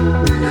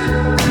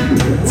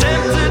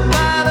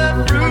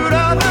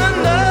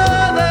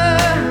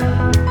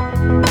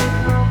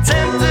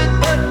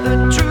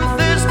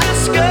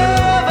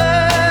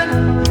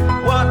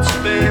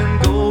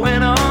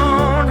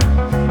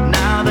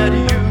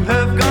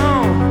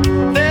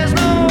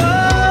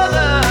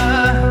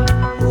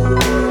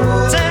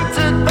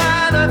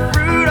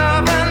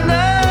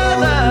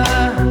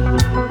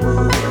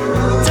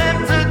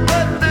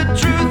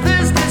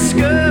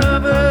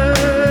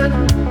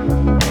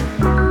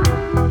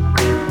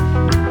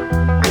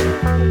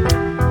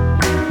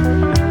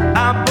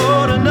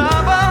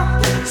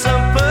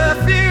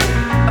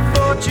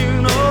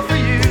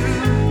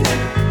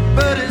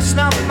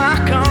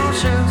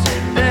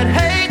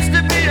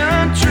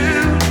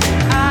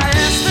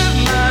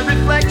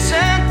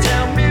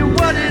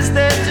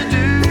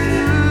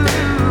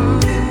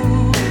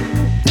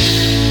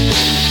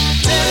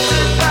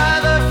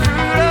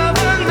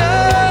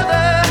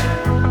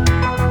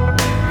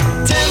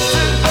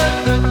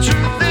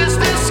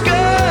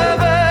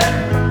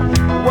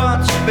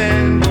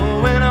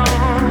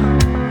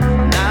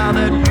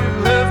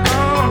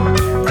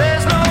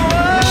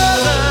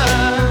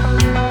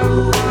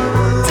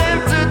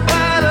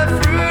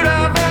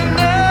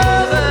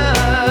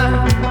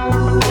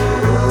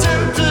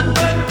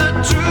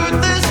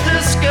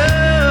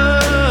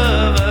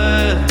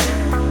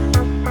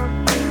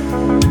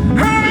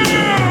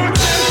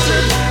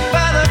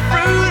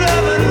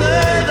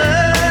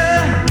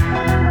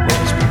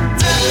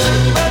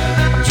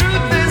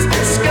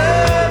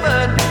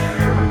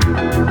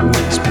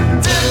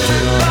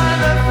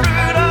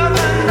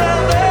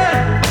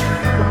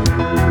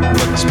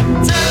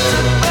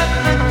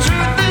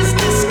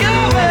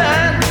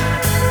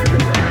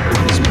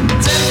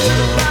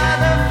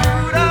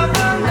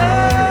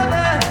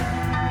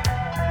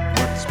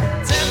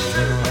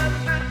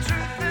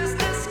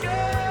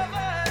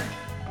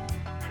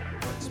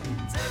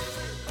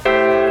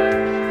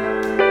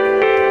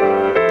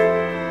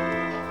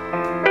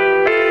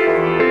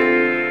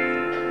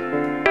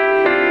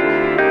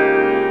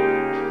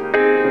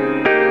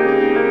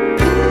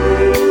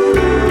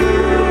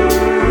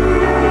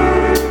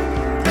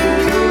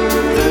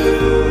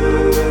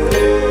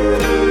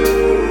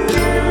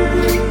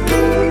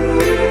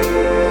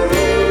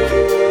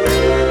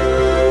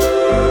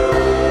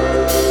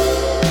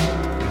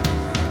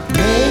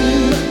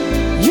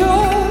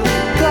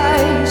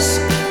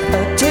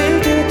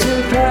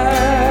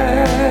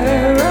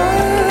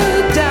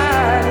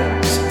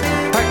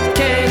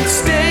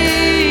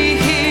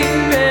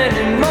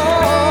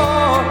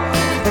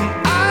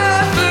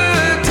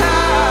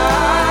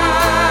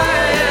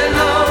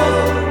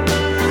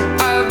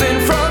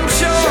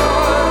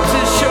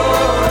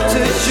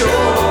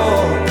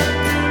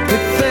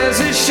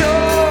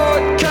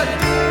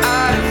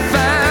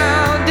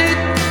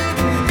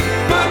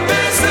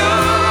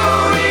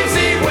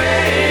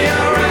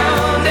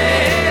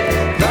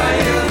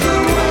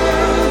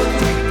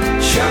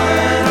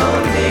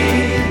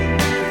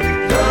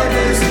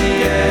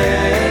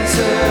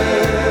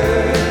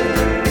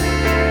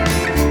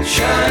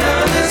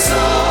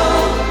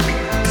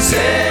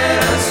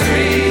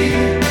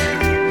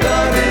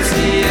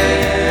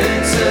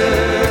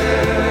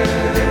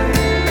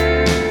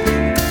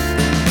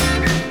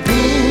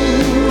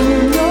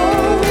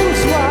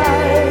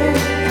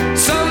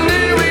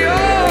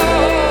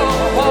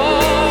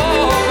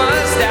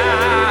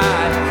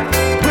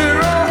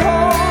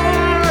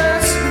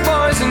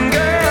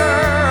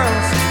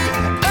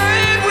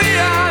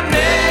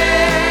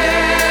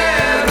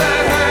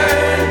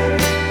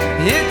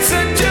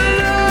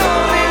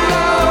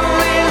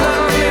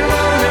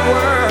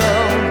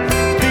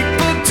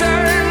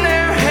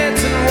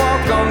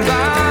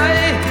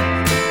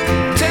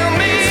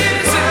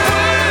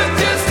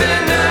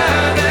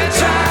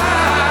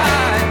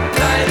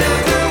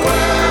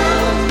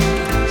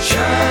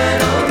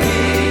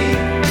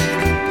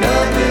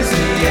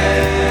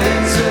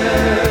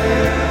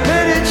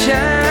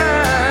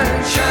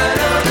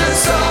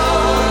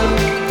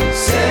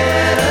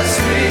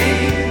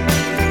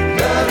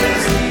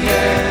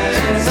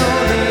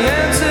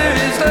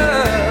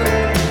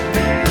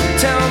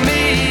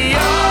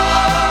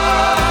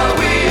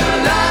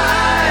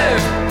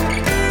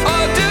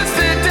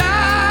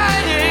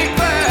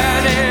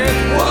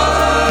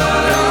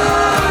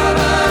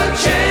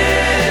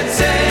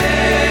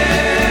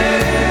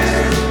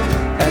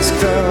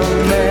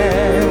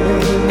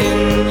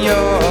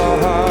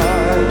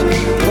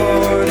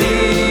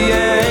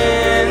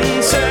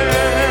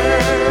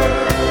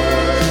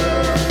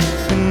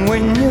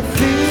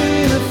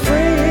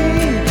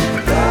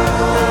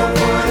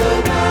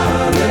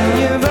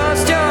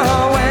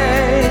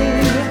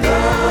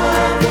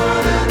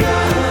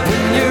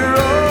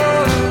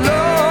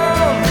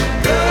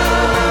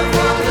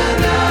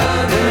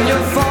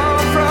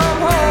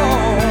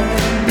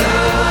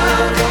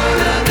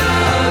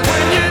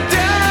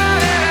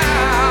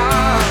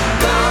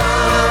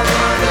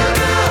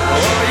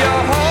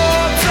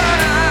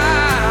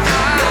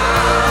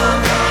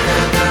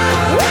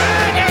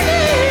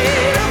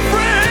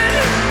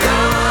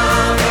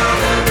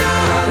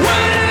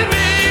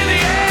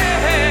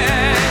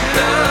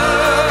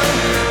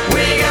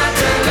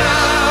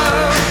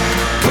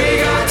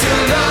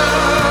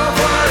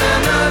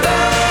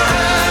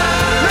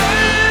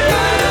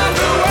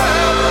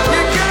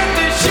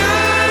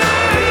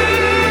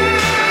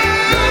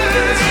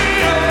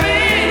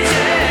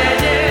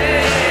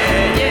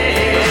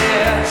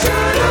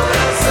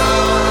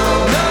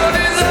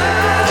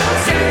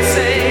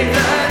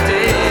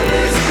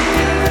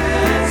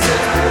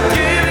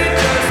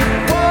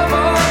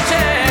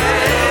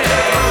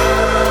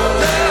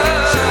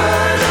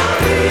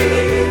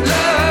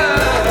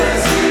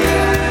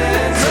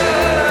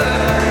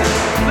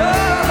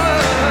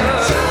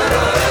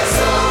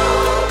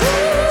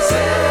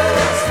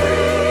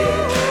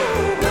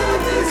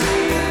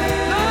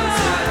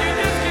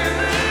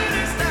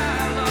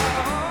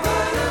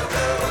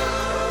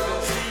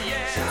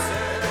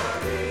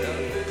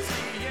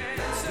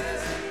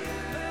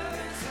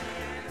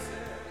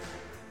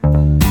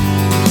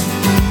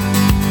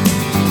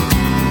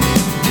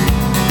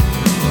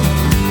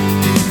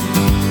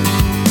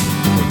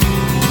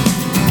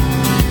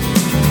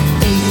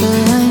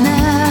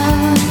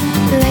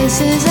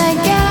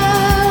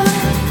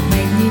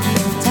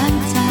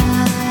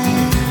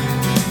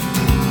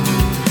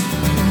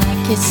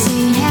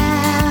 see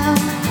how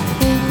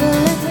people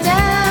look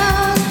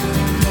down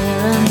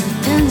there on the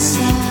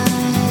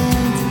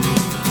inside.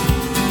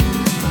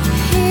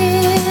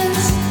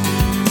 Here's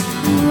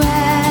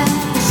where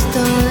the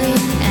story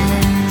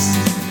ends.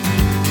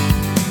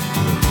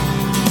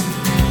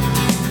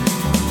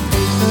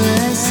 People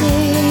I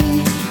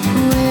see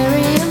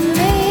weary of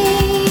me,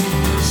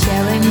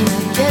 showing the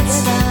good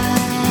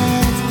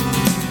side.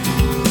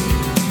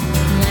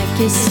 I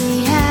can see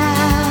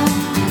how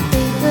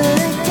people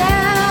look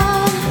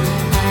down,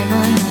 I'm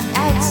on the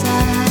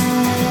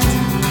outside.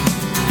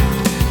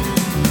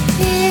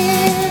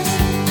 Here's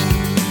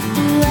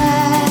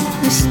where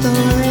the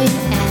story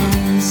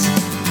ends.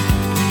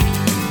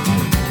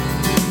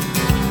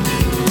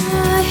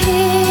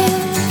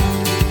 Here's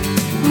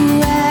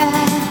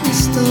where the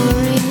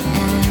story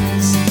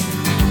ends.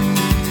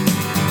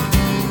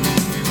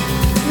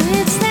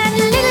 It's that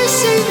little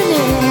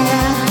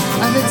souvenir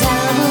of a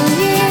terrible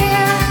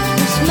year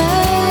which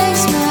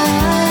makes my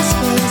eyes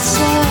feel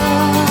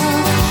sore.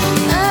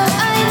 Oh,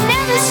 I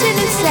never should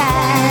have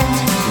said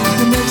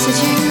the books that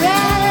you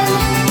read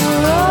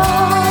were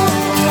all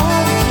I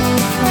loved you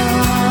for.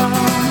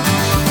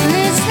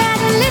 It's that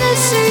little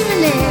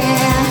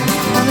souvenir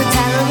of a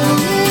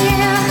terrible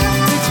year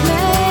which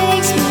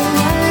makes me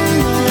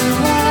wonder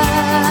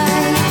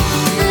why.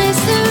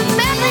 It's the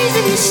memories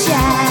of your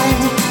shed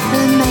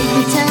that make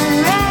me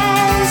turn red.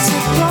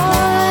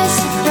 Surprise,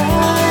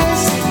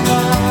 surprise,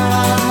 surprise.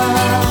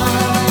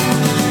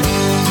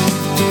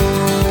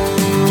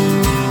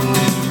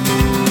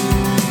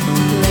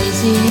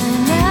 Lazy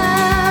and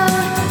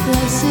out,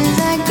 places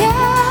I go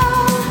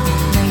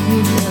make me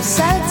feel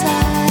so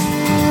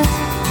tired.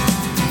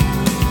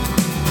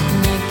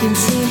 And I can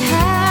see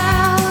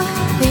how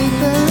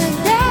people look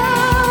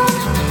down,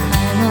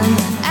 I'm on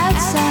the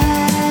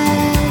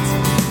outside.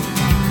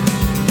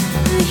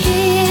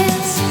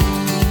 Here's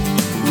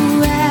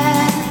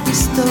where the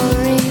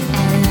story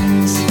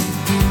ends.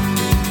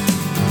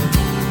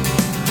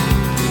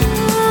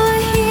 Oh,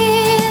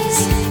 here's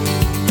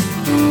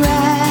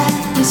where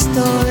the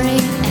story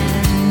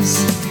ends.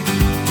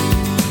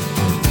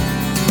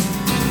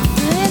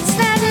 It's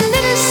that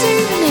little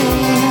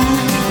souvenir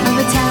of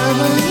a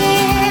terrible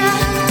year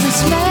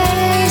which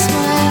makes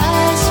my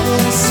eyes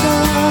feel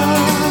sore.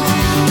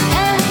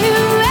 And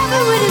whoever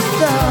would have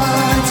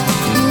thought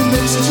the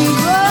books that you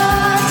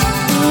brought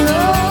were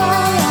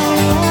all I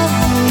love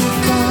you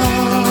for.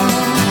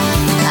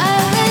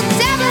 Oh, the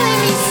devil in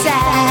me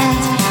said,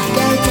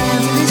 go down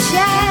to the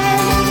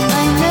shed,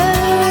 I know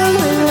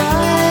where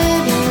I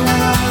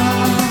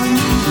belong.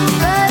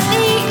 But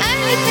the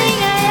only thing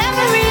I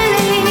ever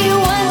really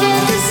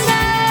wanted to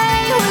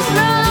say was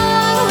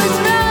wrong, was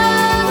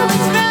wrong,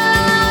 was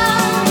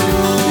wrong.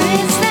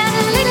 It's that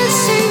little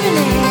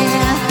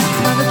souvenir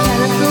of a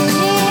colorful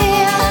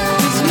year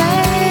which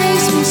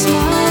makes me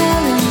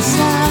smile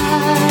inside.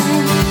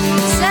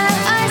 So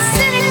I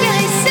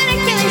cynically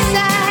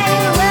say,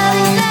 well,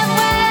 is that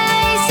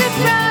way?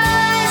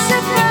 Surprise,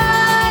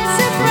 surprise,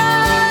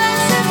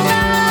 surprise,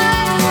 surprise.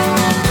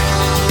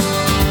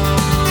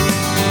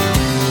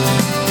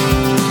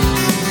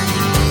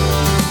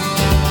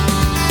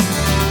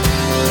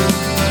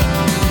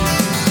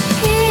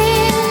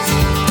 Here's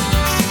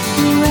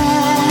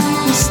where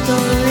the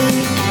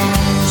story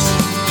ends.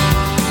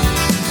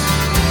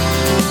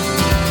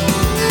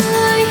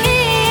 Oh,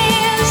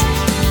 here's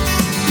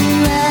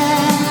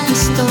where the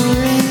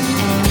story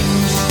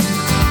ends.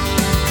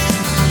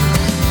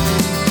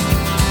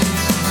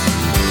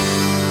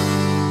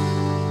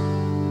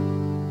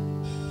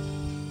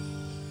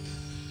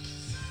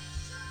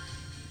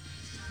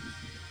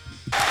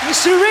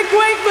 Mr. Rick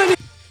Wakeman.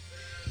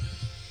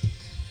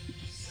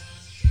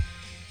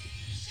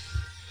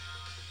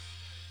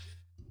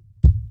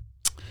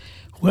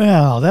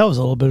 Well, that was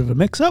a little bit of a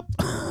mix-up.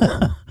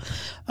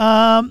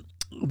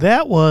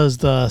 That was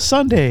the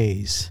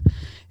Sundays,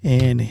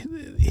 and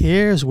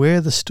here's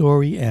where the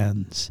story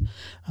ends.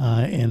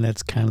 And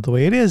that's kind of the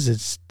way it is.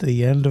 It's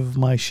the end of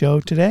my show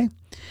today.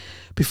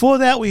 Before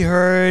that, we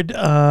heard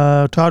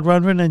Todd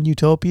Rundgren and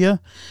Utopia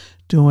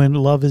doing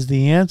Love is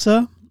the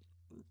Answer.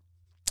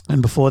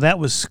 And before that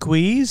was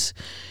Squeeze,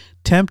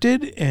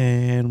 Tempted.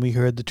 And we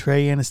heard the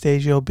Trey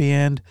Anastasio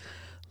Band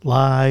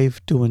live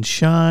doing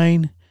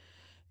Shine.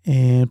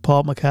 And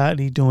Paul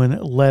McCartney doing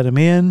Let 'Em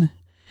In.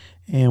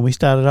 And we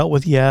started out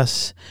with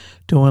Yes,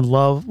 doing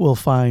Love Will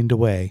Find a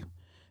Way.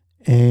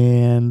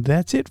 And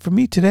that's it for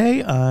me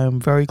today. I'm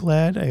very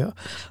glad. I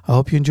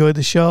hope you enjoyed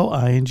the show.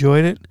 I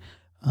enjoyed it.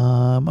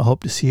 I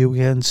hope to see you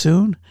again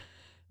soon.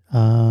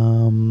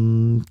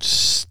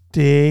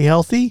 Stay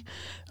healthy.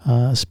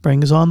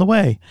 Spring is on the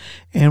way.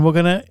 And we're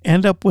going to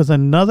end up with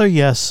another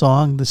Yes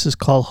song. This is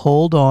called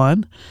Hold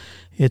On.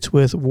 It's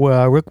with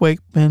Rick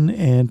Wakeman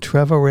and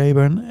Trevor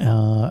Rayburn.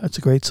 It's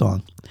a great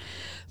song.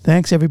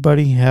 Thanks,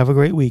 everybody. Have a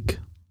great week.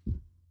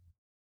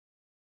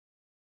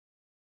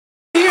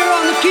 Here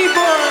on the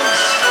keyboards.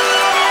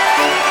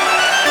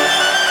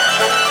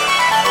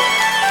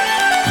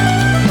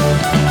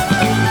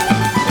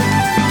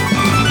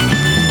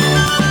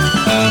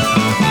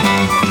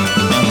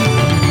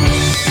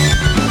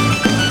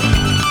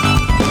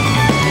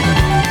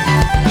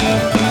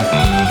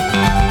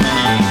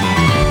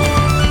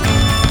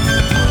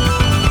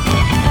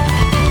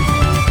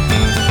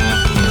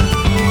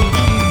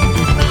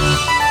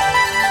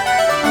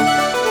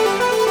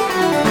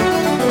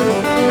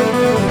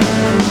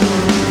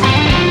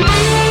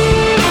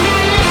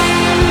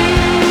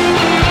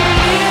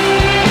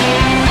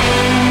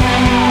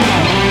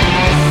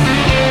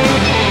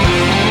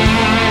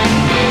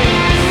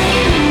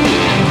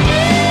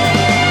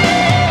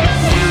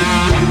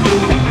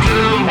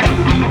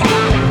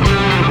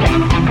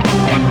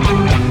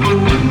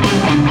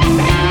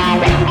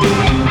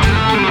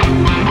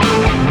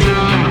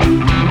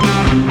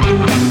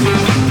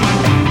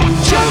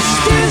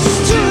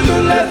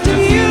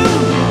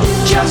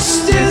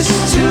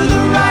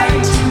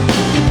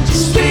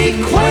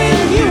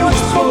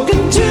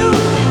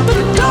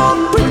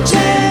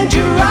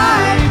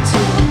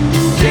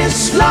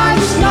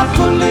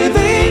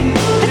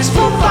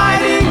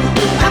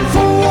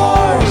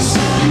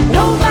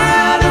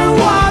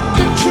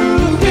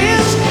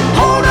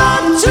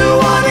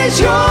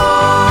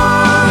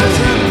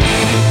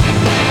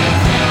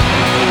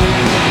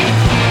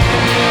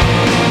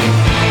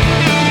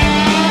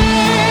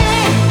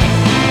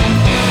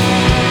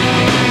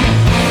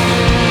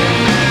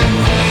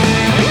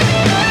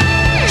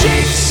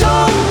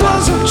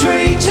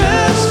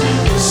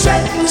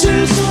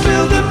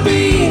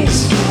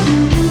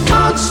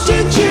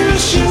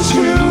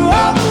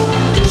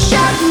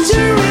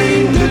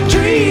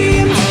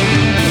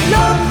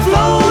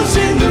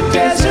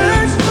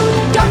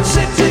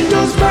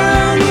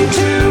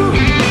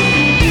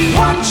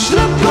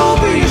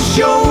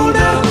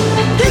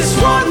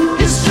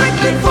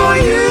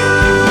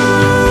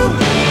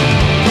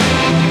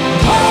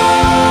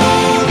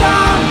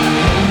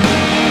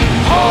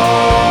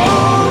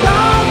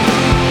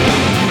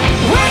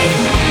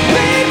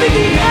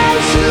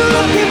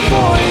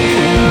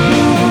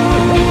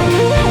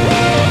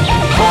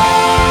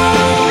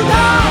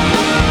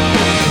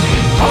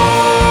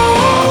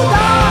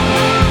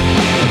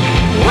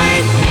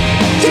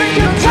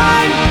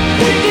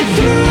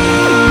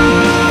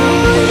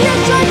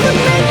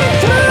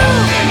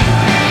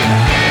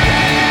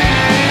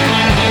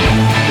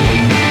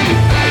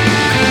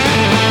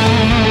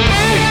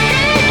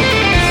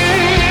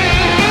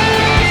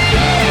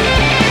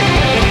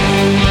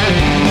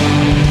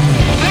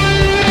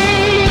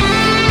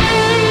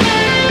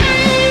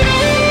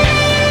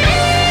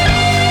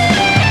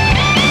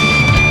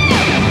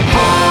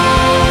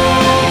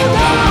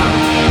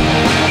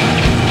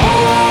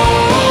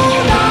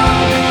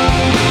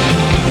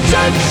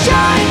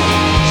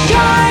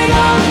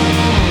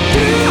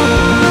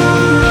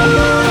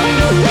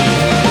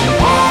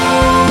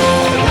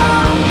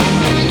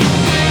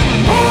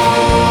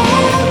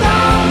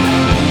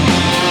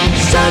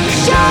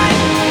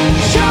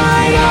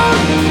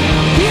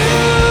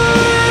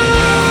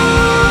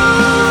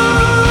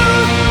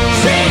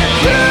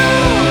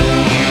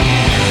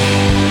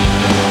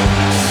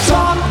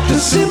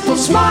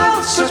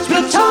 wild, such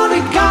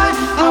platonic kind.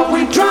 Are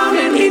we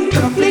drowning in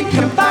complete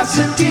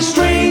capacity,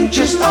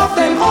 strangers of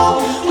them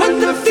all? When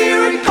the fear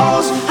it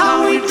calls,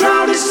 how we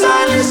drown in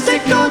silence, the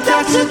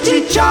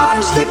audacity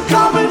charge the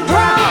common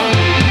ground.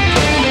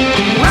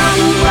 Round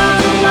and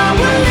round and round,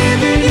 we're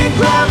living in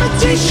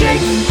gravity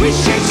shake. We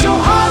shake so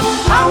hard,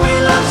 how we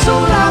love so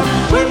loud.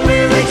 When we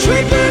reach, we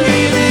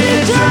believe in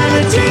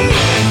eternity.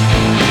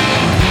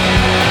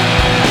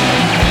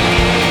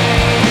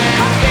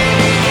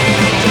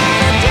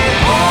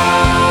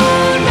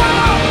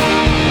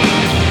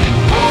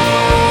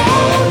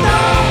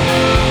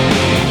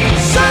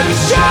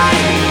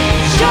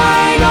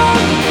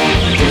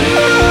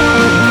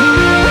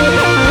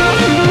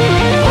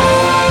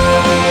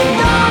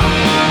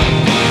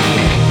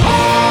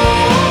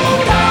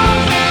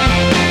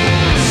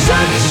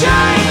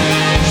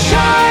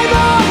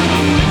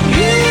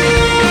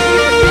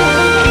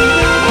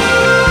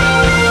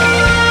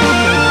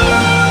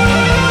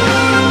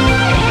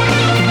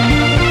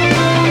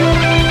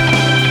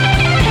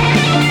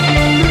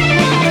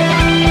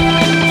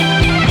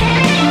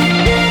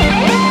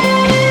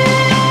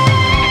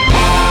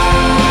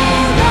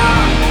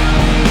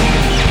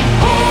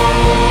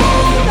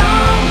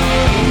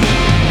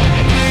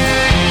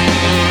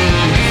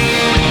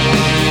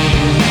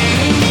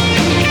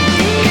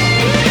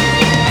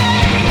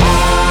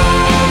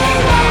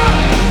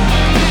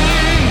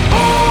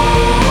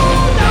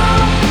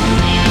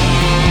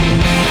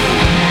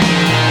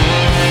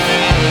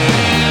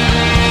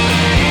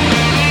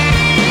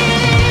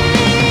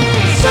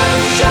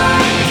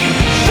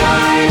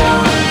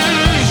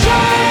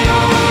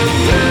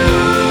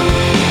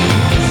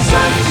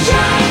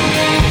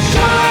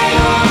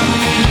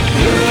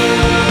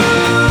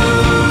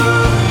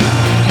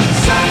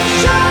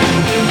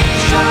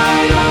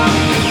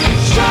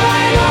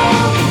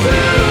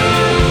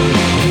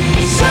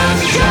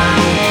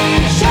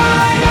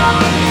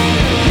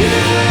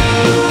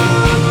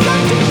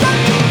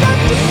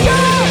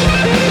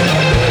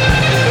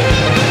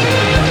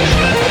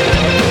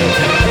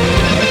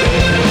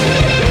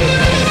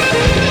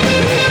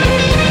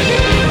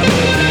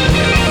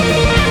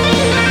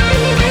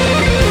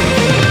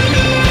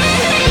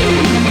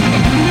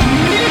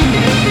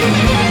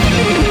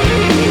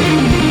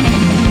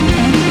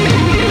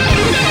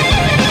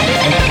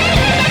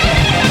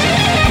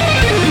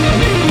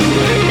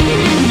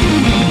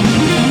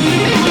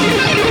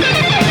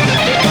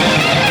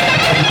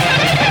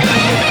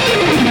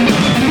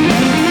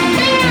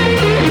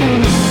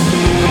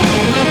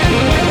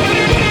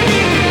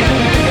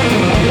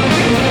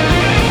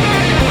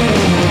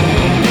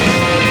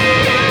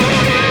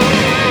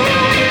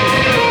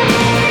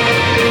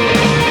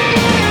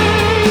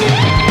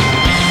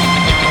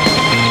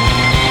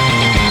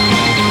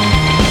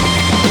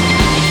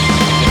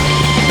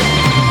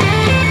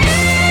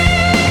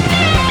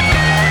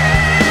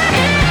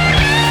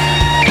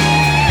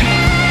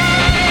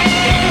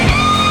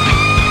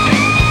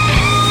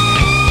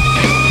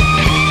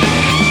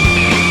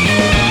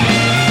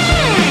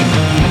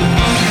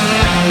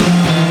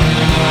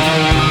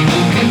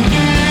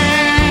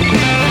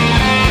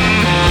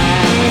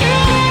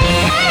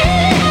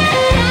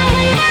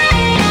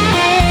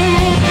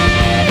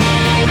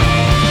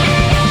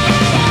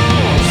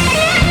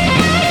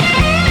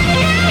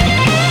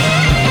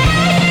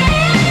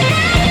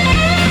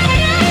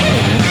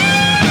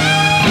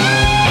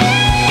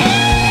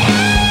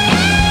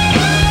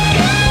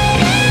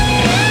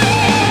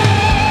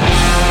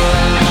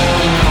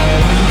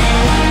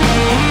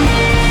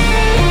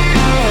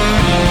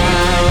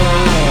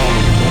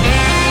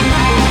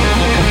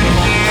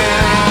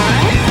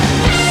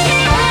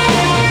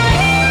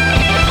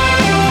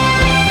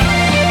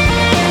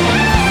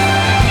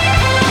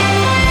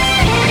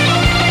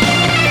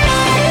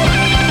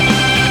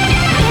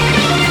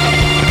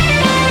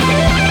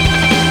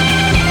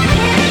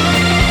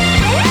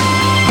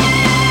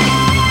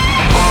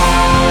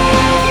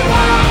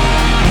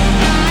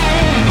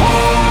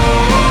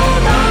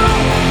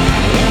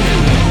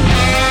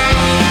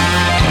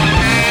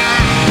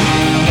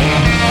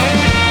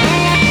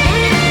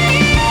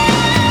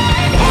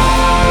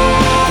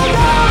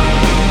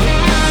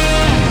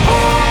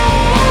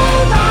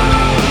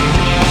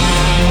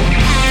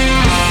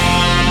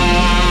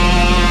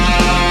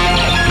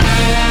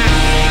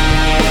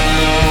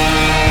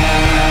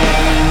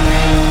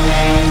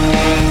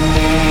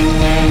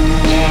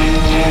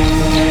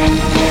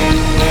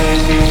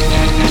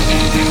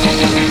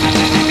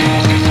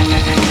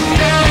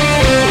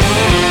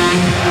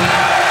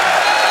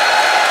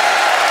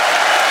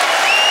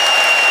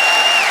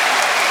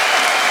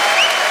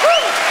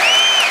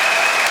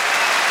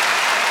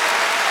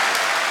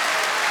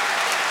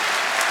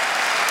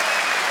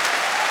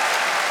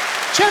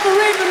 Trevor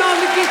Raven on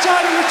the guitar.